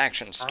and not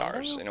action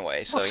stars in a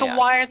way. So so yeah.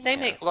 why aren't they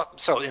making?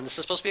 And this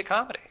is supposed to be a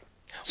comedy.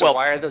 So Well,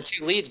 why are the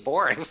two leads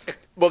boring?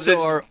 Well,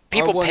 So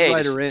people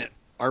pay.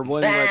 Our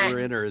one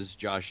writer-inner is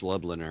Josh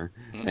Lubliner,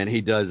 and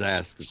he does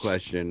ask the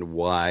question,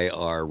 why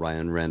are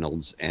Ryan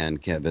Reynolds and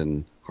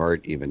Kevin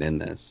Hart even in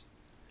this?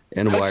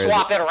 And Could why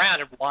swap it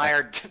around and why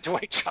are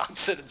Dwayne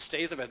Johnson and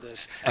Statham in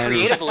this,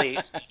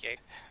 creatively speaking?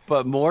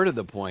 But more to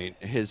the point,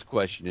 his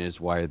question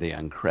is, why are they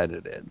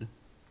uncredited?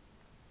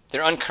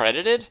 They're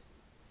uncredited?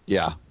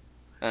 Yeah.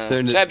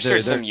 I'm sure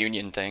it's some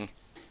union thing.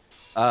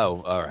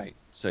 Oh, all right.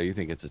 So you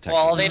think it's a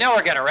technical... Well, they know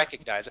we're going to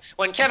recognize it.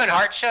 When Kevin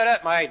Hart showed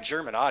up, my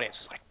German audience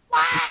was like, "Wow!"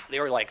 They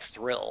were like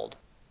thrilled.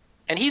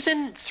 And he's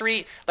in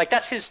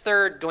that's his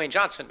third Dwayne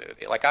Johnson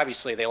movie. Like,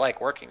 obviously, they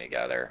like working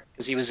together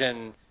because he was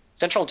in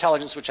Central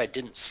Intelligence, which I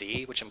didn't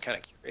see, which I'm kind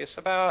of curious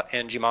about,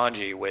 and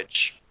Jumanji,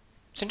 which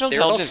Central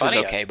Intelligence is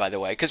okay, by the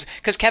way, because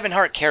Kevin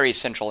Hart carries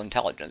Central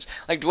Intelligence.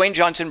 Like, Dwayne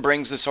Johnson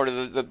brings the sort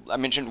of the I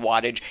mentioned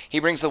wattage.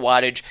 He brings the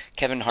wattage.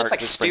 Kevin Hart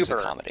just brings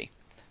the comedy.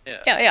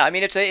 Yeah. I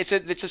mean, it's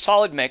a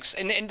solid mix,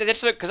 and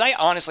that's because I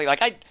honestly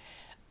I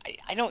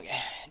don't,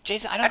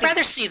 Jason. I'd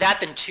rather see that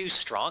than two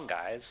strong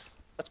guys.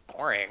 That's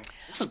boring.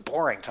 This is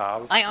boring,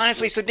 Tom. I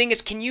honestly, so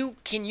Dingus, can you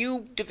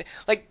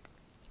like?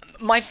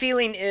 My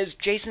feeling is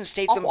Jason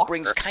Statham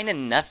brings kind of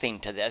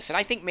nothing to this, and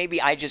I think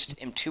maybe I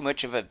just am too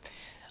much of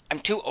I'm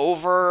too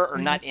over or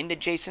not into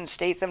Jason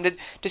Statham.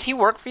 Does he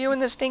work for you in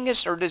this,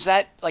 Dingus, or is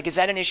that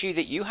an issue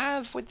that you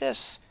have with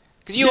this?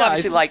 Because you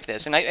obviously like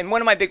this, and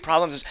one of my big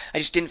problems is I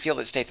just didn't feel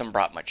that Statham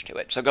brought much to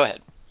it. So go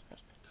ahead.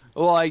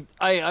 Well,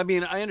 I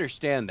mean, I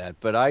understand that,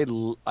 but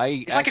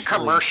he's like a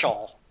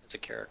commercial as a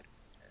character.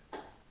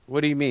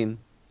 What do you mean?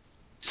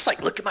 Just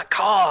like, look at my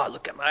car,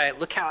 look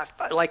how I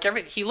fight. Like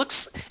he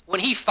looks, when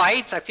he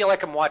fights, I feel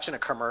like I'm watching a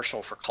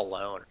commercial for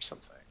cologne or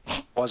something.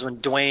 Whereas when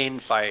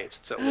Dwayne fights,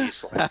 it's at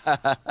least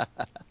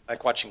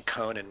like watching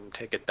Conan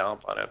take a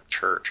dump on a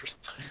church or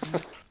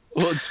something.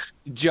 Well,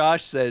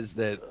 Josh says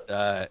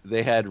that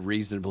they had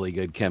reasonably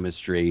good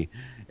chemistry,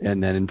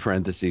 and then in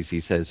parentheses he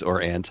says, or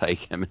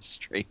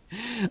anti-chemistry,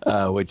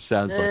 which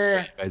sounds like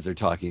what you guys are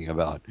talking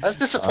about. I was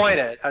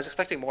disappointed. I was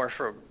expecting more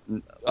from...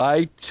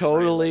 I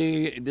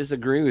totally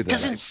disagree with that.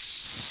 Because in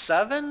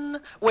 7...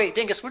 Wait,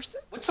 Dingus, what's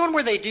the one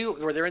where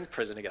they're in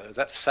prison together? Is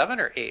that 7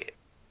 or 8?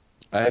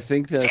 I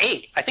think that's... It's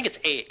 8. I think it's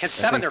 8. Because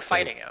 7, they're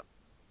fighting him.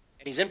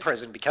 And he's in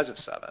prison because of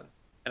 7.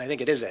 And I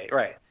think it is 8,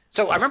 right.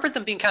 So I remember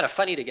them being kind of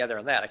funny together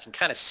on that. I can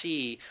kind of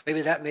see,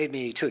 maybe that made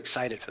me too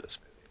excited for this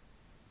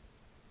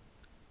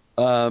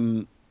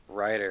movie.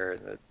 Writer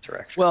and the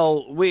director.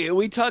 Well,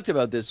 we talked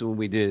about this when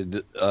we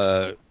did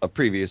a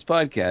previous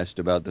podcast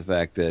about the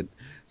fact that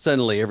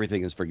suddenly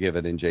everything is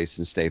forgiven in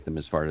Jason Statham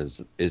as far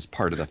as is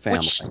part of the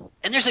family.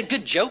 And there's a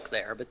good joke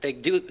there, but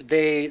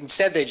they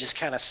instead just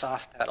kind of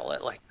soft pedal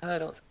it, like, I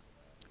don't.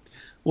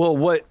 Well,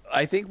 what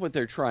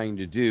they're trying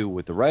to do,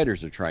 what the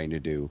writers are trying to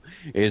do,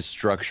 is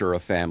structure a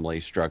family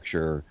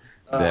structure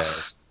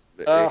that.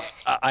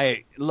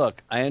 I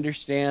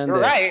understand. You're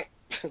right.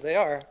 They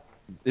are.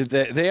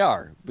 They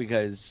are,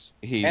 because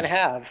he's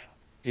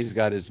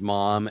got his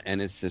mom and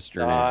his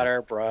sister daughter,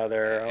 now,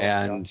 brother,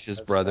 and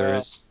his brother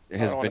has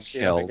been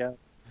killed.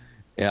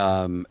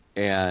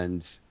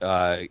 And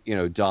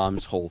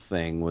Dom's whole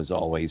thing was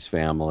always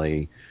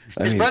family.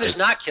 His brother's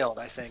not killed,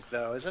 I think,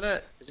 though, isn't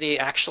it? Is he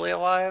actually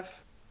alive?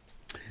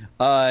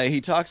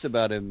 He talks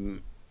about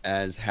him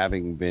as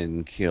having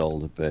been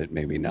killed, but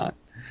maybe not.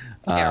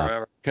 Can't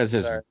remember. Because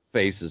his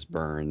face is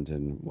burned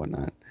and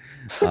whatnot.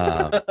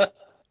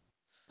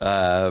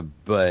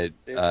 But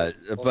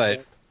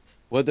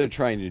what they're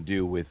trying to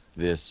do with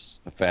this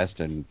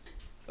Fast and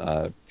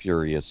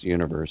Furious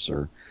universe,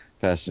 or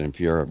Fast and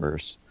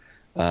Furiverse,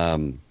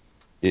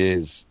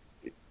 is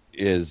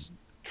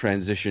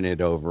transition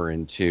it over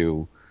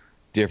into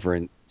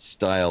different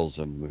styles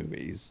of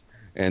movies.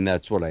 And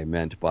that's what I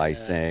meant by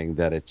saying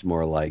that it's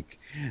more like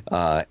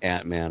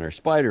Ant-Man or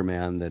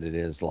Spider-Man than it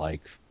is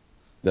like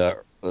the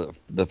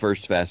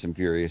first Fast and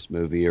Furious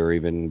movie, or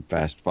even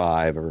Fast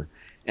 5, or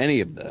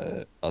any of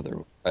the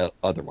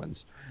other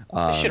ones.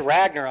 They should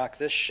Ragnarok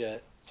this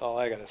shit. That's all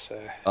I gotta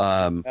say.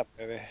 That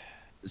movie.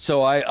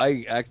 So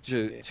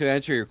to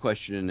answer your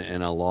question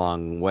in a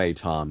long way,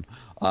 Tom,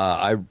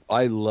 I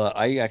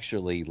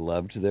actually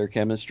loved their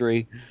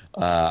chemistry.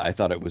 I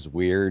thought it was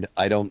weird.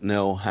 I don't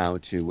know how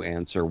to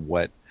answer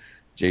what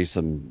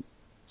Jason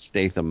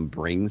Statham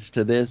brings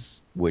to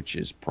this, which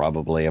is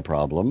probably a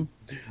problem.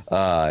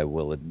 I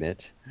will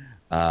admit.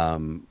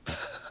 But,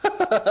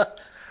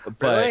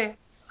 Really?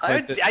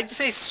 but I'd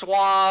say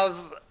suave,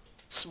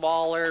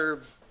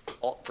 smaller,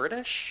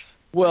 British.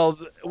 well,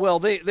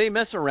 they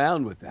mess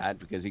around with that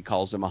because he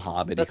calls him a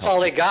hobbit. That's all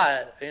they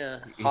got. Yeah,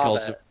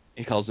 Hobbit.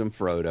 He calls him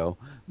Frodo,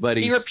 but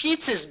He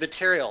repeats his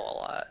material a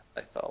lot.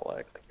 I felt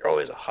like you're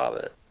always a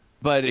hobbit.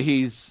 but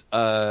he's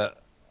a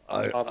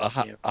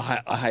Hobbit,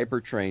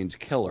 hyper trained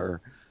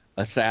killer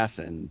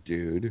assassin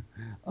dude.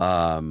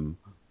 Martial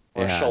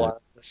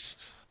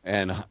artist.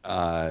 And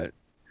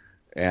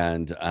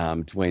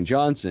Dwayne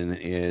Johnson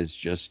is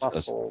just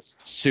Muscles.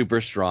 a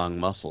super strong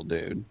muscle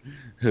dude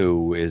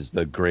who is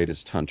the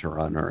greatest hunter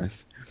on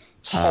earth.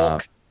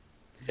 Hulk.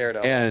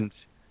 Daredevil.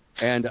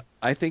 And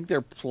I think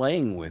they're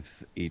playing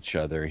with each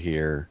other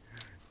here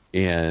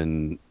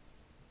in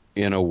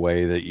a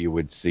way that you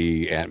would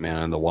see Ant-Man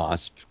and the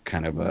Wasp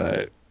kind of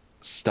a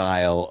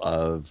style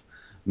of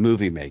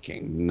movie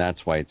making. And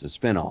that's why it's a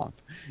spinoff,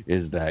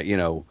 is that,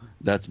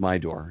 that's my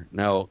door.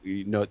 No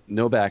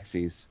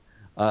backsies.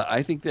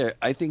 I think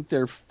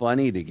they're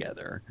funny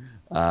together.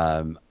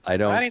 I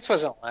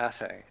wasn't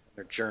laughing.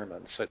 They're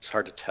German, so it's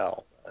hard to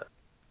tell.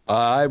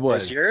 I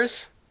was. Was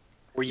yours?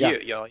 Were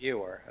Yeah. you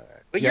were.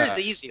 But Yeah. you're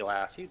the easy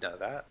laugh. You know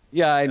that.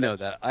 Yeah, I know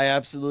that. I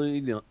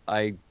absolutely know.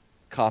 I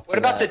copped. What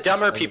about the that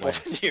dumber right people away.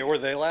 than you? Were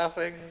they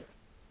laughing?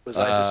 Was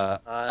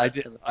I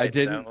just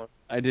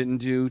I didn't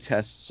do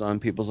tests on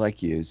people's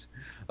IQs.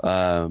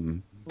 But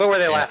were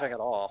they laughing at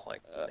all?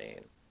 Like,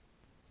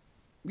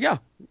 yeah,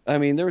 I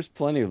mean, there was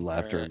plenty of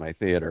laughter in my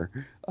theater,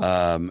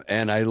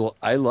 and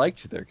I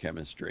liked their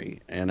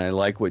chemistry, and I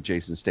like what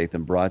Jason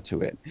Statham brought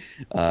to it,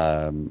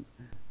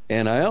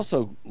 and I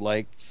also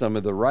liked some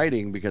of the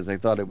writing because I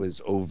thought it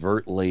was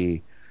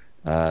overtly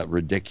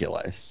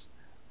ridiculous.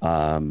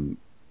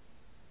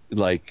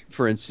 Like,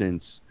 for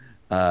instance,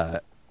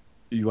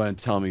 you want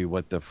to tell me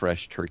what the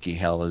fresh turkey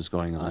hell is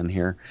going on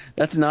here?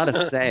 That's not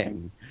a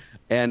saying,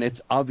 and it's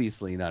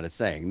obviously not a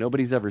saying.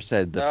 Nobody's ever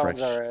said the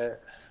fresh. All right.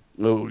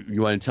 Oh,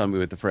 you want to tell me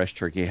what the fresh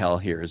turkey hell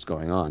here is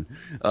going on?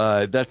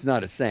 That's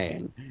not a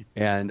saying,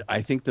 and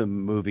I think the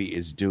movie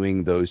is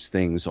doing those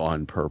things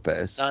on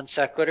purpose. Non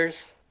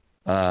sequiturs.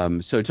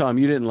 So Tom,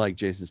 you didn't like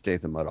Jason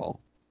Statham at all?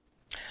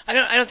 I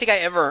don't think I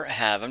ever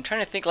have. I'm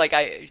trying to think like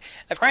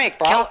Crank,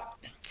 bro.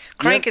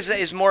 Crank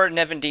is more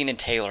Nevin Dean and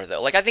Taylor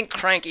though. Like I think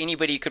Crank,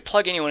 anybody, you could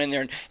plug anyone in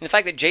there, and the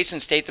fact that Jason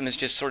Statham is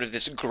just sort of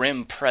this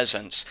grim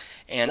presence,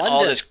 and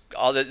London.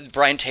 all the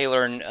Brian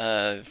Taylor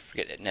and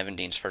forget Nevin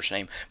Dean's first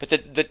name, but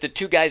the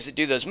two guys that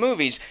do those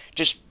movies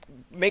just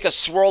make a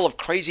swirl of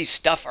crazy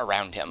stuff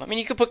around him. I mean,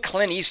 you could put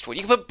Clint Eastwood,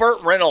 you could put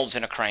Burt Reynolds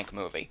in a Crank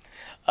movie.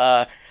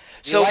 You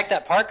like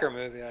that Parker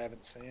movie I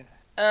haven't seen?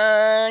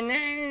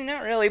 No,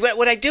 not really. But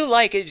what I do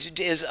like is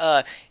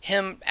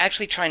him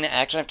actually trying to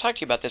act, and I've talked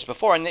to you about this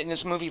before, in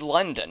this movie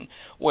London,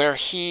 where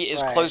he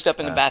is closed up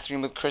in the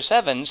bathroom with Chris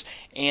Evans,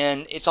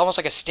 and it's almost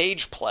like a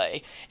stage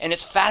play, and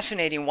it's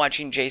fascinating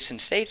watching Jason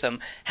Statham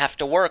have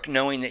to work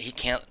knowing that he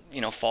can't,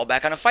 fall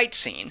back on a fight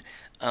scene.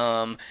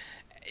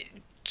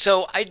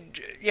 So I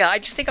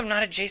just think I'm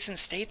not a Jason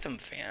Statham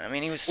fan. I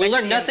mean, he was. We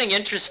learned nothing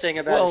interesting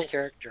about his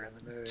character in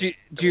the movie.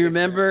 Do you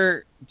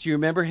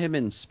remember him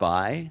in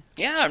Spy?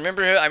 Yeah, I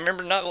remember not.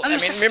 Remember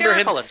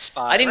him in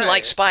Spy. I didn't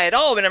like Spy at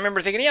all, but I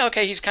remember thinking, yeah,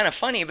 okay, he's kind of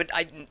funny, but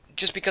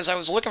just because I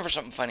was looking for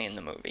something funny in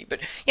the movie. But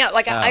yeah,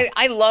 like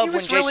I love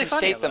when Jason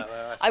Statham.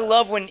 I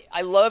love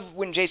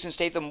when Jason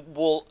Statham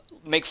will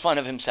make fun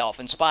of himself,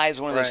 and Spy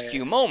is one of those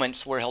few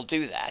moments where he'll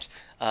do that.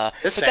 But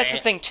that's the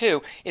thing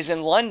too, is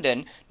in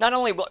London, not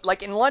only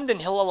like in London,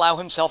 he'll allow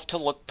himself to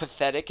look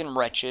pathetic and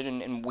wretched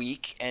and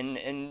weak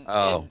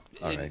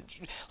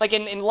like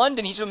in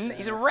London, he's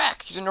a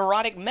wreck, he's a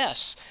neurotic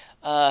mess.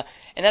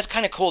 And that's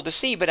kind of cool to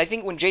see, but I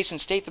think when Jason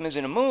Statham is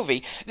in a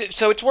movie,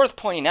 so it's worth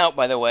pointing out,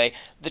 by the way,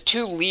 the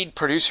two lead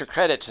producer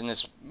credits in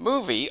this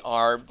movie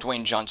are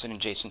Dwayne Johnson and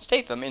Jason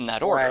Statham in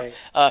that order.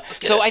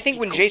 So I think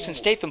when Jason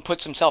Statham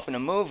puts himself in a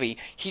movie,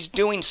 he's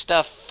doing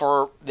stuff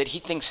that he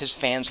thinks his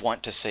fans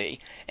want to see.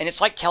 And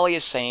it's like Kelly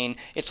is saying,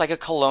 it's like a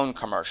cologne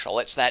commercial.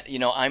 It's that,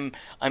 I'm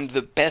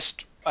the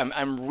best.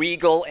 I'm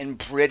regal and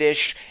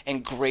British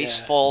and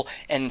graceful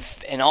and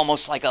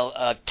almost like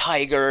a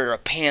tiger or a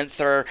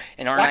panther,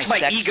 and aren't I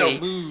sexy? Watch my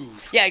ego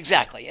move. Yeah,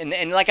 exactly.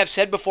 And like I've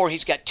said before,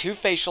 he's got two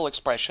facial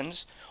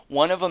expressions.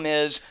 One of them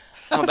is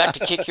I'm about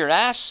to kick your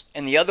ass,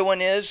 and the other one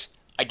is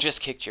I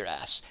just kicked your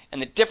ass.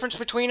 And the difference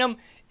between them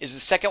is the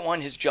second one,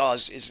 his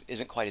jaws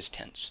isn't quite as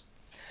tense.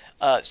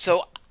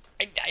 So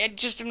I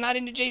just am not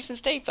into Jason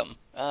Statham.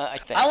 I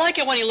think I like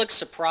it when he looks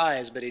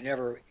surprised, but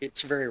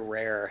it's very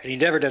rare, and he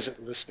never does it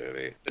in this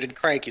movie. But in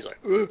Crank, he's like,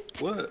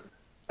 what?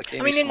 Like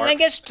I mean, and I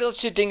guess Phil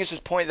Dingus'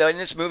 point, though, in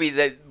this movie,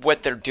 that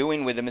what they're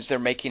doing with him is they're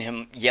making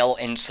him yell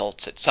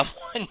insults at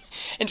someone.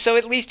 And so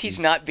at least he's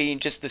not being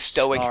just the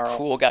stoic,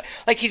 cool guy.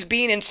 Like, he's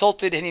being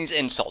insulted and he's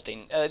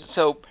insulting.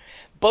 So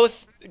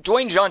both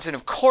Dwayne Johnson,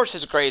 of course,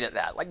 is great at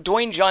that. Like,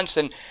 Dwayne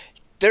Johnson,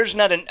 there's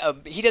not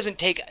he doesn't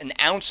take an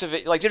ounce of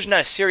it. Like, there's not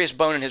a serious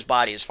bone in his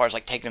body as far as,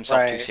 like, taking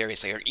himself too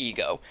seriously or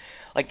ego.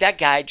 Like that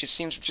guy just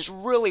seems just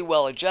really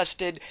well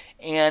adjusted,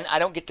 and I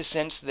don't get the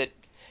sense that.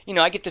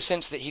 I get the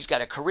sense that he's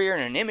got a career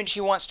and an image he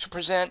wants to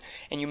present.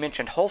 And you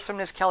mentioned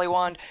wholesomeness, Kelly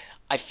Wand.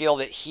 I feel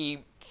that he,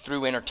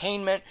 through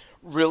entertainment,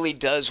 really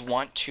does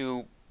want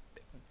to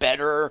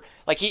better.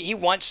 Like he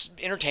wants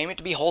entertainment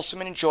to be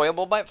wholesome and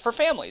enjoyable for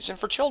families and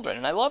for children,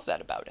 and I love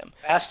that about him.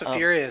 Fast and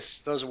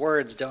Furious, those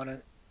words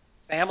don't.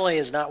 Family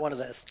is not one of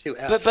the two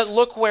F's. But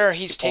look where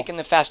he's taken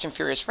the Fast and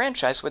Furious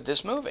franchise with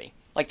this movie.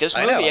 Like this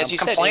movie, I know, as you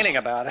said, complaining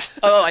about it.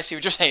 Oh, I see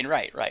what you're saying.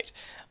 Right.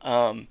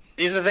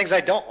 These are the things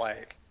I don't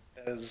like.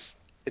 Because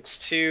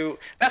it's too.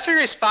 Fast and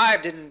Furious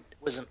 5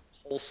 wasn't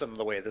wholesome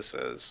the way this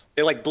is.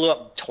 They like blew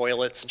up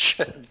toilets and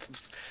shit,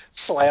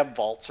 slam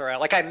vaults around.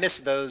 Like I miss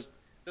those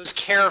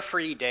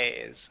carefree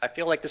days. I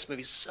feel like this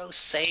movie's so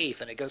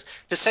safe, and it goes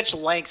to such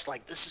lengths.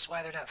 Like this is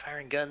why they're not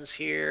firing guns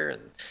here,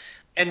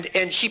 and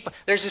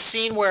there's a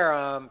scene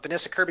where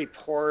Vanessa Kirby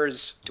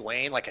pours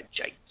Dwayne like a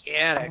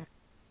gigantic.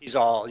 He's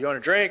all, you want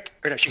a drink?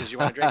 Or no, she goes, you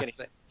want a drink?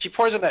 And she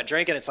pours him that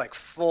drink, and it's like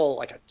full,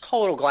 like a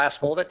total glass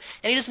full of it.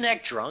 And he doesn't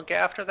act drunk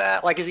after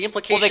that. Like, is the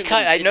implication? Well, they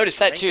cut. I noticed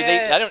that too.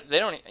 I don't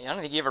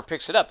think he ever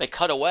picks it up. They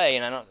cut away,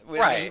 and I don't.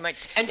 Right.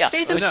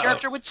 Statham's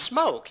character would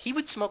smoke. He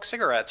would smoke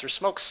cigarettes or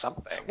smoke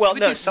something. Well,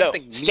 no.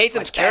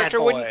 Statham's character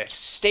wouldn't.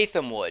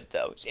 Statham would,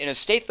 though. In a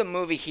Statham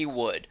movie, he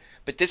would.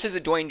 But this is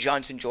a Dwayne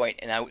Johnson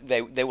joint, and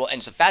they will. And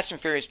it's a Fast and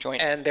Furious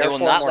joint. And they will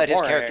not let his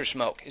character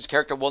smoke. His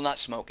character will not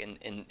smoke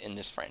in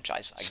this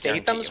franchise.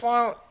 Statham's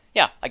won't.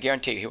 Yeah, I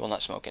guarantee you he will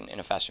not smoke in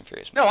a Fast and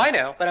Furious movie. No, I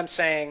know, but I'm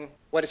saying,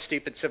 what a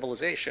stupid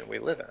civilization we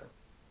live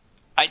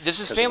in. This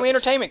is family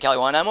entertainment, Kelly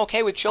Wand. I'm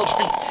okay with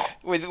children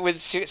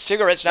with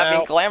cigarettes not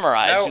being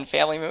glamorized in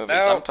family movies.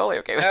 I'm totally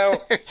okay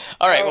with it.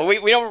 All right, well,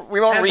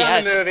 we won't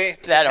rehash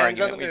that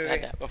argument. We've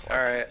had that before.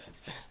 All right.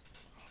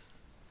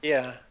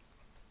 Yeah,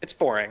 it's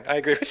boring. I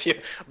agree with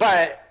you.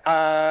 But,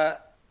 I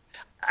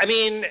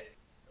mean,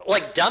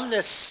 like,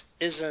 dumbness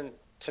isn't,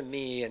 to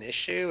me, an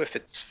issue if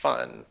it's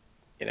fun.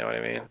 You know what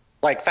I mean?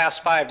 Like,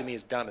 Fast 5 to me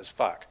is dumb as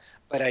fuck.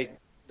 But I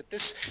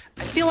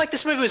feel like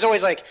this movie was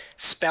always like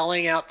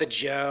spelling out the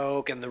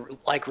joke, and the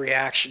like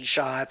reaction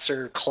shots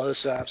or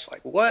close-ups.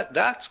 Like, what?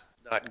 That's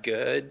not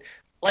good.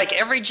 Like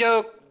every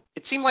joke,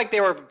 it seemed like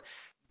they were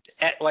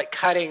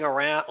cutting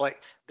around.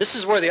 Like, this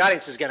is where the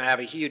audience is going to have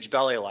a huge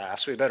belly laugh.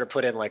 So we better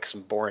put in like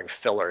some boring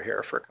filler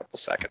here for a couple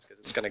seconds because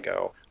it's going to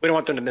go. We don't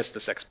want them to miss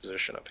this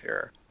exposition up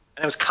here.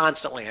 And it was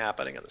constantly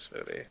happening in this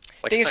movie.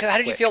 So how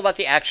did you feel about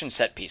the action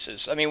set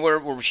pieces? I mean,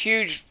 we're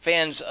huge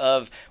fans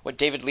of what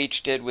David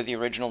Leitch did with the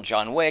original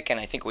John Wick, and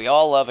I think we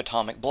all love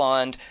Atomic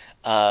Blonde.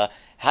 How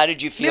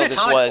did you feel this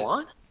was?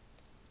 Blonde?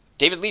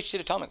 David Leitch did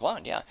Atomic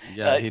Blonde, yeah.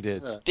 Yeah, he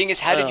did. Dingus,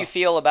 how did you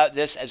feel about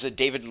this as a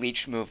David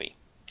Leitch movie?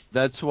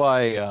 That's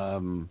why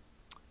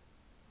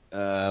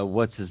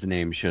what's his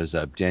name shows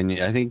up.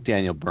 I think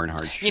Daniel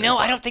Bernhardt shows up.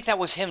 I don't think that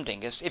was him,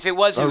 Dingus. If it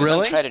was, it was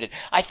really? Uncredited.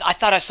 I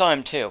thought I saw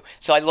him too.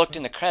 So I looked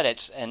in the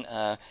credits, and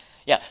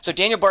so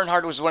Daniel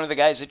Bernhardt was one of the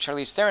guys that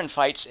Charlize Theron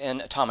fights in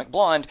Atomic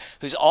Blonde,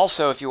 who's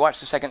also, if you watch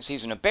the second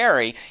season of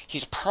Barry,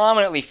 he's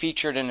prominently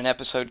featured in an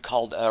episode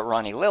called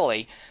Ronnie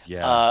Lilly.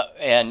 Yeah.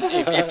 And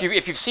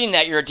if you've seen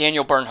that, you're a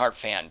Daniel Bernhardt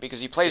fan,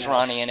 because he plays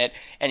Ronnie in it,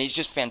 and he's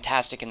just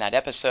fantastic in that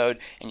episode,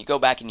 and you go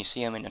back and you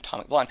see him in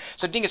Atomic Blonde.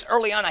 So Dingus,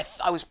 early on,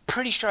 I was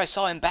pretty sure I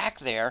saw him back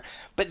there,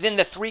 but then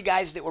the three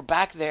guys that were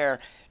back there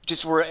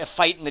just were a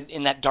fight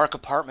in that dark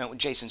apartment with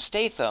Jason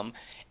Statham,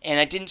 and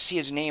I didn't see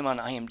his name on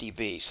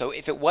IMDb. So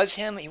if it was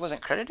him, he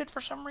wasn't credited for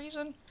some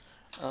reason?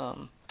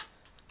 I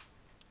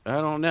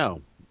don't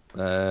know.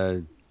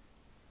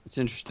 It's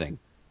interesting.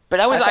 But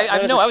I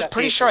was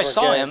pretty sure I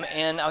saw him,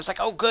 and I was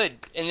like, oh, good.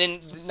 And then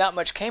not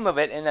much came of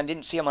it, and I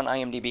didn't see him on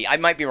IMDb. I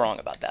might be wrong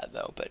about that,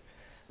 though. But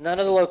none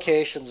of the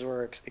locations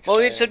were exciting.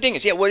 Well, so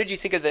Dingus, what did you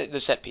think of the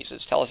set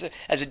pieces? Tell us,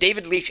 as a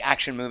David Leitch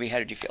action movie, how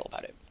did you feel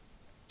about it?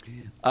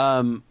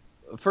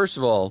 First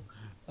of all,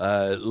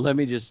 let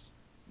me just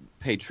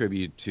pay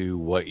tribute to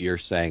what you're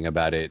saying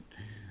about it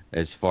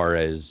as far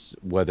as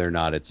whether or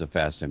not it's a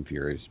Fast and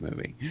Furious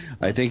movie.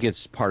 I think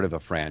it's part of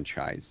a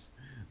franchise,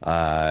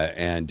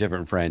 and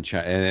different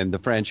franchise, and the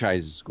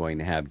franchise is going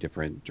to have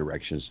different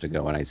directions to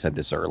go. And I said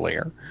this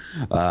earlier.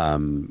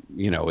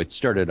 It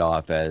started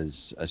off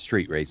as a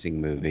street racing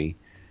movie,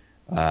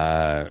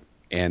 and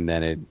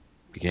then it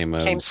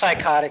became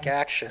psychotic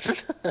action,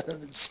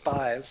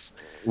 spies.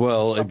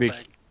 Well,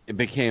 it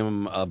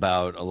became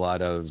about a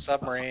lot of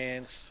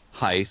submarines,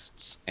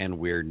 heists, and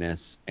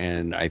weirdness,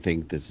 and I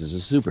think this is a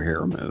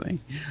superhero movie.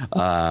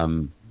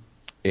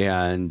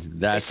 And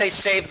that's, they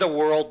say save the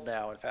world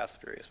now in Fast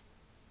and Furious.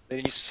 They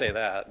used to say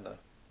that.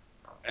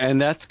 And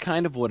that's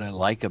kind of what I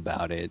like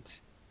about it.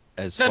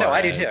 I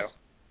do too.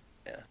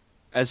 Yeah.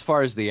 As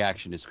far as the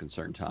action is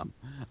concerned, Tom.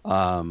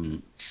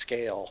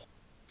 Scale.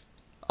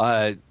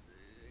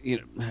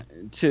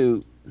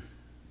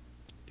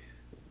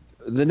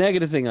 The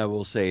negative thing I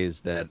will say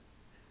is that,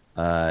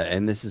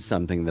 and this is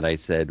something that I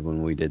said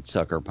when we did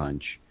Sucker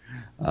Punch,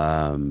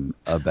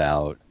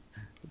 about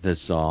the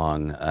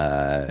song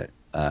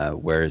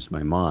Where's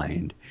My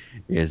Mind,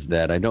 is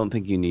that I don't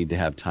think you need to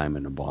have time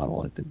in a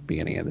bottle at the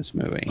beginning of this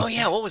movie. Oh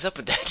yeah, what was up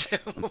with that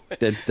too?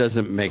 That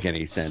doesn't make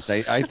any sense.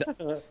 I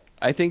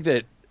think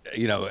that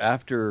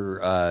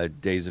after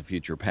Days of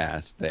Future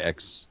Past, the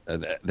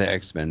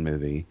X-Men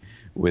movie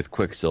with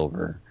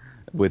Quicksilver,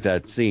 with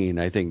that scene,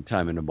 I think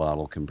time in a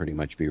bottle can pretty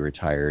much be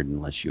retired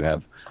unless you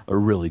have a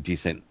really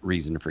decent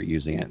reason for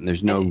using it, and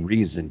there's no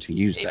reason to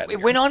use that.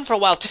 It went on for a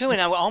while too, and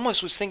I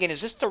almost was thinking,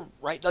 is this the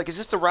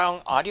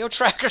wrong audio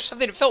track or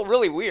something? It felt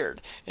really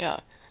weird.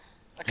 Yeah.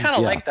 I kind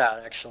of Yeah. like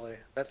that, actually.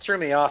 That threw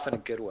me off in a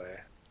good way.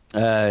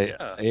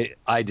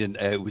 I didn't.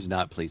 It was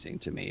not pleasing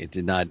to me. It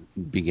did not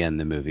begin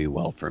the movie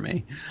well for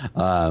me.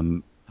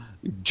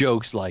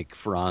 Jokes like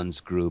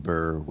Franz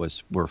Gruber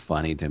were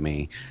funny to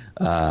me,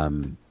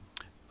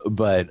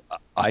 but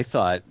I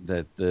thought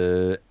that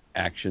the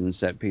action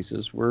set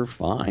pieces were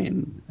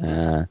fine.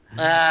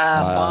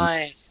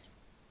 Fine.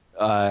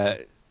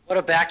 What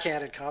a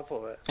backhanded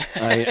compliment.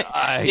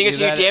 I Do you guys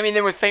that, damning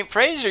them with faint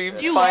praise, or you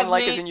You fine love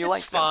like me. as in you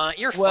It's like fine.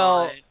 You're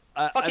well,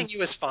 fine. Fucking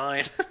you is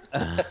fine.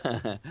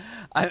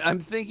 I'm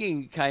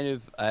thinking kind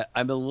of.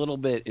 I'm a little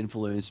bit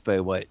influenced by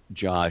what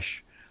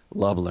Josh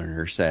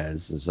Lubliner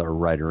says as our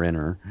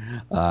writer-inner,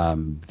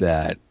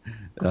 that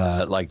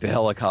like the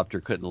helicopter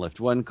couldn't lift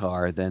one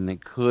car, then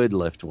it could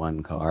lift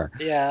one car,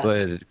 Yeah.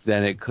 but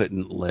then it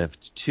couldn't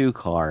lift two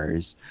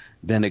cars,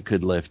 then it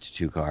could lift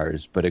two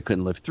cars, but it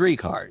couldn't lift three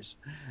cars,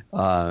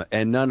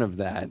 and none of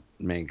that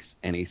makes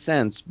any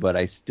sense. But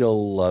I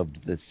still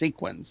loved the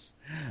sequence.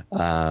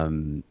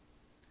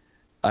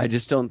 I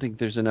just don't think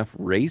there's enough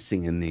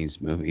racing in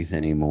these movies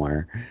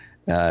anymore.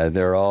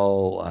 They're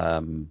all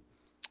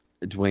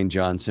Dwayne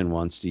Johnson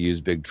wants to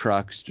use big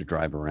trucks to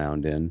drive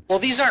around in. Well,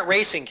 these aren't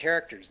racing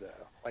characters though.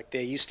 Like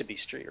they used to be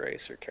street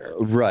racer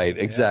characters. Right,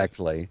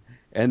 exactly.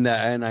 And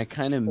I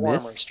kind of Former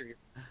miss, street.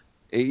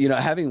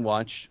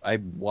 I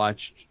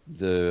watched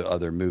the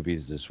other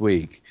movies this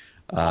week.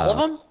 All of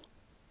them?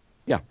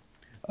 Yeah.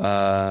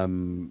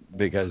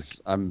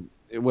 Because I'm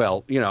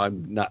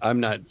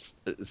not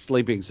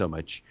sleeping so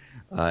much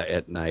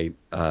at night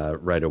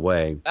right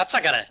away. That's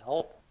not gonna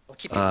help. It'll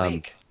keep you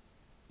awake.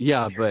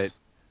 Yeah, but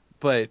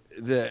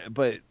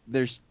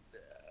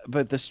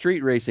the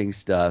street racing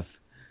stuff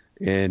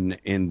in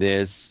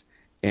this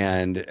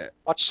and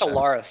Watch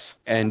Solaris.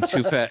 and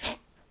Too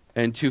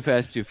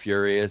Fast Too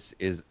Furious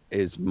is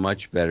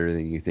much better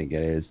than you think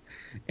it is,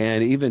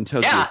 and even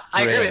Tokyo Drift,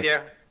 I agree with you.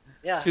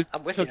 Yeah,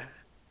 I'm with you.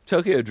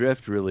 Tokyo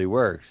Drift really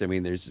works. I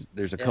mean, there's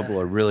a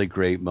couple of really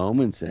great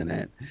moments in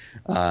it,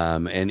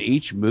 and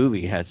each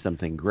movie has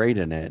something great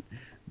in it.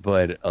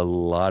 But a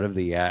lot of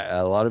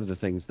the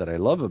things that I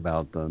love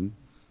about them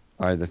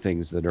are the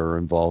things that are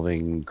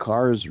involving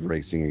cars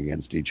racing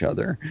against each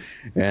other,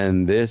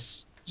 and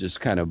this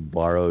just kind of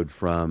borrowed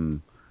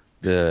from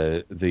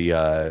the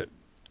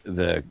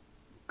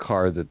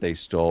car that they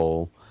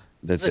stole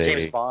It's a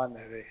James Bond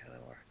movie.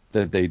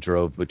 that they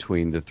drove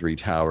between the three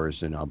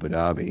towers in Abu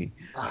Dhabi.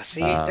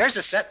 See, there's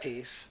a set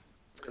piece.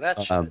 Look at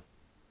that shit.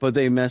 But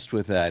they messed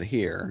with that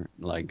here,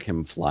 like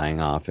him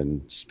flying off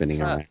and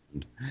spinning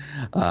around.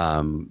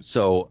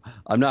 So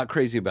I'm not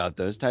crazy about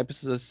those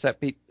types of set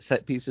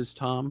pieces,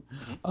 Tom.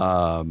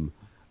 But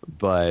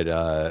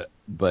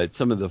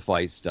some of the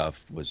fight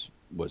stuff was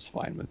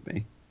fine with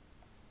me,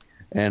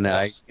 and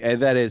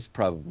that is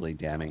probably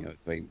damning it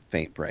with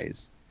faint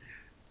praise.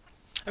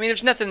 I mean,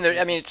 there's nothing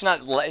that. I mean, it's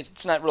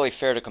not really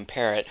fair to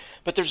compare it,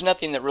 but there's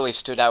nothing that really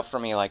stood out for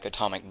me like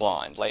Atomic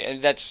Blonde.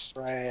 Like that's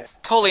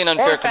totally an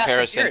unfair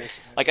comparison.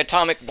 Like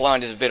Atomic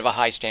Blonde is a bit of a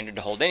high standard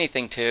to hold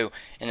anything to,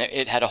 and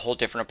it had a whole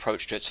different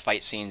approach to its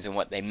fight scenes and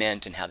what they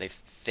meant and how they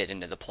fit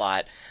into the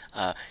plot.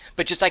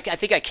 But just like I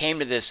think I came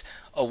to this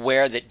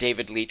aware that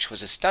David Leitch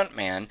was a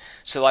stuntman,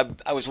 so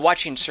I was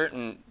watching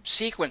certain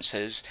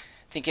sequences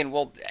thinking,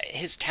 well,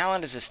 his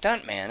talent as a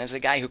stuntman, as a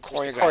guy who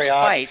choreographs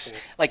fights,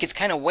 like it's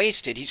kind of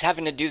wasted. He's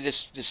having to do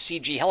this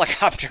CG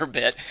helicopter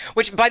bit,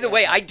 which, by the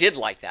way, I did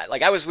like that.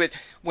 Like I was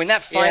when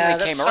that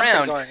finally came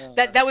around,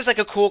 that was like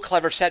a cool,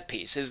 clever set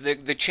piece. Is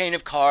the chain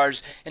of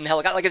cars and the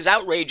helicopter, like it was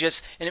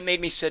outrageous, and it made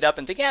me sit up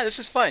and think, yeah, this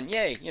is fun,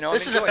 yay,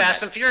 This is a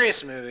Fast and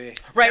Furious movie.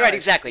 Right,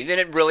 exactly. Then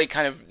it really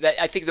kind of,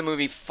 I think the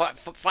movie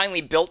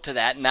finally built to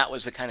that, and that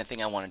was the kind of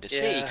thing I wanted to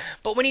see.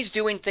 But when he's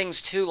doing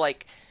things too,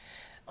 like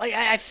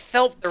I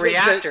felt the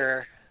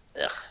reactor.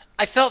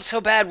 I felt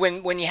so bad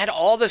when you had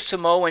all the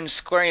Samoans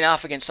squaring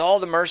off against all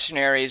the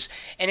mercenaries,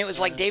 and it was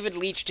like David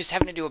Leitch just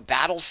having to do a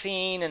battle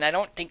scene, and I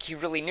don't think he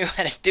really knew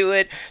how to do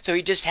it, so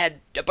he just had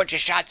a bunch of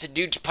shots of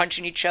dudes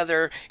punching each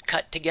other,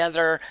 cut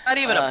together. Not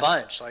even a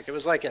bunch. Like it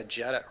was like a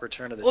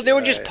Return of the Jedi. Well, there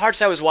were just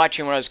parts I was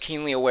watching where I was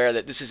keenly aware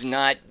that this is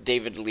not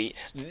David Leitch.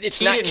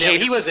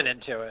 He wasn't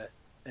into it.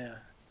 Yeah.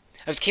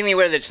 I was keenly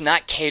aware that it's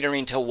not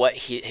catering to what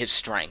his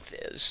strength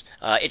is.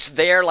 It's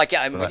there, like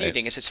I'm with you,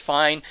 Dingus. It's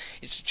fine.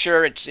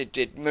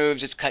 It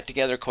moves. It's cut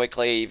together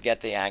quickly. You've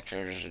got the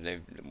actors,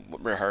 they've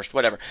rehearsed,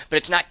 whatever. But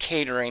it's not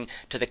catering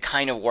to the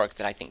kind of work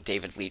that I think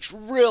David Leitch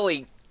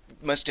really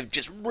must have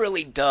just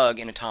really dug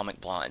in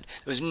Atomic Blonde.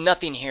 There was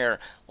nothing here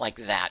like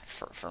that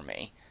for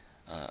me.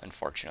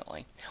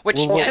 unfortunately. Which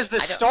Well, Well, yeah, because the I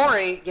don't-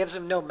 story gives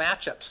him no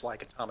matchups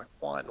like Atomic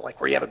Blonde, like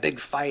where you have a big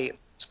fight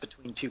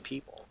between two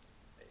people.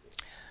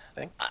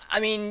 I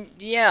mean,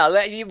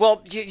 yeah.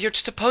 Well, you're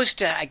supposed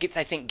to, I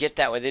think, get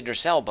that with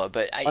Idris Elba,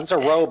 but One's a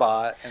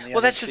robot, and the well,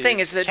 other that's the two thing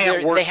is that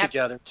can't they work have.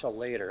 together until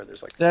later.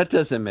 There's like that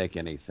doesn't make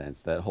any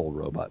sense. That whole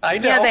robot. I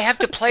thing. know. Yeah, they have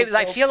to It's play.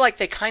 like, I well, feel like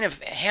they kind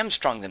of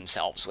hamstrung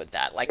themselves with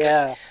that. Like,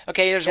 yeah,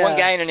 okay, there's one yeah.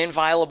 guy in an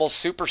inviolable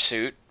super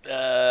suit.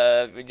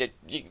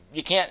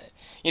 You can't,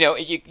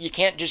 you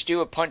can't just do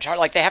a punch hard.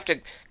 Like they have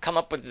to come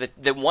up with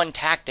the one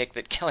tactic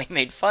that Kelly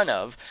made fun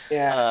of.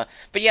 Yeah.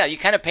 But yeah, you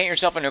kind of paint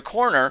yourself in a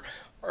corner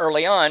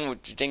early on,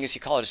 which dingus you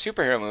call it a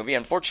superhero movie.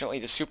 Unfortunately,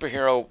 the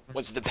superhero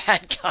was the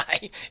bad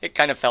guy. It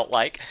kind of felt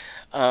like.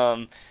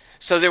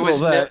 So there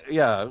was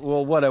Yeah.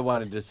 Well, what I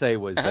wanted to say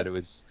was Uh-huh. that it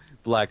was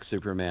Black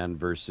Superman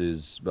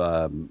versus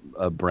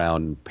a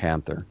Brown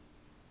Panther.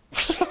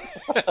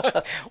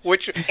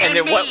 Which and And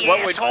then me, what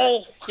would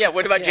asshole. yeah?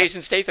 What about Yeah.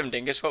 Jason Statham,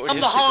 dingus? What would I'm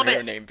his the superhero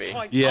Hobbit. name be?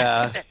 So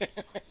Yeah.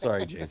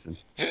 Sorry, Jason.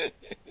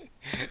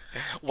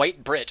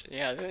 White Brit,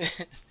 yeah.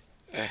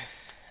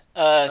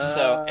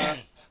 So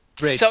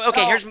Great. so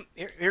okay, Oh.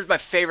 here's my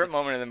favorite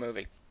moment of the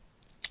movie.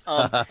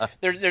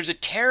 There's a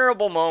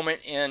terrible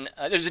moment in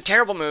there's a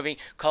terrible movie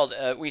called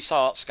We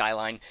Saw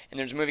Skyline, and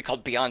there's a movie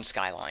called Beyond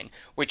Skyline,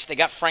 which they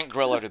got Frank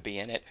Grillo to be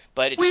in it,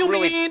 but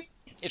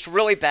it's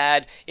really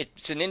bad.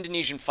 It's an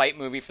Indonesian fight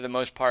movie for the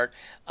most part.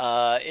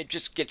 It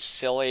just gets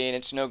silly and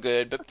it's no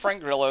good. But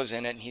Frank Grillo's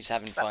in it and he's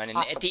having fun. And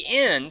at the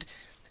end,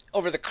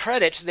 over the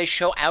credits, they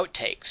show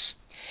outtakes.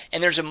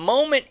 And there's a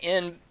moment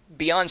in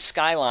Beyond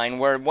Skyline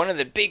where one of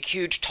the big,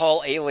 huge,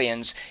 tall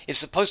aliens is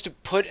supposed to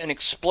put an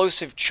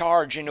explosive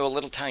charge into a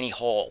little tiny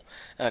hole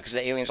because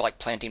the aliens are like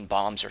planting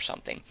bombs or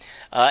something.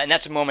 And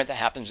that's a moment that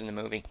happens in the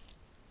movie.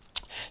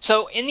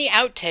 So in the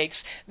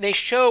outtakes, they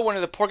show one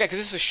of the poor guys, because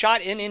this was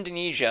shot in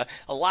Indonesia,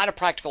 a lot of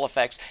practical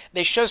effects.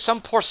 They show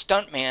some poor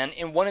stuntman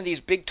in one of these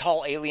big,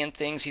 tall alien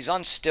things. He's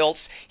on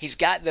stilts. He's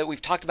got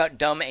we've talked about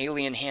dumb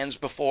alien hands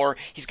before.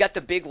 He's got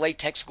the big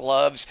latex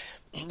gloves.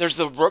 There's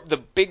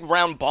the big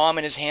round bomb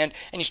in his hand,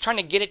 and he's trying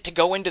to get it to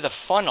go into the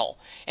funnel,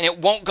 and it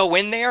won't go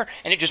in there,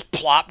 and it just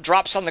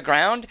drops on the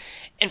ground.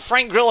 And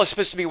Frank Grillo is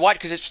supposed to be watching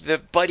because it's the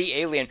buddy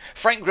alien.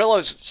 Frank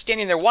Grillo's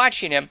standing there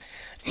watching him,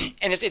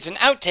 and it's an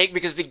outtake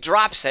because he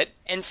drops it,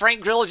 and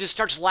Frank Grillo just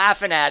starts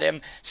laughing at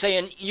him,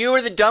 saying, "You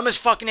are the dumbest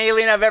fucking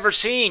alien I've ever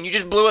seen. You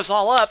just blew us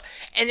all up."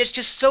 And it's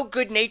just so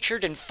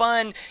good-natured and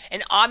fun,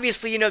 and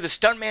obviously, the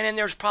stuntman in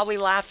there is probably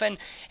laughing,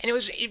 and it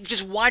was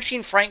just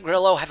watching Frank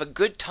Grillo have a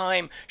good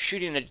time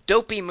shooting a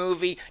dopey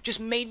movie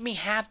just made me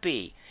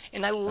happy.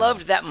 And I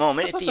loved that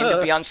moment at the end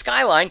of Beyond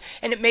Skyline,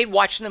 and it made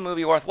watching the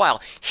movie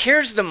worthwhile.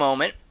 Here's the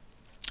moment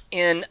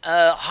in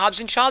Hobbs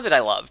and Shaw that I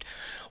loved.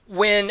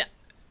 When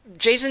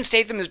Jason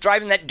Statham is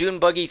driving that dune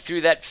buggy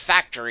through that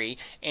factory,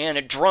 and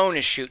a drone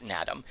is shooting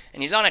at him.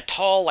 And he's on a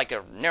tall, like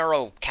a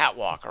narrow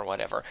catwalk or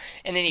whatever.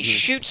 And then he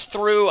shoots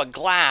through a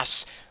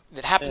glass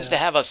that happens to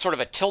have a sort of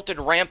a tilted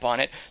ramp on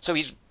it. So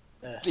he's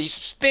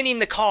spinning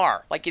the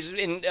car like he's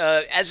in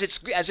as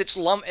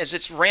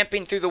it's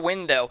ramping through the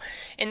window.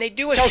 And they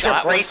do a Tells her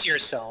shot. brace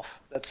yourself.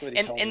 That's what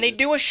he tells And you. they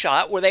do a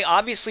shot where they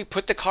obviously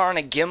put the car on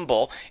a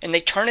gimbal and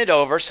they turn it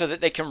over so that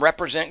they can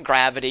represent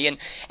gravity. And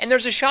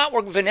there's a shot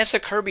where Vanessa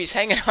Kirby's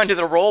hanging onto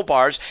the roll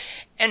bars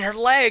and her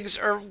legs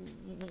are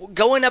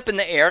going up in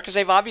the air because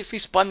they've obviously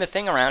spun the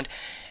thing around.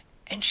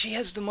 And she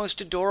has the most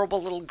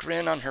adorable little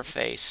grin on her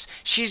face.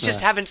 She's just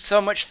having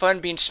so much fun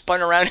being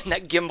spun around in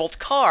that gimbaled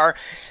car.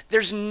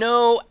 There's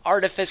no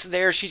artifice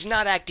there. She's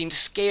not acting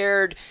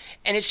scared.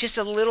 And it's just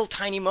a little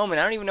tiny moment.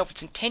 I don't even know if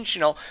it's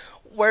intentional,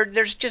 where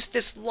there's just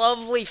this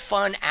lovely,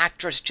 fun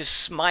actress just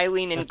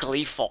smiling and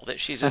gleeful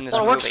that she's in this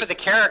Well, it movie. works for the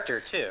character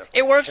too.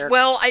 It works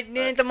well. At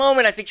the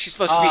moment, I think she's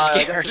supposed to be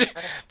scared,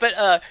 but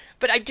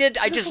I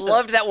just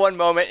loved that one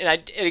moment,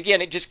 and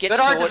again, it just gets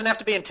Good to art doesn't have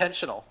to be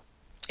intentional.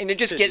 and it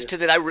just gets to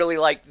that. I really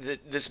like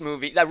this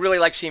movie. I really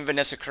like seeing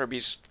Vanessa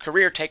Kirby's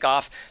career take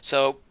off.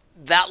 So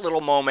that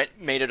little moment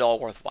made it all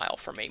worthwhile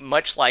for me.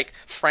 Much like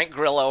Frank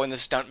Grillo and the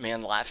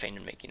stuntman laughing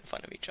and making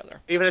fun of each other.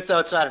 Even though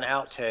it's not an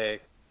outtake.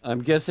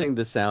 I'm guessing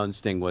the sound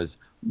sting was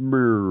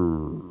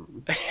 "Mrrr."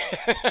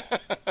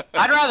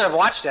 I'd rather have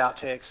watched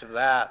outtakes of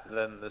that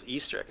than the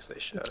Easter eggs they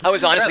showed. I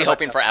was honestly I'd rather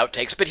hoping watch for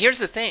outtakes, but here's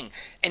the thing,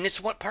 and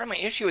it's what part of my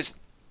issue is.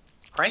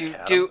 Crank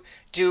had Do 'em.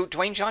 do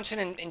Dwayne Johnson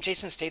and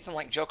Jason Statham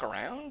like joke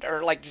around,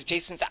 or like does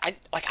Jason? I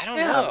don't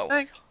Yeah, know.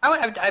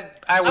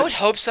 I would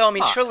hope so. I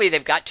mean, surely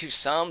they've got to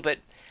some, but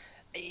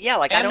yeah,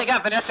 like I And don't. they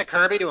got Vanessa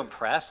Kirby to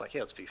impress. Like, hey,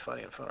 let's be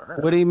funny in front of her.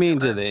 What do you mean?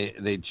 Do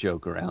they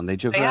joke around? They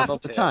joke They around have all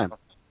the to. time.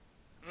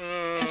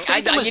 And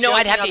Statham was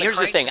I'd have joking to. on Here's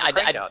the thing. Crank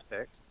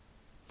outtakes.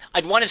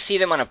 I'd want to see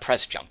them on a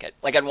press junket.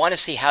 Like I'd want to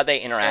see how they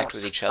interact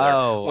with each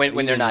other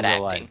when they're not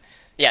acting.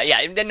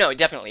 Yeah. No,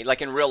 definitely.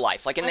 Like in real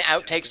life, like in the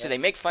That's outtakes, do true, they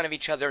make fun of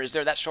each other? Is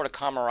there that sort of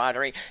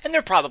camaraderie? And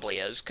there probably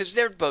is, because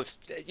they're both,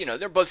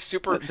 they're both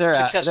super They're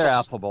successful.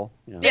 affable.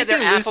 Yeah. Yeah, they're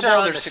Maybe looser affable.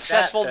 on They're the set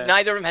successful. than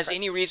Neither of them has rest.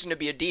 any reason to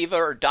be a diva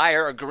or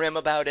dire or grim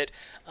about it.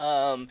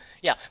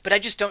 Yeah, but I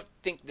just don't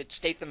think that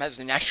Statham has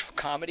the natural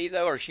comedy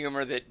though or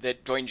humor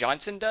that Dwayne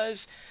Johnson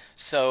does.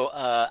 So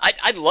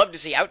I'd love to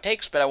see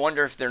outtakes, but I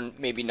wonder if they're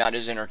maybe not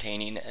as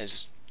entertaining Did he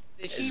as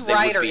they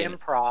write would or be in.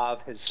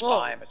 improv his Well,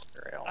 spy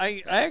material?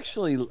 I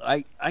actually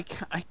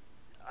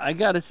I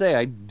gotta say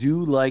I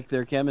do like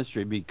their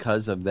chemistry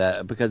because of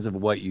that, because of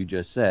what you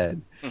just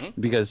said. Mhm.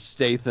 Because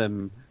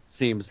Statham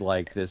seems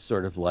like this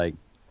sort of like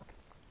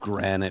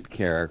granite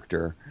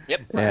character,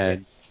 Yep.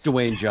 and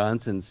Dwayne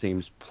Johnson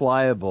seems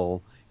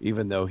pliable,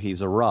 even though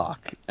he's a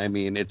rock. I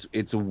mean,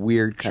 it's a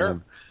weird kind Sure.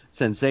 of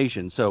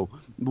sensation. So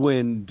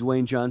when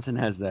Dwayne Johnson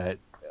has that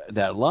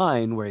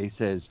line where he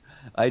says,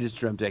 "I just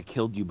dreamt I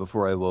killed you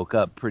before I woke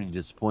up. Pretty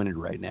disappointed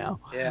right now."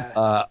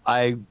 Yeah.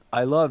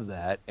 I love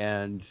that,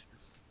 and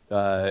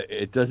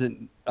it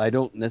doesn't. I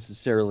don't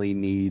necessarily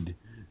need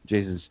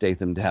Jason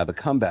Statham to have a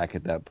comeback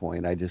at that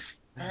point. I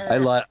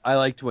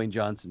like Dwayne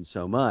Johnson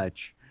so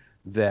much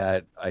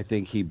that I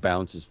think he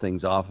bounces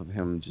things off of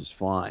him just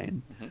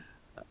fine. Mhm.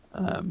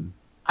 Um,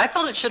 I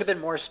felt it should have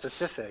been more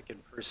specific in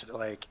person.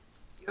 Like,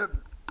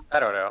 I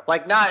don't know,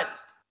 like not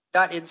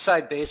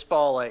inside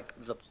baseball, like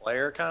the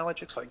player kind of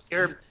logics. Like,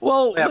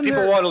 well, yeah, when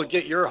people they're want to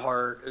get your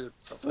heart or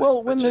something.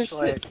 well But just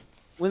like,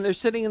 when they're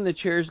sitting in the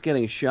chairs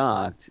getting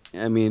shocked,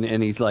 I mean,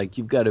 and he's like,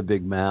 "You've got a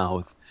big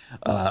mouth."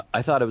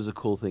 I thought it was a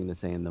cool thing to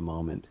say in the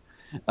moment,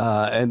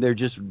 and they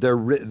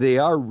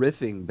are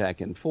riffing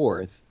back and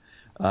forth.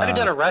 I'd have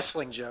done Uh, a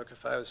wrestling joke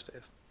if I was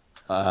Dave.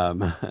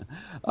 um,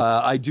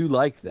 I do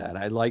like that.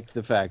 I like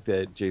the fact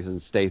that Jason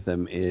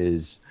Statham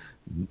is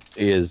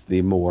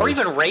the more Or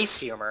even race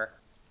humor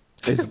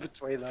is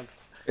between them.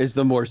 is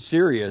the more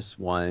serious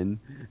one,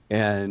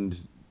 and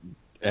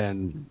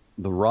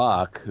The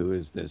Rock, who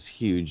is this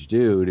huge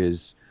dude,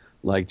 is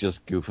like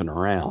just goofing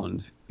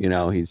around.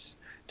 He's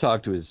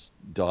talked to his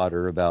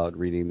daughter about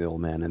reading The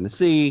Old Man and the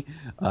Sea.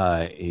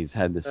 He's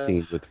had this Uh,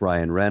 scene with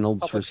Ryan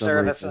Reynolds for Public some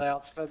service reason.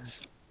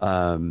 announcements.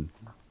 Um,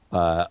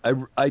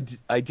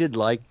 I did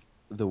like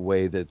the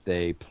way that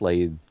they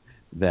played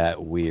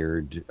that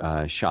weird,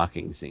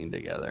 shocking scene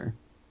together.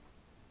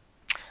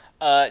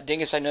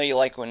 Dingus, I know you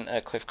like when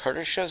Cliff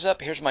Curtis shows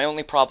up. Here's my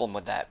only problem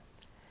with that.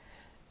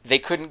 They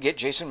couldn't get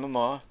Jason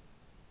Momoa.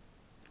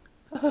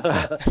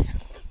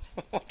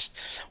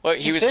 Well,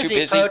 he He's was too busy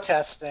busy.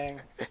 protesting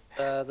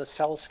the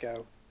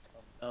telescope.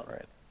 Oh,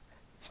 right.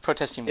 He's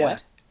protesting Yeah.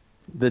 what?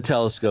 The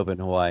telescope in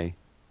Hawaii.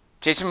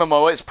 Jason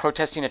Momoa is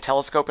protesting a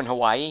telescope in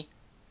Hawaii.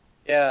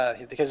 Yeah,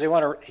 because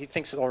he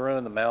thinks it'll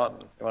ruin the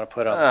mountain. They want to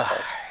put it on the Ugh.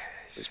 telescope.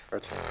 He's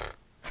protesting.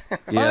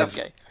 Yeah.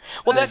 Okay.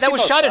 Well, I that see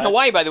was both shot in sides.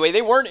 Hawaii, by the way.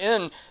 They weren't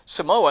in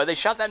Samoa. They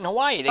shot that in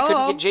Hawaii. They couldn't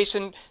Oh. get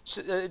Jason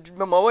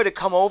Momoa to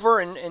come over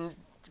and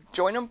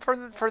join them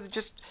for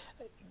just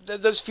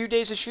those few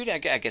days of shooting.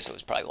 I guess it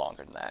was probably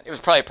longer than that. It was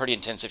probably a pretty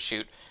intensive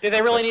shoot. Do they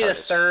for really Cliff need a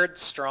Curtis. third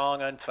strong,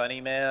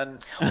 unfunny man?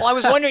 Well, I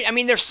was wondering. I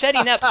mean, they're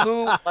setting up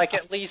who. Like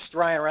at least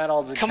Ryan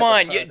Reynolds and Come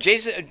Kevin on, Hart.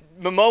 Jason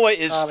Momoa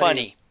is Comedy.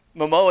 funny.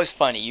 Momoa is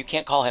funny. You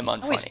can't call him No,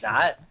 he's unfunny.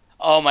 not.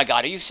 Oh my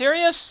God, are you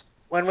serious?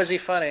 When was he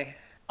funny?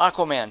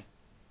 Aquaman.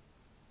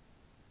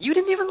 You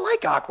didn't even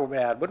like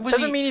Aquaman. When was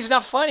Doesn't he? mean he's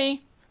not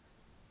funny.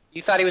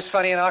 You thought he was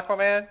funny in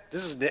Aquaman?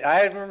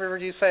 I remember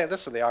you saying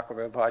this in the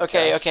Aquaman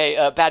podcast.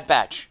 Okay. Bad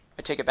Batch.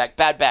 I take it back.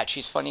 Bad Batch.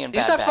 He's funny in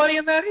He's Bad not Batch. funny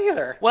in that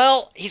either.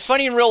 Well, he's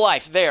funny in real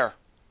life. There.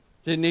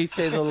 Didn't he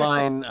say the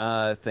line,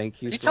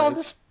 "Thank you"? Are you telling Slade"?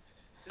 this?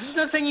 Is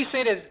this the thing you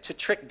say to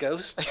trick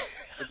ghosts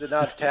into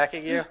not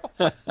attacking you?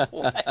 What?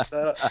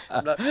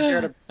 I'm not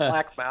scared of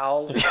black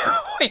mouths.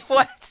 Wait,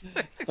 what?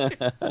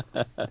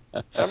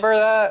 Remember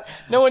that?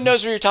 No one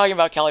knows what you're talking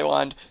about, Kelly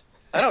Wand.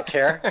 I don't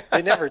care.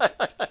 They never.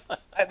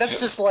 That's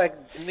just like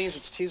it means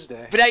it's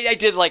Tuesday. But I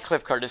did like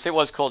Cliff Curtis. It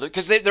was cool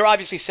because they're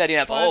obviously setting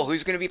up. Which one? Oh,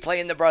 who's going to be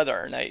playing the brother?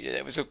 And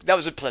that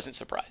was a pleasant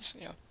surprise.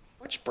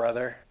 Which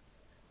brother?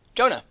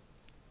 Jonah.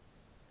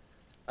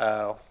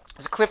 Oh, It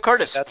was Cliff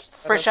Curtis,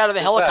 fresh out of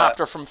the who's that?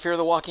 helicopter from Fear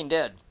the Walking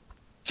Dead.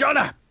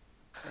 Jonah.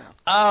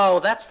 Oh,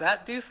 that's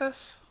that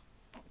doofus.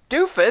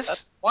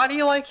 Doofus. Why do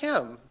you like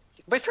him?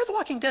 But Fear the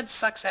Walking Dead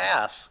sucks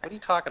ass. What are you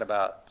talking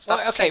about? Stop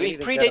Well, saying okay, we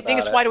anything good predate.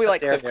 about it. Why do we How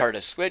like dare Cliff you.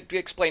 Curtis?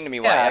 Explain to me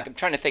why. Yeah. Like, I'm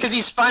trying to think. Because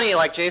he's funny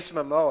like Jason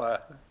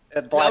Momoa.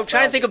 And No, Black I'm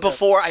trying to think of Mouths.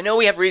 before. I know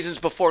we have reasons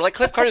before. Like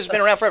Cliff Curtis has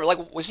been around forever.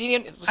 Like was he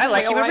I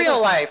like him in real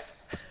life.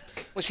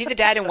 Was he the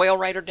dad in Whale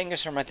Rider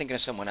Dingus, or am I thinking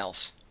of someone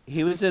else?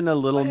 He was in a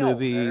little Well,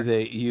 movie there.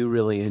 that you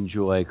really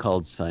enjoy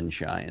called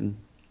Sunshine.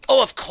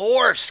 Oh, of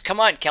course. Come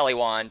on, Kelly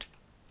Wand.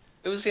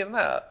 Who's in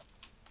that?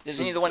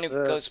 Isn't he the one who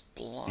goes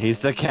blind? He's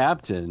the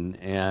captain,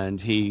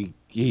 and he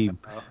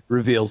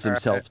reveals All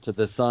himself right. to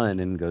the sun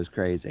and goes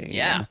crazy.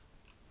 Yeah.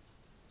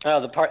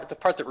 Oh, the part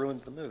that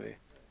ruins the movie.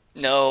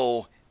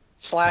 No.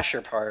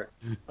 Slasher part.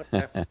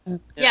 Okay.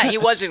 Yeah, he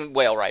was in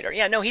Whale Rider.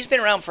 Yeah, no, he's been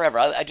around forever.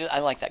 I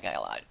like that guy a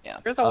lot. Yeah.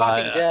 Fear the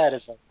Walking Dead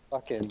is a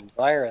fucking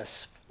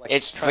virus. Like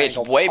It's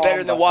Triangle way better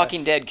than The Palm Walking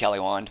virus. Dead, Kelly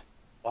Wand.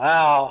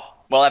 Wow.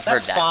 Well, I've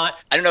That's heard that. fine.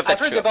 I don't know if I've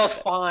that's heard true. they're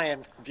both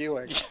fine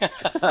viewing.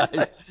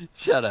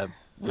 Shut up,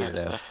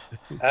 weirdo.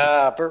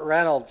 Burt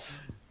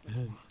Reynolds.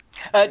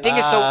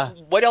 Dingus, so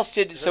what else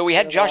did? So we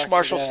had Josh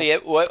Marshall Yeah. see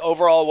it. What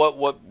overall?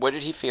 What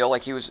did he feel?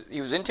 Like he was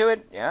into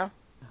it? Yeah.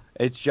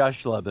 It's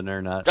Josh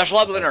Lebanon, not Josh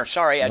Lubliner.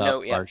 Sorry, I not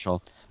know. Yeah.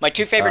 Marshall. My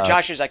two favorite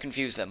Joshes, I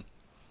confuse them.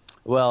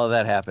 Well,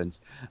 that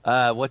happens.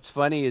 What's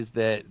funny is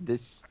that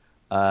this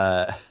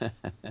um,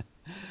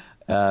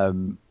 It's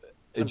an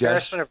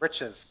embarrassment of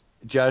riches.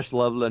 Josh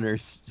Lubliner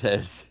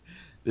says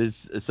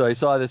this. So I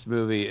saw this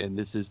movie, and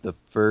this is the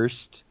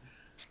first.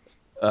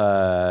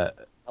 I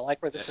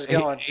like where this is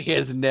going. He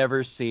has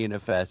never seen a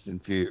Fast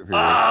and Furious.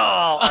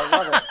 Oh,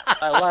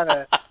 I love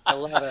it. I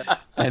love it.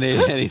 And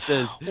he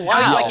says, Now he's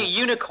Wow. like a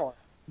unicorn.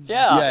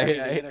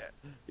 Yeah.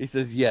 He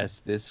says, yes,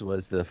 this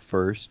was the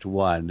first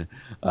one.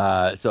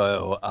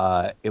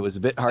 So it was a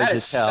bit hard That to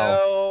is tell.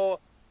 so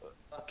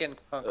fucking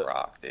punk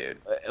rock, dude.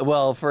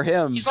 Well, for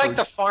him, He's like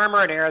the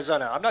farmer in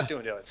Arizona. I'm not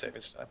doing daylight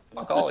savings time.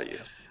 Fuck all of you.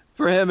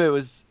 for him, it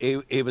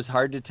was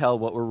hard to tell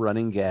what were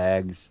running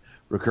gags,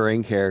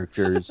 recurring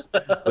characters.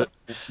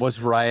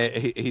 Was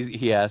Ryan?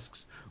 He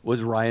asks,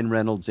 was Ryan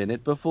Reynolds in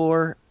it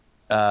before?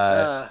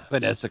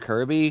 Vanessa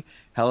Kirby,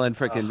 Helen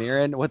frickin'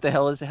 Mirren. What the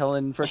hell is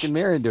Helen frickin'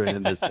 Mirren doing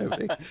in this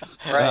movie?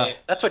 Right.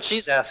 That's what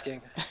she's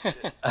asking.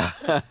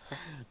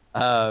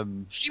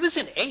 Um, She was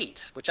in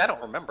 8, which I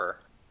don't remember.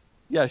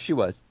 yeah, she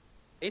was.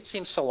 8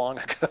 seems so long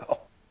ago.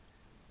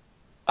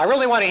 I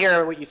really want to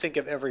hear what you think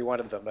of every one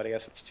of them, but I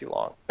guess it's too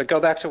long. But go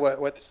back to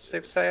what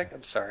Steve's saying.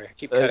 I'm sorry.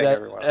 Keep cutting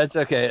everyone. That's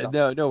okay.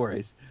 No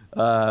worries.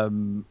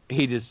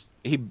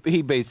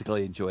 He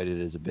basically enjoyed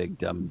it as a big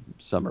dumb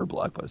summer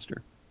blockbuster.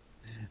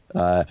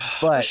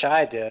 Wish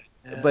I did.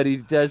 But he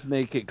does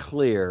make it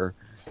clear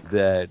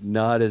that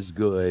not as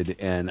good,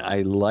 and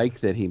I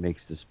like that he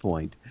makes this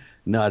point,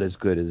 not as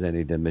good as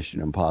any of the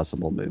Mission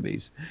Impossible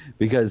movies,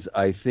 because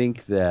I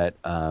think that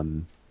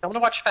I'm going to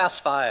watch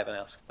Fast 5 and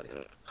ask what he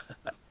thinks.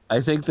 I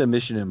think the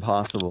Mission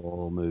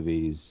Impossible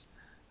movies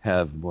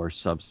have more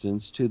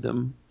substance to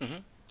them.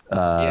 Mhm.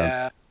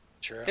 Yeah,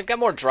 true. They've got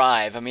more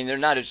drive. I mean, they're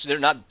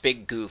not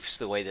big goofs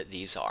the way that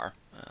these are.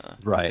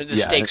 Right. The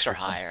stakes are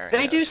higher.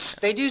 They do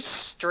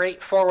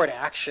straightforward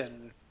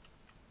action.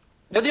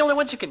 They're the only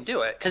ones who can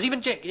do it, because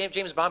even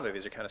James Bond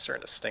movies are kind of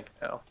starting to stink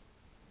now.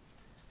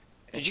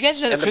 Did you guys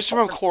know that And the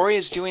Christopher Bond McQuarrie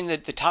is movies. doing the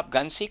Top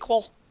Gun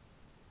sequel?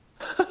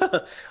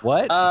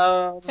 What?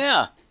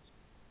 Yeah.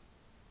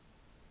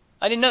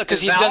 I didn't know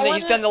because Is Val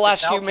in done the it? last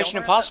Is Val few Mission Kilmer in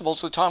it?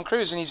 Impossibles with Tom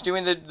Cruise, and he's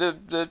doing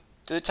the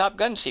Top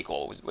Gun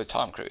sequel with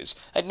Tom Cruise.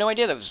 I had no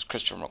idea that was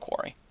Christopher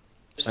McQuarrie.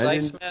 Is I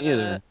didn't Iceman in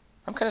either. it?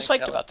 I'm kind of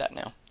Think psyched Kelly- about that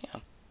now. Yeah.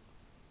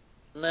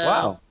 No.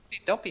 Wow.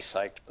 Don't be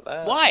psyched for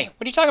that. Why?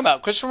 What are you talking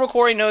about? Christopher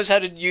McQuarrie knows how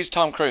to use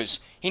Tom Cruise.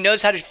 He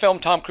knows how to film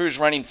Tom Cruise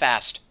running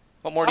fast.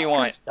 What more do you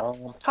want?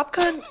 Top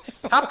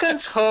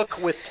Gun's hook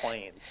with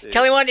planes. Dude.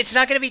 Kelly, it's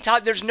not going to be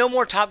Top. There's no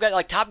more Top Gun.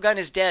 Like Top Gun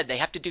is dead. They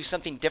have to do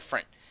something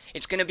different.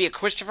 It's going to be a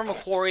Christopher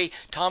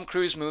McQuarrie, Tom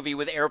Cruise movie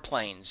with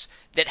airplanes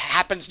that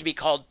happens to be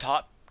called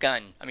Top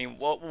Gun. I mean,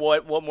 what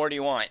more do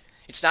you want?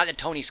 It's not a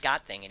Tony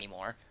Scott thing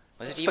anymore.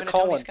 Was That's it even the a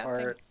Tony Colin Scott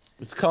part. thing?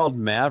 It's called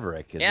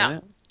Maverick, isn't Yeah.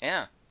 it?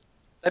 Yeah.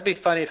 That'd be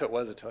funny if it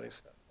was a Tony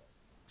Scott.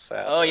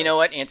 Sad. Oh, you know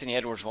what? Anthony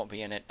Edwards won't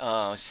be in it.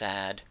 Oh,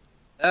 sad.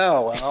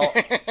 Oh well,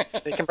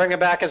 they can bring him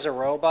back as a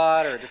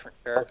robot or a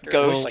different character.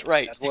 Ghost, like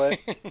right? Deadwood.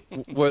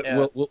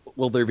 Will,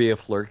 will there be a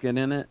Flurkin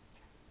in it?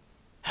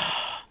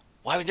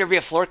 Why would there be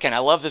a Flurkin? I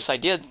love this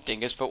idea,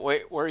 Dingus, but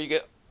where are you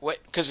get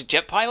what? Because of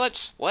jet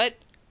pilots? What?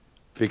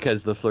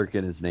 Because the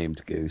Flurkin is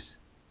named Goose.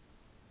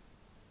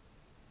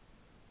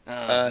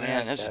 Oh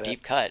man, that's a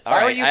deep cut. All Why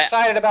right, were you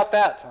excited about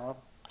that, Tom?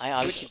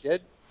 I See what you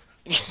did?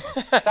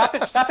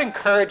 Stop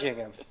encouraging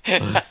him.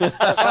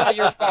 It's all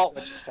your fault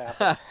what just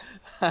happened.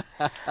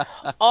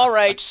 All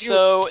right,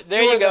 so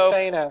there you were go. The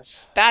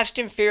Thanos. Fast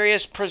and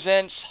Furious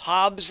presents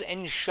Hobbs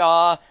and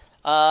Shaw.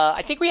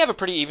 I think we have a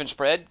pretty even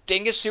spread.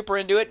 Dingus super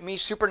into it, me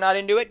super not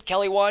into it.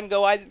 Kelly Wan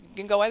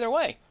can go either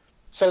way.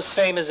 So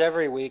same as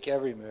every week,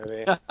 every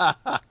movie.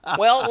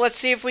 Well, let's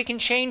see if we can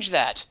change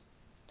that.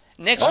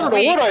 Next I don't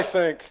week, know what I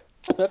think.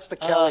 That's the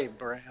Kelly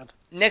brand.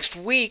 next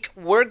week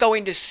we're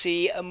going to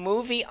see a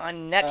movie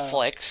on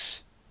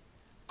Netflix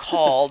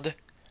called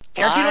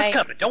Tarantino's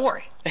coming. Don't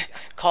worry.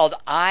 called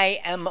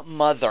I Am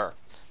Mother.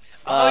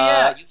 Oh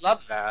yeah, you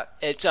love that.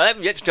 It's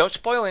don't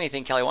spoil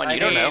anything, Kelly Wan. You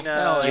don't know.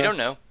 No, You don't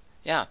know.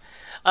 Yeah.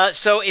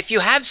 So if you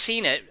have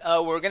seen it,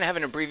 we're going to have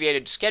an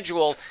abbreviated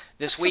schedule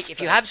this week.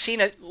 If you have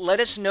seen it, let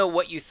us know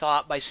what you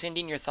thought by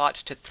sending your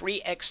thoughts to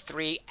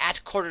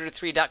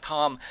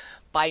 3x3@quarter-to-3.com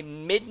by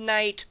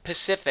midnight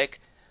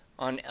Pacific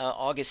on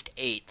August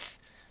 8th.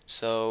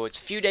 So it's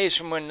a few days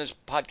from when this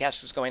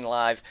podcast is going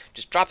live.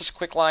 Just drop us a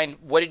quick line.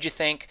 What did you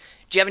think?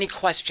 Do you have any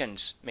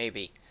questions,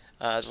 maybe?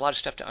 There's a lot of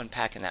stuff to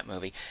unpack in that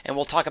movie. And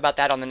we'll talk about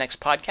that on the next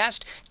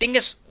podcast.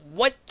 Dingus,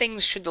 what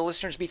things should the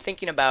listeners be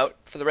thinking about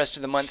for the rest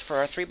of the month for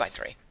our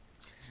 3x3?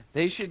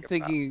 They should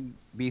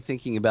be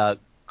thinking about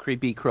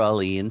creepy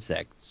crawly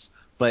insects,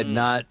 but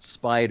not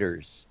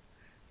spiders.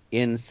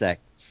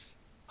 Insects.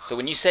 So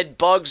when you said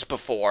bugs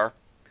before,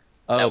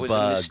 Oh, That was a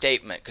bugs.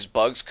 misstatement because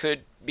bugs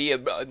could be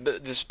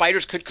the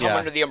spiders could come Yeah.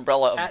 under the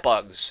umbrella of That-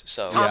 bugs.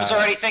 So Tom's Yeah.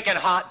 already thinking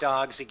hot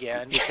dogs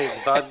again because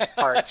bug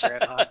parts are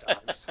in hot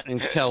dogs.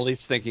 And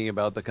Kelly's thinking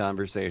about the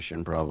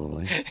conversation,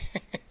 probably.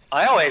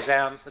 I always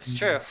am. It's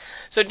true.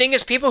 So,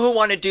 Dingus, people who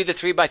want to do the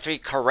 3x3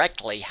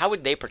 correctly, how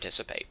would they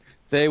participate?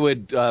 They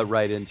would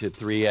write into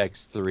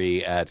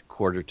 3x3 at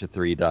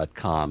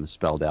quarterto3.com,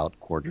 spelled out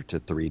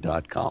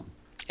quarterto3.com.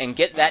 And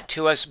get that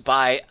to us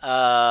by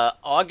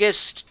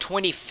August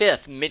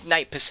 25th,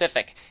 midnight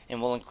Pacific,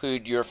 and we'll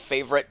include your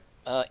favorite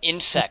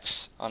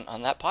insects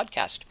on that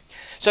podcast.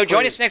 So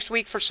join us next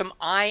week for some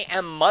I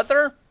Am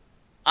Mother.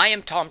 I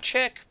am Tom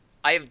Chick.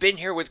 I have been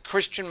here with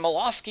Christian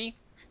Molosky.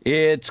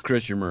 It's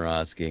Christian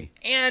Murawski.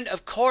 And,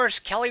 of course,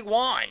 Kelly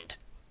Wand.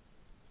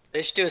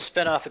 They should do a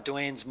spinoff of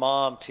Dwayne's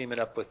mom teaming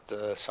up with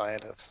the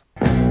scientists.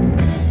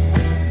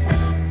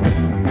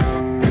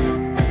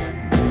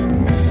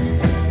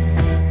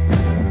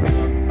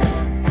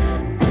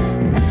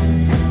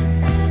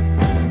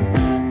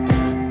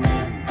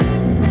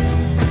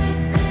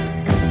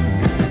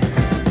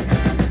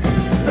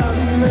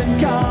 London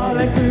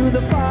calling to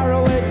the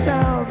faraway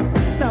towns.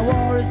 Now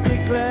war is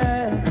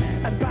declared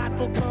and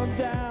battle come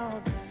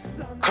down.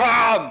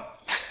 Crom!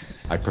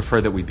 I'd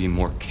prefer that we be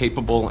more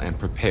capable and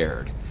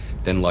prepared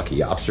than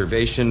lucky.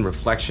 Observation,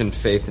 reflection,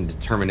 faith, and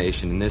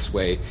determination. In this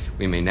way,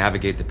 we may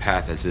navigate the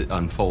path as it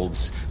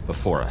unfolds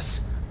before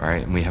us. All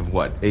right, and we have,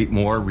 8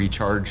 more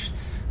recharge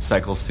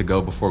cycles to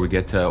go before we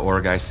get to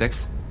Origai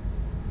 6?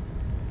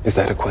 Is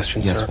that a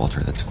question, Yes, sir?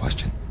 Walter, that's a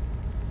question.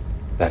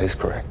 That is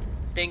correct.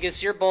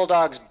 Dingus, your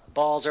bulldog's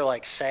balls are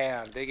like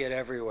sand. They get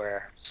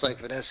everywhere. Just like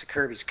Vanessa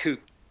Kirby's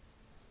coot.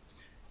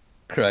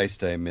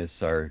 Christ, I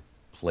miss our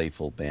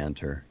playful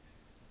banter.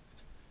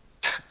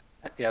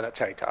 Yeah, that's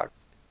how he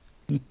talks.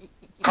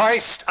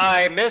 Christ,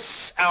 I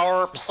miss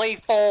our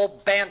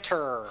playful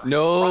banter.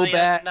 No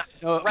Ryan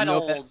no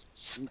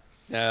Reynolds.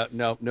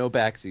 No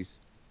backsies.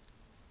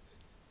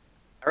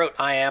 I wrote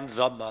I am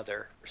the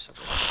mother for some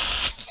reason.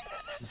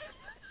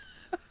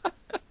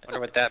 Wonder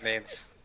what that means.